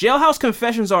 Jailhouse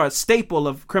confessions are a staple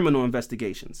of criminal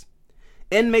investigations.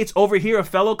 Inmates overhear a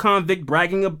fellow convict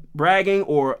bragging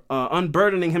or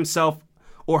unburdening himself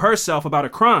or herself about a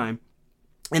crime,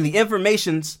 and the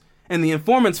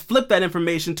informants flip that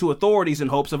information to authorities in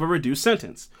hopes of a reduced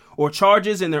sentence or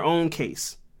charges in their own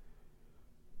case.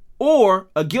 Or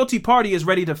a guilty party is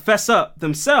ready to fess up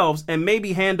themselves and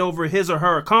maybe hand over his or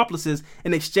her accomplices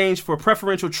in exchange for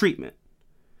preferential treatment.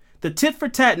 The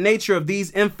tit-for-tat nature of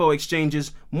these info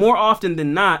exchanges more often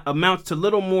than not amounts to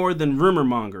little more than rumor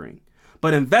mongering.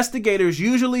 But investigators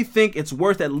usually think it's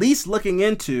worth at least looking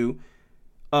into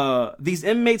these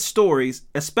inmates' stories,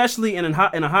 especially in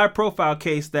a high-profile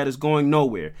case that is going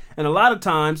nowhere. And a lot of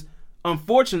times,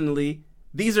 unfortunately,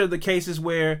 these are the cases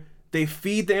where they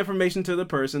feed the information to the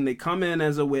person, they come in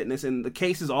as a witness, and the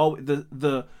case is all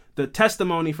the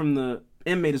testimony from the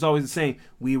inmate is always the same.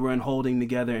 We were in holding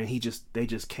together, and they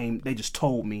just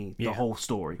told me the whole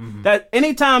story. Mm-hmm. That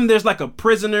anytime there's like a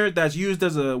prisoner that's used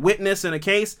as a witness in a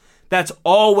case, that's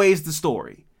always the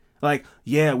story. Like,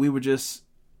 yeah, we were just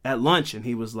at lunch, and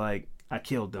he was like, I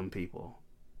killed them people.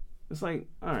 It's like,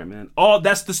 all right, man.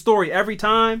 That's the story every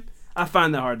time. I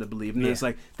find that hard to believe. And it's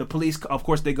like the police, of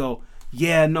course, they go,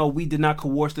 yeah, no, we did not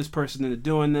coerce this person into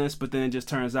doing this, but then it just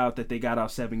turns out that they got out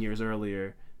 7 years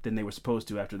earlier than they were supposed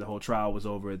to after the whole trial was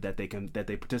over that they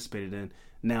participated in.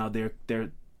 Now their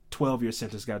 12-year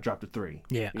sentence got dropped to 3.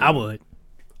 Yeah, I would.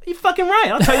 You fucking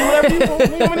right. I'll tell you whatever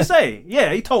you want me to say.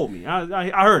 Yeah, he told me.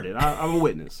 I heard it. I'm a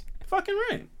witness. Fucking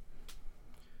right.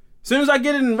 As soon as I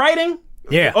get it in writing,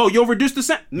 you'll reduce the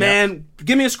sentence. Man,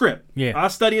 give me a script. Yeah, I'll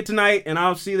study it tonight, and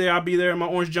I'll be there in my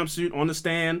orange jumpsuit on the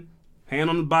stand, hand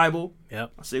on the Bible.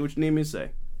 Yep. I'll say what you need me to say.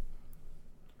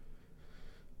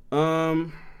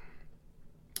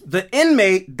 The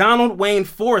inmate, Donald Wayne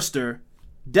Forrester,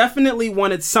 definitely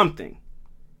wanted something.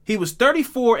 He was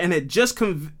 34 and had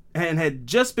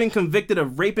just been convicted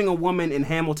of raping a woman in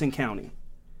Hamilton County.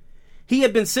 He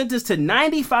had been sentenced to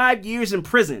 95 years in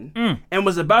prison and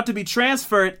was about to be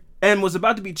transferred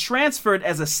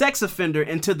as a sex offender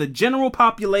into the general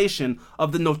population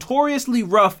of the notoriously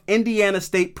rough Indiana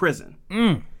State Prison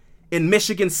in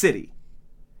Michigan City.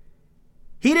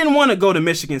 He didn't want to go to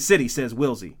Michigan City, says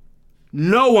Wilsey.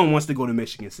 No one wants to go to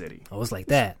Michigan City. Oh, it's like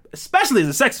that. Especially as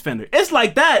a sex offender. It's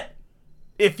like that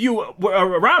if you were a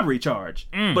robbery charge.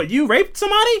 But you raped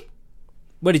somebody?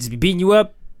 What, did you be beating you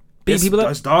up? Beating people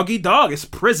up? It's dog eat dog. It's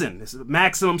prison. It's a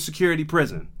maximum security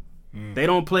prison. They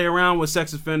don't play around with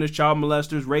sex offenders, child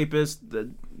molesters,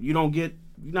 rapists. You're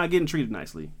not getting treated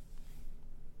nicely.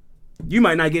 You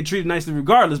might not get treated nicely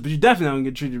regardless, but you definitely don't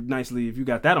get treated nicely if you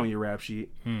got that on your rap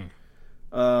sheet.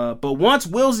 But once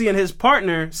Wilsey and his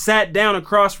partner sat down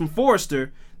across from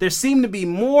Forrester, there seemed to be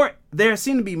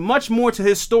much more to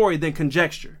his story than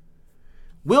conjecture.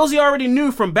 Wilsey already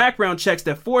knew from background checks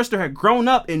that Forrester had grown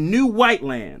up in New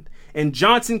Whiteland in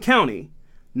Johnson County,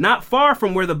 not far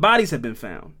from where the bodies had been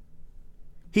found.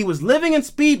 He was living in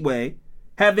Speedway,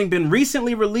 having been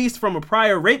recently released from a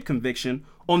prior rape conviction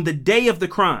on the day of the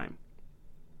crime.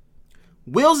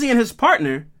 Wilsey and his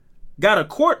partner got a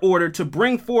court order to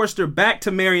bring Forrester back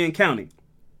to Marion County,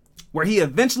 where he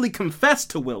eventually confessed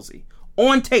to Wilsey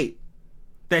on tape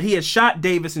that he had shot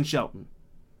Davis and Shelton.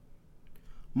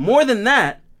 More than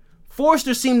that,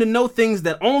 Forrester seemed to know things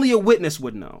that only a witness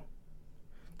would know.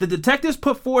 The detectives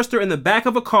put Forrester in the back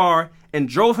of a car and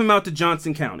drove him out to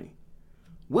Johnson County.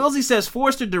 Wilsey says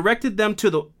Forrester directed them to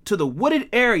the wooded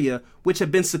area which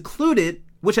had been a secluded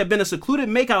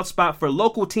makeout spot for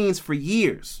local teens for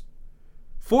years.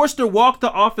 Forrester walked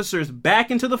the officers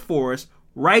back into the forest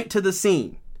right to the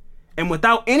scene, and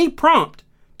without any prompt,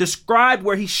 described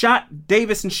where he shot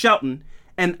Davis and Shelton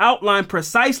and outlined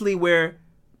precisely where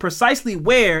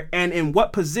and in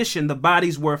what position the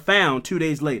bodies were found 2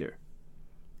 days later.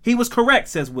 He was correct,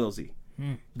 says Wilsey.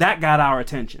 That got our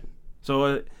attention.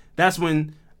 So that's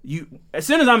when as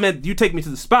soon as you take me to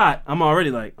the spot, I'm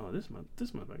already like, oh, this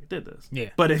motherfucker did this. Yeah.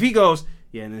 But if he goes,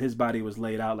 yeah, and then his body was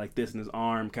laid out like this, and his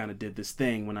arm kind of did this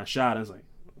thing when I shot, I was like,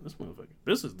 this motherfucker,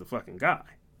 this is the fucking guy.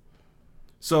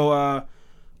 So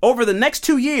over the next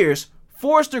 2 years,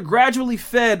 Forrester gradually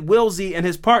fed Wilsey and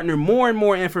his partner more and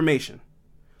more information.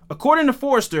 According to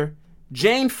Forrester,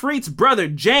 Jane Freet's brother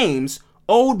James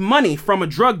owed money from a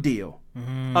drug deal.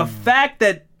 A fact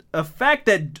that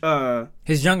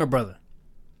his younger brother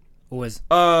was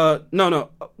well,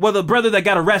 the brother that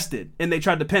got arrested and they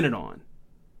tried to pin it on.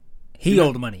 He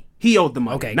owed the money. He owed the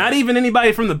money. Okay, not even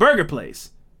anybody from the burger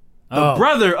place. The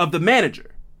brother of the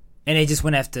manager. And they just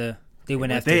went after. They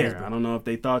went after there. I don't know if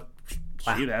they thought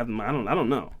Wow. I don't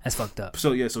know. That's fucked up.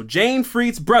 So Jane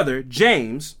Freet's brother,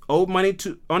 James, owed money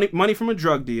from a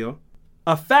drug deal,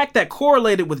 a fact that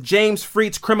correlated with James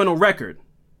Freet's criminal record.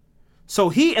 So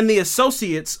he and the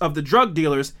associates of the drug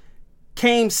dealers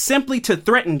came simply to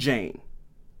threaten Jane.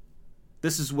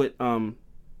 This is what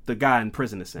the guy in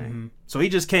prison is saying. Mm-hmm. So he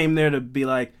just came there to be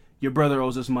like, your brother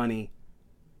owes us money.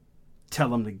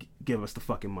 Tell him to give us the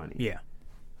fucking money. Yeah.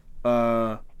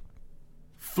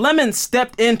 Fleming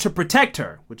stepped in to protect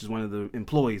her, which is one of the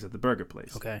employees at the burger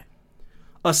place. Okay.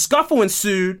 A scuffle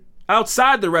ensued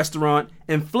outside the restaurant,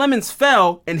 and Flemings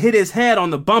fell and hit his head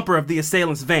on the bumper of the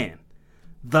assailant's van,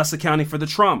 thus accounting for the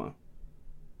trauma.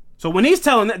 So when he's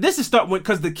telling that, this is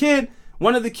because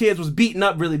one of the kids was beaten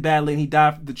up really badly and he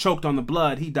died, choked on the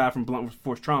blood. He died from blunt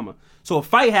force trauma. So a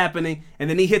fight happening, and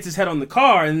then he hits his head on the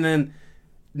car, and then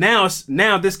now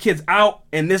this kid's out,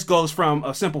 and this goes from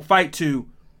a simple fight to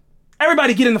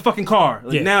everybody get in the fucking car.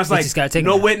 Like, now it's like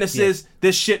no witnesses. Yeah.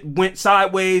 This shit went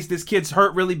sideways. This kid's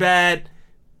hurt really bad.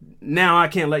 Now I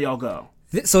can't let y'all go.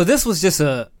 So this was just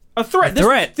a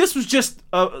threat. This was just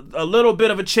a little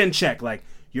bit of a chin check. Like,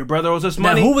 your brother owes us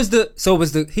money. Now who was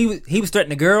he was threatening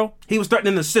the girl? He was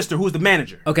threatening the sister, who was the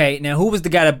manager. Okay, now who was the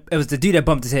guy it was the dude that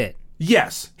bumped his head?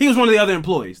 Yes. He was one of the other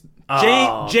employees.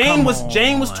 Jane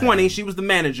was 20, she was the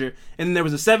manager, and there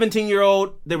was a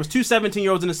 17-year-old, there was two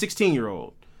 17-year-olds and a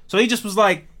 16-year-old. So he just was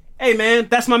like, hey man,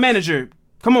 that's my manager.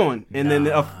 Come on. And then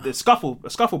a scuffle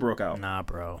broke out. Nah,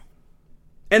 bro.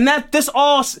 And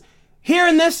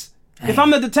hearing this, if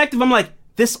I'm the detective, I'm like,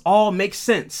 this all makes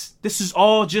sense. This is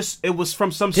all it was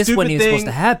from some stupid thing. This wasn't even supposed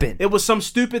to happen. It was some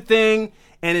stupid thing,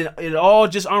 and it all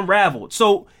just unraveled.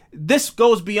 So this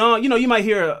goes beyond, you might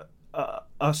hear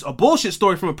a bullshit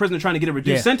story from a prisoner trying to get a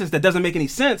reduced sentence that doesn't make any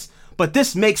sense, but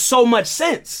this makes so much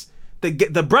sense.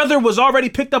 The brother was already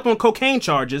picked up on cocaine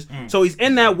charges, so he's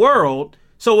in that world.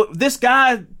 So this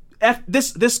guy,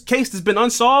 this case has been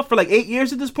unsolved for like 8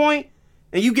 years at this point,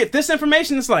 and you get this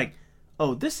information, it's like,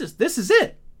 oh, this is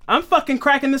it. I'm fucking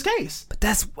cracking this case. But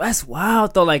that's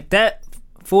wild though. Like that,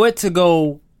 for it to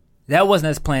go, that wasn't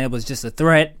his plan. It was just a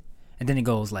threat, and then it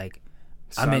goes like,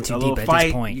 I'm in too deep at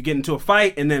this point. You get into a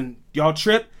fight, and then y'all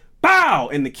trip, pow,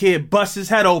 and the kid busts his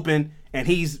head open, and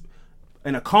he's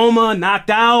in a coma,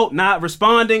 knocked out, not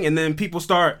responding, and then people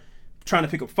start trying to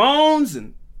pick up phones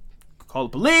and call the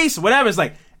police or whatever. It's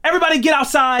like, everybody get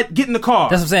outside, get in the car.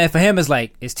 That's what I'm saying. For him, it's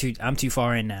like, I'm too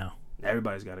far in now.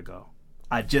 Everybody's got to go.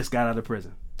 I just got out of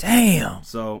prison. Damn.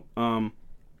 So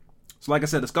like I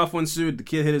said, the scuffle ensued. The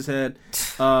kid hit his head.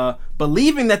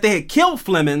 Believing that they had killed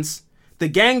Flemings, the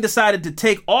gang decided to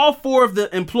take all 4 of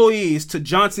the employees to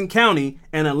Johnson County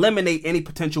and eliminate any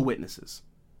potential witnesses.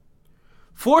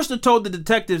 Forster told the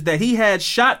detectives that he had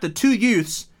shot the 2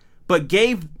 youths, but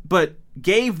gave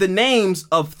the names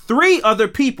of 3 other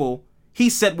people he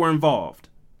said were involved.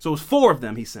 So it was 4 of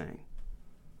them, he's saying.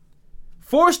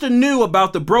 Forster knew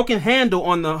about the broken handle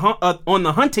on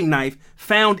the hunting knife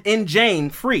found in Jane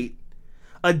Freet,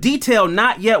 a detail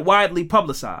not yet widely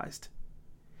publicized.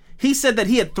 He said that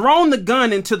he had thrown the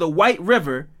gun into the White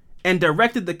River and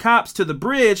directed the cops to the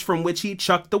bridge from which he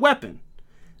chucked the weapon.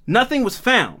 Nothing was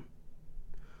found.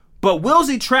 But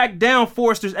Wilsey tracked down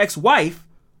Forster's ex-wife,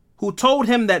 who told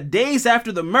him that days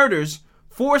after the murders,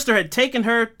 Forster had taken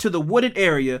her to the wooded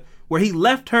area where he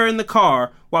left her in the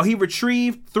car while he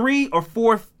retrieved 3 or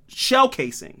 4 shell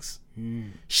casings.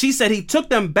 She said he took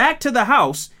them back to the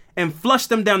house and flushed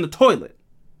them down the toilet.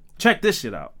 Check this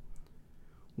shit out.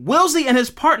 Wilsey and his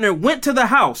partner went to the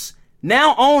house,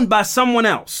 now owned by someone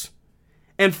else,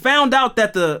 and found out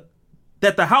that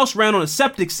the house ran on a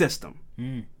septic system.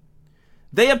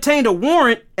 They obtained a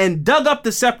warrant and dug up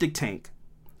the septic tank.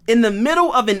 In the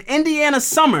middle of an Indiana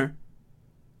summer,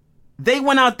 they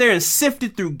went out there and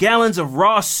sifted through gallons of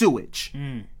raw sewage.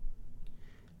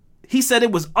 He said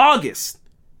it was August.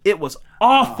 It was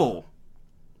awful.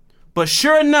 But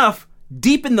sure enough,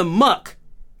 deep in the muck,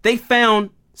 they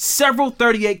found several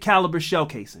 .38 caliber shell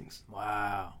casings.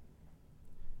 Wow.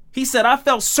 He said, I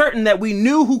felt certain that we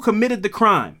knew who committed the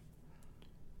crime,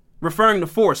 referring to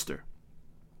Forster.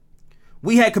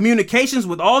 We had communications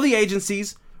with all the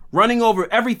agencies, running over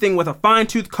everything with a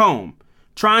fine-tooth comb,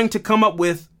 trying to come up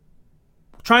with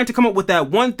that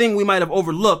one thing we might have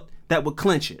overlooked that would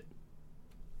clinch it.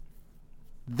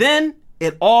 Then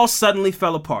it all suddenly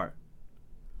fell apart.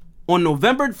 On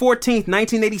November 14th,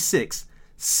 1986,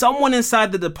 someone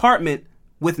inside the department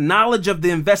with knowledge of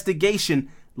the investigation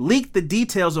leaked the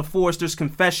details of Forster's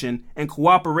confession and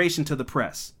cooperation to the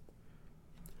press.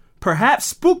 Perhaps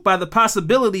spooked by the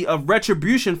possibility of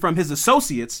retribution from his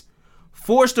associates,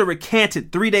 Forster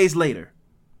recanted 3 days later.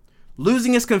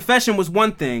 Losing his confession was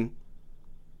one thing,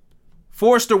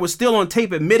 Forrester was still on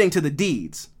tape admitting to the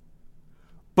deeds.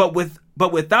 But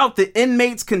without the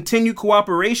inmates' continued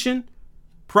cooperation,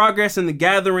 progress in the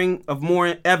gathering of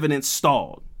more evidence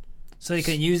stalled. So they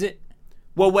couldn't use it?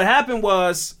 Well, what happened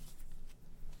was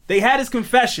they had his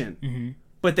confession,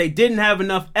 but they didn't have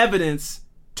enough evidence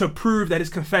to prove that his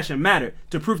confession mattered,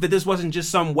 to prove that this wasn't just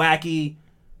some wacky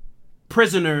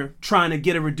prisoner trying to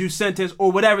get a reduced sentence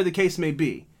or whatever the case may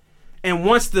be. And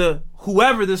once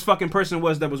whoever this fucking person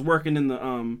was that was working in the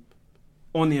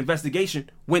on the investigation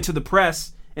went to the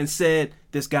press and said,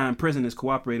 this guy in prison is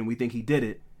cooperating, we think he did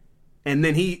it. And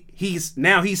then he's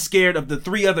scared of the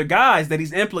 3 other guys that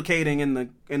he's implicating in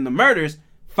the murders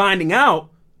finding out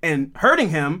and hurting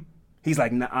him. He's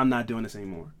like, nah, I'm not doing this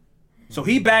anymore. So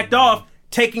he backed off,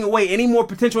 taking away any more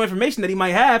potential information that he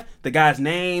might have, the guys'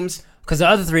 names. Because the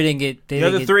other 3 didn't get. The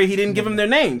other 3, he didn't give them their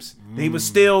names. They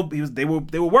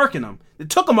were working them. It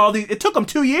took them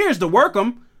 2 years to work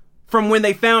them from when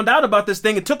they found out about this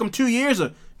thing. It took them 2 years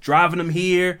of driving them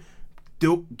here,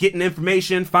 getting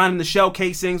information, finding the shell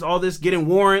casings, all this, getting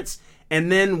warrants.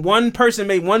 And then one person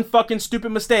made one fucking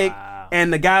stupid mistake,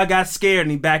 and the guy got scared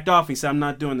and he backed off. He said, I'm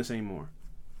not doing this anymore.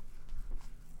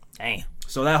 Damn.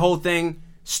 So that whole thing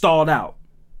stalled out.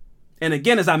 And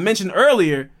again, as I mentioned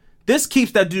earlier, this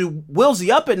keeps that dude Wilsey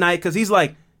up at night because he's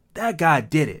like, that guy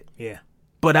did it. Yeah.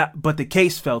 But the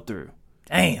case fell through.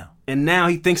 Damn. And now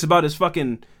he thinks about his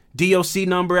fucking DOC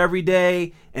number every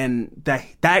day, and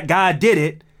that guy did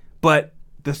it, but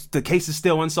the case is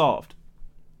still unsolved.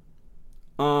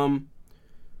 On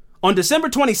December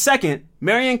 22nd,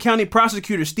 Marion County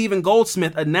prosecutor Stephen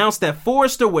Goldsmith announced that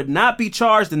Forrester would not be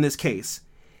charged in this case.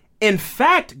 In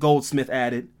fact, Goldsmith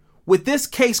added, with this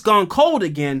case gone cold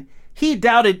again, he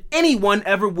doubted anyone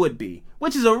ever would be,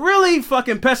 which is a really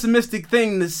fucking pessimistic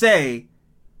thing to say,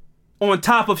 on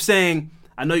top of saying,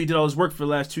 I know you did all this work for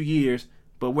the last 2 years,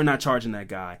 but we're not charging that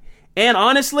guy. And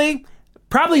honestly,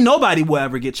 probably nobody will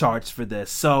ever get charged for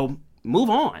this, so move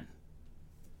on.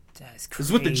 That's crazy.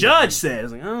 That's what the judge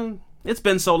says. Like, oh, it's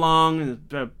been so long,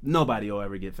 and nobody will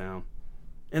ever get found.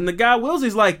 And the guy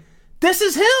Wilsey's like, this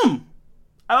is him.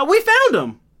 We found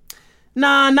him.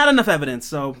 Nah, not enough evidence,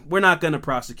 so we're not going to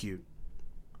prosecute.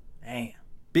 Damn.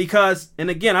 Because, and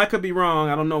again, I could be wrong.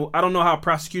 I don't know how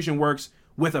prosecution works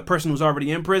with a person who's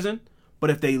already in prison. But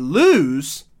if they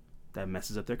lose, that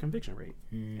messes up their conviction rate.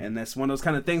 And that's one of those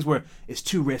kind of things where it's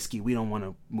too risky. We don't want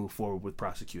to move forward with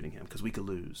prosecuting him because we could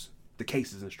lose. The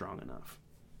case isn't strong enough.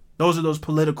 Those are those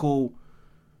political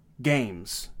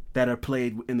games that are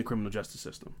played in the criminal justice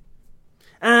system.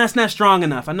 It's not strong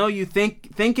enough. I know you think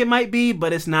it might be,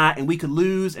 but it's not, and we could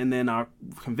lose, and then our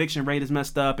conviction rate is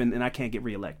messed up, and I can't get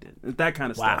reelected. It's that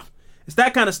kind of stuff. It's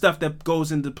that kind of stuff that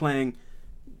goes into playing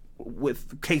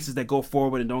with cases that go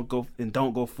forward and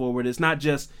don't go forward. It's not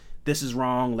just this is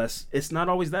wrong. It's not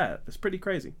always that. It's pretty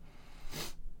crazy.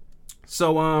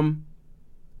 So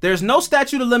there's no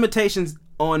statute of limitations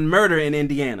on murder in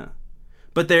Indiana,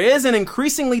 but there is an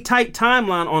increasingly tight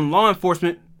timeline on law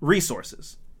enforcement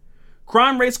resources.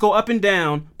 Crime rates go up and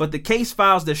down, but the case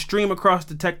files that stream across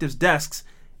detectives' desks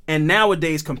and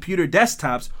nowadays computer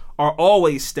desktops are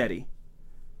always steady.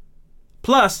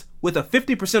 Plus, with a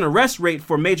 50% arrest rate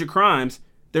for major crimes,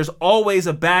 there's always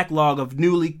a backlog of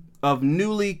newly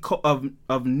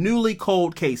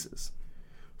cold cases.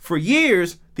 For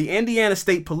years, the Indiana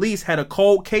State Police had a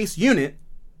cold case unit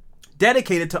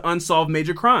dedicated to unsolved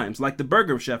major crimes, like the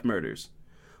Burger Chef murders.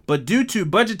 But due to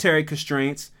budgetary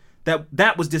constraints,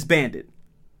 that was disbanded.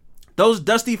 Those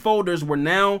dusty folders were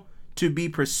now to be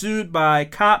pursued by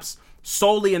cops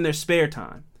solely in their spare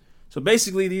time. So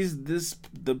basically,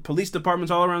 the police departments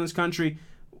all around this country,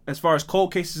 as far as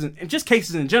cold cases and just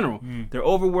cases in general, they're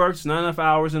overworked. There's not enough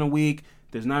hours in a week.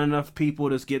 There's not enough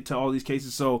people to get to all these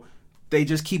cases. So they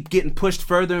just keep getting pushed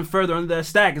further and further under that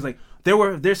stack. It's like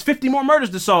there's 50 more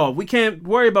murders to solve. We can't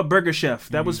worry about Burger Chef.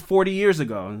 That was 40 years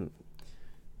ago.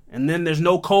 And then there's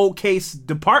no cold case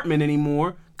department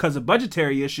anymore because of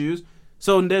budgetary issues.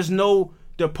 So there's no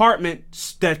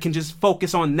department that can just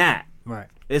focus on that. Right.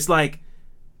 It's like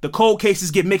the cold cases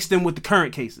get mixed in with the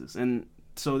current cases. And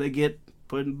so they get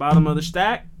put in the bottom of the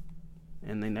stack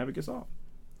and they never get solved.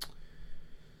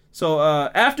 So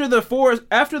after the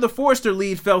Forrester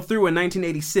lead fell through in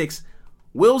 1986,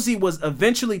 Wilsey was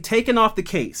eventually taken off the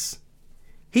case.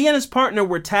 He and his partner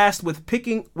were tasked with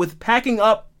packing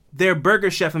up their Burger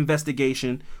Chef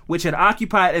investigation, which had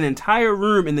occupied an entire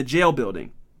room in the jail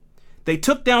building. They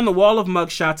took down the wall of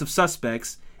mugshots of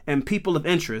suspects and people of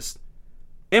interest,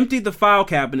 emptied the file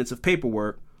cabinets of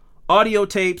paperwork, audio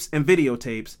tapes, and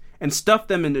videotapes, and stuffed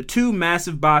them into 2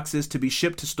 massive boxes to be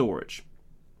shipped to storage.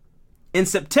 In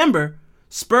September,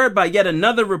 Spurred by yet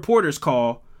another reporter's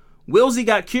call, Wilsey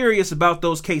got curious about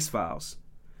those case files.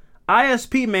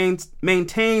 ISP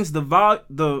maintains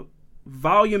the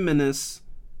voluminous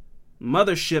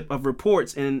mothership of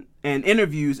reports and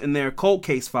interviews in their cold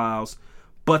case files,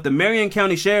 but the Marion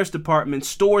County Sheriff's Department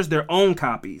stores their own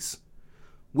copies.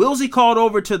 Wilsey called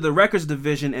over to the records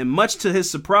division, and much to his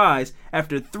surprise,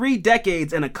 after 3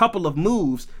 decades and a couple of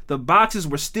moves, the boxes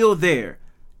were still there,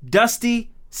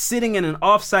 dusty, sitting in an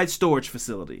off-site storage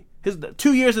facility.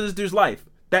 2 years of this dude's life,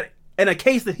 that in a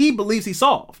case that he believes he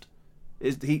solved.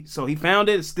 So he found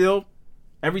it. It's still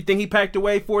everything he packed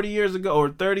away 40 years ago, or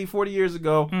 30, 40 years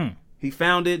ago. He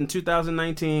found it in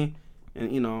 2019,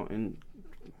 and and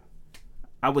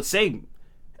I would say,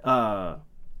 what's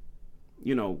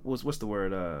the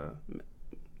word?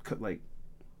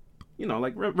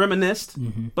 Reminisced,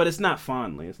 but it's not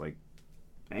fondly. It's like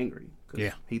angry.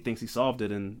 Yeah, he thinks he solved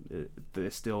it, and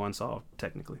it's still unsolved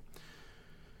technically.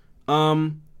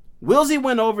 Wilsey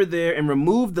went over there and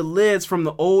removed the lids from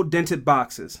the old dented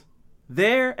boxes.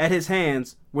 There, at his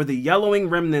hands, were the yellowing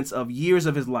remnants of years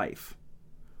of his life.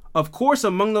 Of course,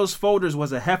 among those folders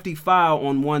was a hefty file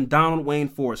on one Donald Wayne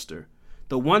Forrester.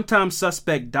 The one-time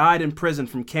suspect died in prison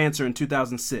from cancer in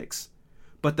 2006.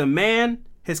 But the man,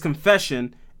 his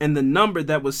confession, and the number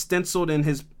that was stenciled on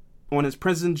his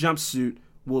prison jumpsuit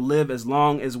will live as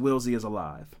long as Wilsey is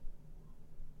alive.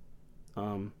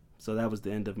 So that was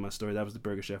the end of my story. That was the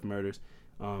Burger Chef murders.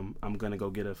 I'm going to go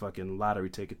get a fucking lottery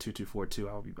ticket, 2242.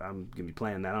 I'm going to be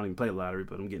playing that. I don't even play the lottery,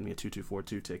 but I'm getting me a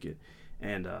 2242 ticket.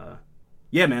 And,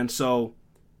 yeah, man. So,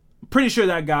 I'm pretty sure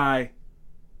that guy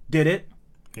did it.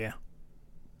 Yeah.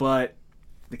 But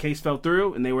the case fell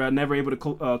through, and they were never able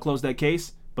to close that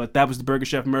case. But that was the Burger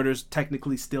Chef murders.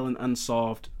 Technically still an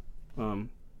unsolved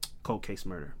cold case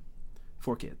murder.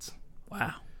 4 kids.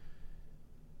 Wow.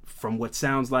 From what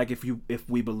sounds like, if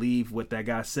we believe what that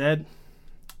guy said,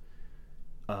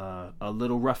 a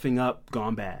little roughing up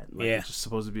gone bad. It's just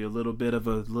supposed to be a little bit of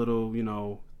a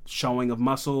showing of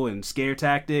muscle and scare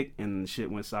tactic, and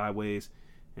shit went sideways,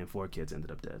 and 4 kids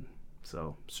ended up dead.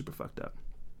 So super fucked up.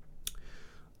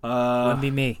 Wouldn't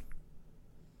be me.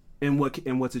 In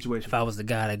what situation? If I was the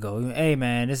guy that go, hey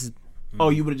man, this is. Oh,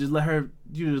 you would have just let her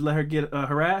get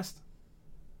harassed?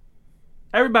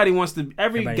 Every guy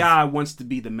wants to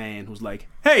be the man who's like,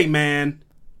 hey man,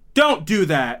 don't do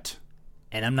that.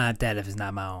 And I'm not that if it's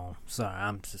not my own. Sorry,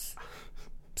 I'm just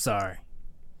sorry.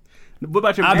 What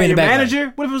about your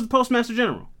manager? What if it was the postmaster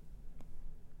general?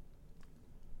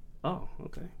 Oh,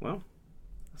 okay. Well,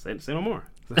 say no more.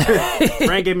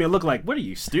 Frank gave me a look like, what are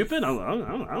you, stupid?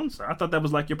 I'm sorry. I thought that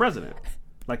was like your president.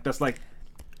 Like, that's like...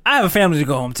 I have a family to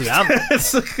go home to.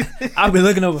 I'll be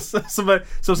looking over.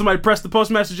 Somebody pressed the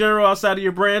postmaster general outside of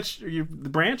your branch, the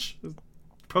branch?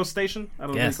 Post station? I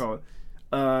don't know what you call it.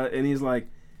 And he's like,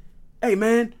 hey,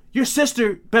 man, your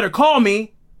sister better call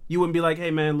me. You wouldn't be like,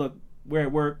 hey, man, look, we're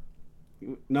at work.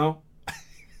 No?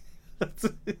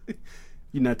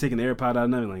 You're not taking the AirPod out of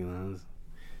nothing. Like, no,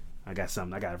 I got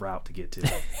something. I got a route to get to.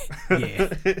 Yeah.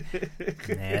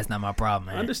 Nah, that's not my problem,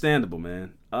 man. Understandable,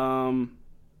 man.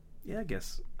 Yeah, I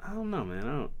guess. I don't know,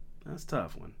 man. That's a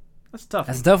tough one. That's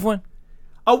a tough one.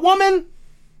 A woman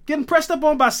getting pressed up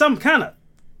on by some kind of...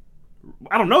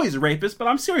 I don't know he's a rapist, but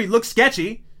I'm sure he looks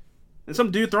sketchy. And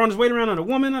some dude throwing his weight around on a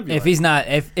woman. If he's not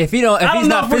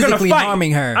physically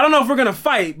harming her. I don't know if we're gonna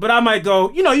fight, but I might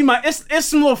go. You might. It's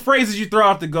some little phrases you throw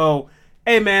out to go.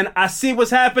 Hey man, I see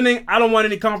what's happening. I don't want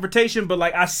any confrontation, but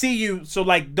like I see you, so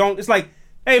like don't. It's like,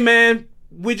 hey man,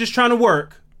 we're just trying to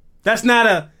work. That's not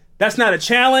a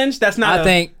challenge. That's not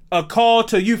a call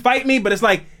to you fight me. But it's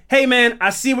like, hey man,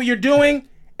 I see what you're doing,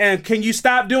 and can you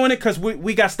stop doing it because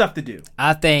we got stuff to do.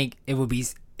 I think it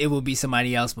would be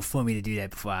somebody else before me to do that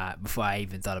before I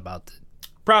even thought about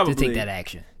to take that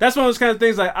action. That's one of those kind of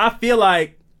things. Like I feel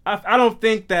like I don't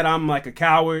think that I'm like a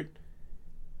coward.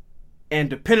 And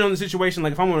depending on the situation,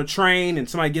 like if I'm on a train and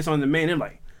somebody gets on the main, they're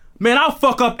like, man, I'll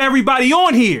fuck up everybody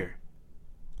on here.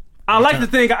 I'm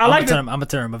a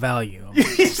term of value. He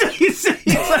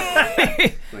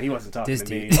wasn't talking to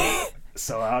me.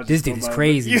 So this dude is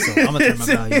crazy, so I'm a term of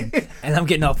value. And I'm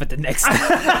getting off at the next and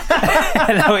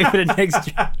I wait for the next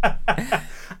job.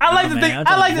 I like to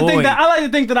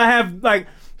think that I have like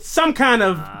some kind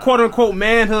of quote unquote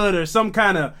manhood or some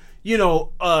kind of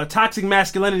toxic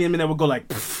masculinity in me that would go like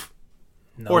pfft.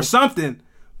 Nope. Or something,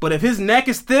 but if his neck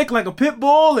is thick like a pit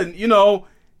bull, and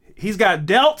he's got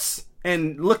delts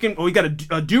and he got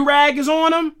a do-rag is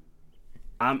on him,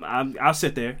 I'll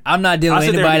sit there. I'm not dealing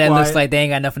with anybody that looks like they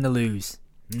ain't got nothing to lose.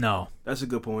 No, that's a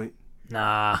good point.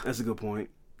 Nah, that's a good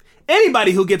point.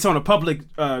 anybody who gets on a public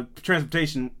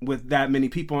transportation with that many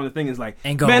people on the thing is like,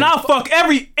 man, I'll fuck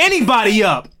anybody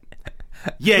up.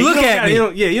 Yeah, look at me.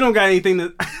 You don't got anything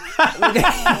to.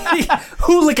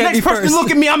 Who look at me Next person first?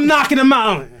 look at me, I'm knocking them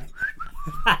out.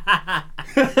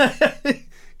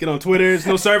 Get on Twitter. There's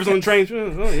no service on the train.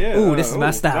 Oh yeah. Ooh, this is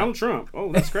my style. Donald Trump.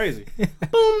 Oh, that's crazy.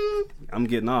 Boom. I'm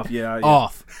getting off. Yeah.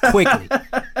 Off quickly.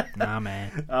 Nah,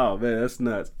 man. Oh man, that's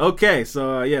nuts. Okay,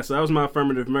 so so that was my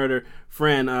affirmative murder,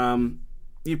 friend.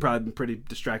 You've probably been pretty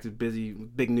distracted, busy,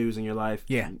 big news in your life.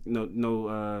 Yeah.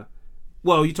 No.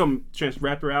 Well, you told me Chance the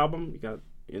Rapper album. You got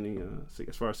any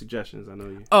as far as suggestions? I know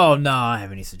you. Oh no, I don't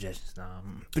have any suggestions. No.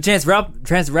 But Chance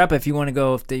the Rapper, if you want to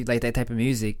go, if they like that type of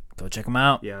music, go check them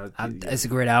out. Yeah, it's a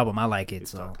great album. I like it.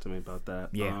 So talk to me about that.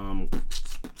 Yeah.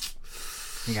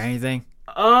 You got anything?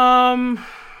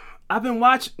 I've been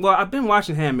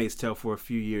watching Handmaid's Tale for a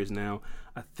few years now.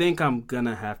 I think I'm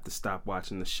gonna have to stop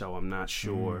watching the show. I'm not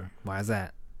sure. Why is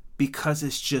that? Because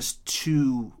it's just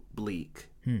too bleak.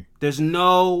 There's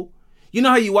no, you know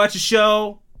how you watch a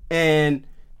show and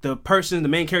the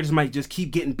main characters might just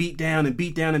keep getting beat down,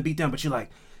 but you're like,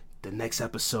 the next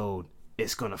episode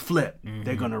it's gonna flip.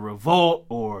 They're gonna revolt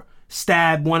or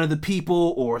stab one of the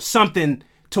people or something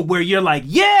to where you're like,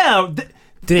 yeah.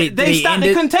 They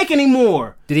couldn't take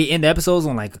anymore. Did he end the episodes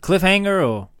on like a cliffhanger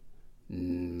or?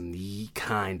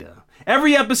 Kinda.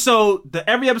 Every episode,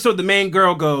 the main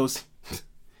girl goes,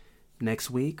 next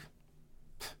week,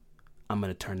 I'm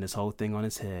gonna turn this whole thing on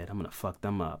its head. I'm gonna fuck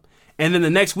them up. And then the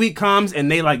next week comes and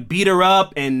they like beat her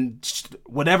up and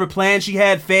whatever plan she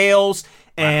had fails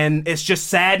and it's just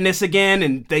sadness again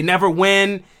and they never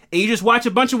win. And you just watch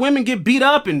a bunch of women get beat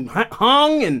up and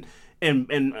hung and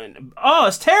oh,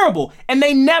 it's terrible. And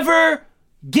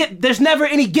there's never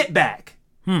any get back.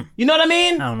 You know what I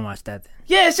mean? I don't watch that then.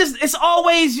 Yeah, it's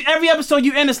always, every episode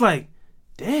you end, it's like,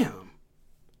 damn.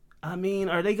 I mean,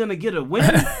 are they gonna get a win?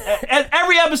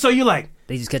 Every episode you're like,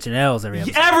 they just catching L's every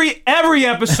episode. Every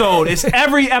episode,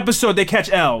 every episode they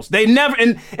catch L's. They never,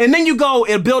 and then you go,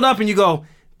 it'll build up and you go,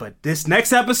 but this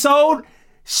next episode,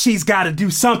 she's gotta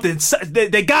do something.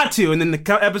 They got to. And then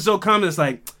the episode comes and it's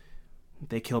like,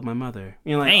 they killed my mother.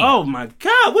 You're like, oh my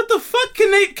God, what the fuck?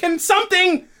 Can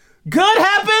something good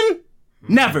happen?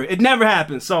 Never. It never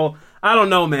happens. So I don't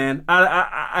know, man.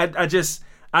 I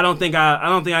don't think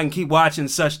I can keep watching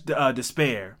such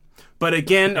despair. But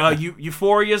again,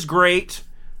 Euphoria's great.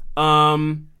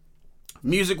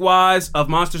 Music wise, of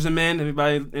Monsters and Men.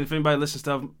 If anybody listens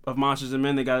to of Monsters and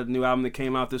Men, they got a new album that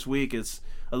came out this week. It's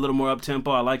a little more up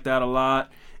tempo. I like that a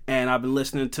lot. And I've been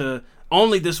listening to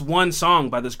only this one song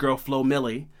by this girl Flo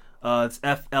Milli. It's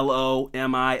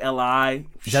Flomili.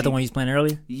 Is that the one you was playing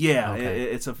earlier? Yeah, okay.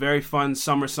 It's a very fun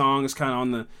summer song. It's kind of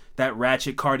on that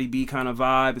ratchet Cardi B kind of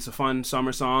vibe. It's a fun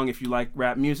summer song if you like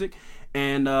rap music.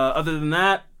 And other than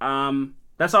that,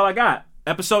 that's all I got.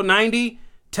 Episode 90,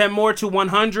 10 more to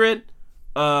 100.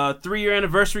 3-year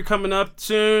anniversary coming up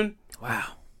soon. Wow.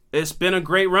 It's been a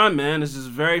great run, man. This is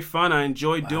very fun. I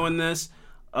enjoyed doing this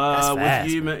fast,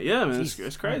 with you, man. Yeah, man,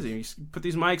 it's crazy. You put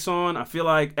these mics on. I feel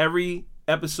like every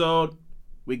episode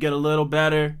we get a little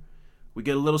better. We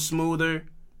get a little smoother.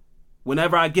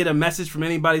 Whenever I get a message from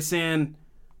anybody saying,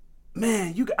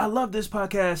 man, I love this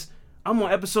podcast. I'm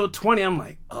on episode 20. I'm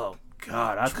like, oh,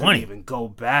 God, I couldn't even go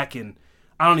back and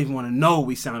I don't even want to know what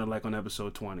we sounded like on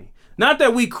episode 20. Not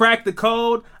that we cracked the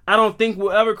code. I don't think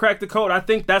we'll ever crack the code. I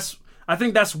think that's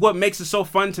what makes it so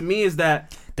fun to me is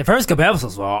that the first couple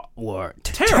episodes were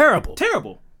terrible.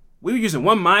 Terrible. We were using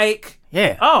one mic.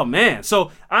 Yeah. Oh man.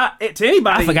 So to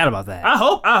anybody, I forgot about that. I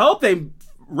hope they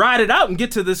ride it out and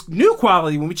get to this new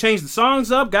quality when we change the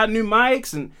songs up, got new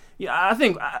mics, and yeah, I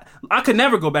think I could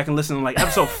never go back and listen to like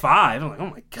episode 5. I'm like, oh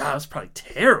my God, that's probably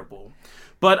terrible.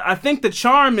 But I think the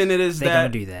charm in it is they're that gonna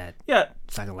do that. Yeah.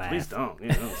 It's like a laugh. Please don't. You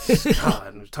know, God,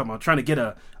 I'm talking about trying to get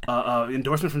a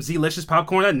endorsement from Z-Licious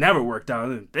Popcorn. That never worked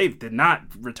out. They did not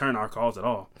return our calls at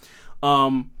all.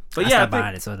 But I stopped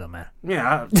buying it, so it don't matter.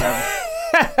 Yeah,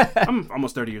 I'm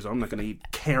almost 30 years old. I'm not gonna eat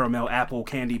caramel apple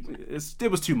candy.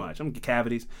 It was too much. I'm gonna get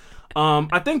cavities.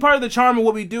 I think part of the charm of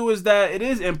what we do is that it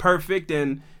is imperfect,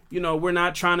 and we're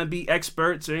not trying to be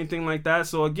experts or anything like that.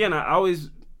 So again, I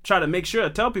always try to make sure to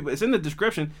tell people, it's in the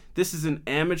description, this is an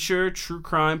amateur true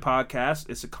crime podcast.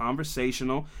 It's a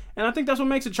conversational, and I think that's what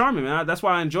makes it charming, man. That's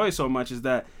why I enjoy it so much, is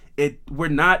that we're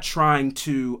not trying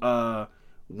to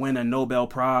win a Nobel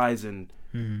Prize and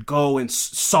go and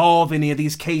solve any of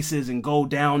these cases and go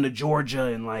down to Georgia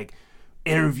and like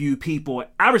interview people.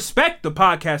 I respect the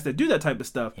podcasts that do that type of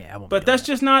stuff. Yeah, but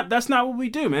that's not what we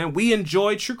do, man. We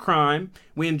enjoy true crime.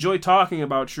 We enjoy talking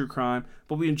about true crime,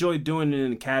 but we enjoy doing it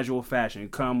in a casual fashion.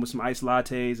 Come with some iced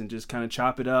lattes and just kind of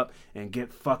chop it up and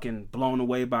get fucking blown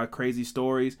away by crazy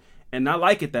stories. And I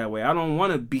like it that way. I don't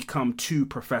want to become too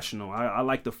professional. I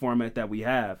like the format that we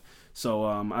have. So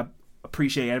I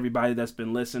appreciate everybody that's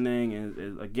been listening.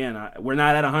 And again, we're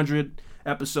not at 100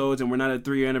 episodes and we're not at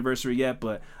 3-year anniversary yet,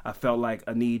 but I felt like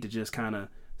a need to just kind of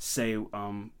say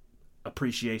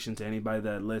appreciation to anybody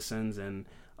that listens. And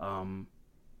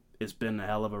it's been a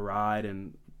hell of a ride,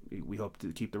 and we hope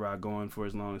to keep the ride going for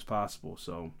as long as possible.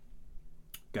 So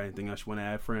got anything else you want to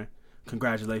add, friend?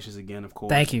 Congratulations again, of course.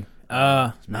 Thank you.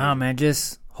 Nah, man,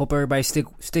 just hope everybody stick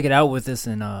it out with us.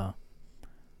 And I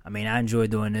enjoy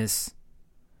doing this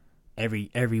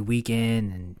every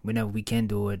weekend and whenever we can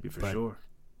do it. For sure.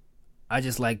 I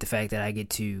just like the fact that I get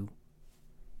to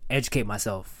educate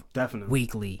myself definitely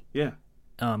weekly. Yeah.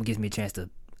 It gives me a chance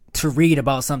to read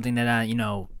about something that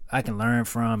I can learn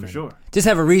from. For sure. Just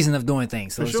have a reason of doing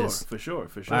things. So For sure.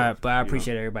 But I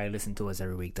appreciate everybody listening to us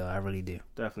every week, though. I really do.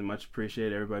 Definitely much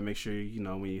appreciate everybody. Make sure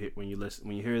when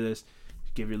you hear this,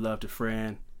 give your love to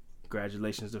Fran.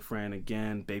 Congratulations to Fran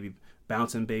again,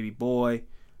 bouncing baby boy.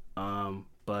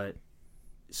 But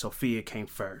Sophia came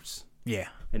first. Yeah.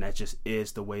 And that just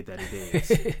is the way that it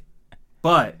is.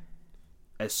 But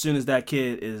as soon as that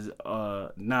kid is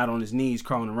not on his knees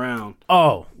crawling around,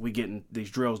 we getting these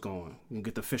drills going. We can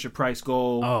get the Fisher-Price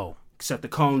goal, set the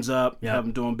cones up, have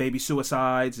him doing baby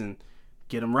suicides, and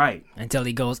get him right. Until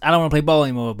he goes, I don't want to play ball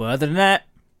anymore, but other than that...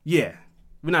 Yeah.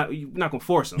 We're not going to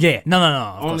force him. Yeah.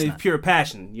 No. Only pure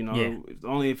passion, Yeah.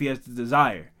 Only if he has the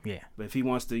desire. Yeah. But if he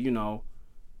wants to,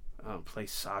 play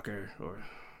soccer or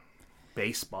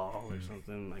baseball or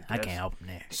something like that. I can't help him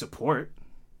there. Support,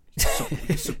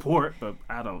 but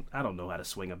I don't know how to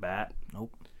swing a bat.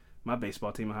 Nope. My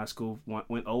baseball team in high school went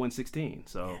 0-16.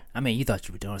 So you thought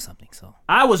you were doing something. So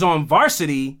I was on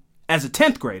varsity as a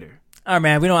 10th grader. All right,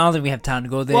 man. I don't think we have time to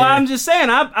go there. Well, I'm just saying.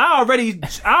 I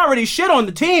already shit on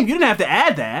the team. You didn't have to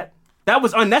add that. That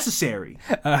was unnecessary.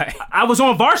 All right. I was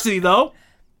on varsity though.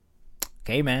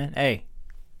 Okay, man. Hey.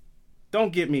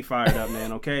 Don't get me fired up,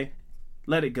 man. Okay,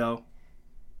 let it go.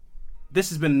 This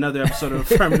has been another episode of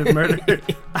Affirmative Murder.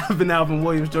 I've been Alvin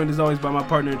Williams, joined as always by my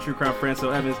partner in true crime, Franco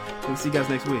Evans. We'll see you guys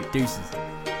next week. Deuces.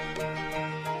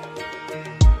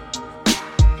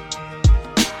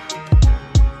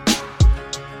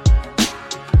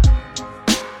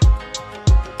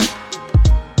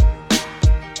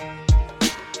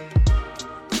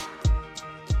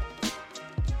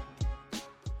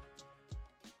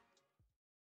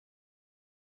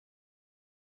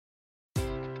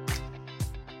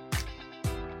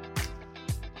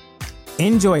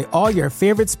 Enjoy all your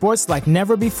favorite sports like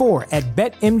never before at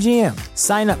BetMGM.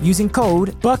 Sign up using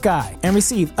code Buckeye and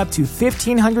receive up to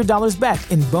 $1,500 back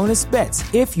in bonus bets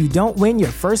if you don't win your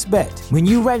first bet. When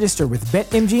you register with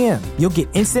BetMGM, you'll get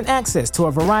instant access to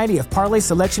a variety of parlay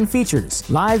selection features,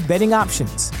 live betting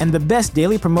options, and the best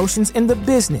daily promotions in the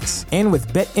business. And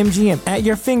with BetMGM at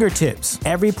your fingertips,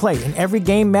 every play and every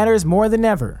game matters more than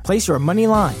ever. Place your money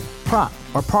line, prop,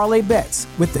 or parlay bets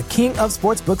with the king of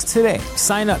sportsbooks today.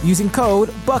 Sign up using code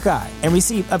Buckeye and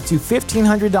receive up to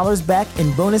 $1,500 back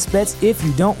in bonus bets if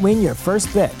you don't win your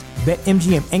first bet.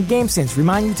 BetMGM and GameSense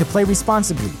remind you to play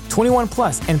responsibly. 21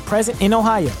 plus and present in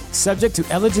Ohio, subject to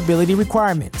eligibility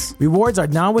requirements. Rewards are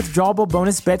non-withdrawable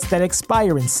bonus bets that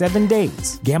expire in 7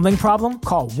 days. Gambling problem?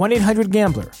 Call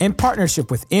 1-800-GAMBLER in partnership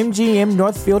with MGM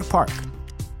Northfield Park.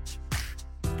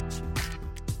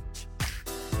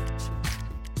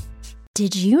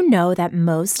 Did you know that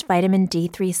most vitamin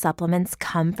D3 supplements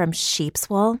come from sheep's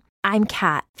wool? I'm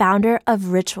Kat, founder of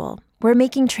Ritual. We're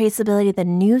making traceability the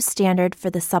new standard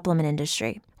for the supplement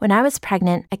industry. When I was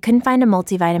pregnant, I couldn't find a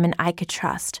multivitamin I could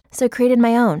trust, so I created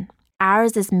my own.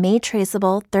 Ours is made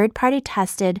traceable, third-party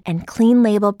tested, and clean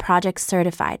label project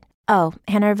certified. Oh,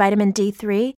 and our vitamin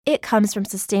D3? It comes from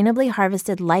sustainably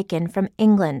harvested lichen from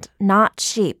England, not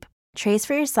sheep. Trace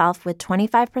for yourself with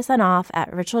 25% off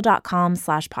at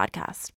ritual.com/podcast.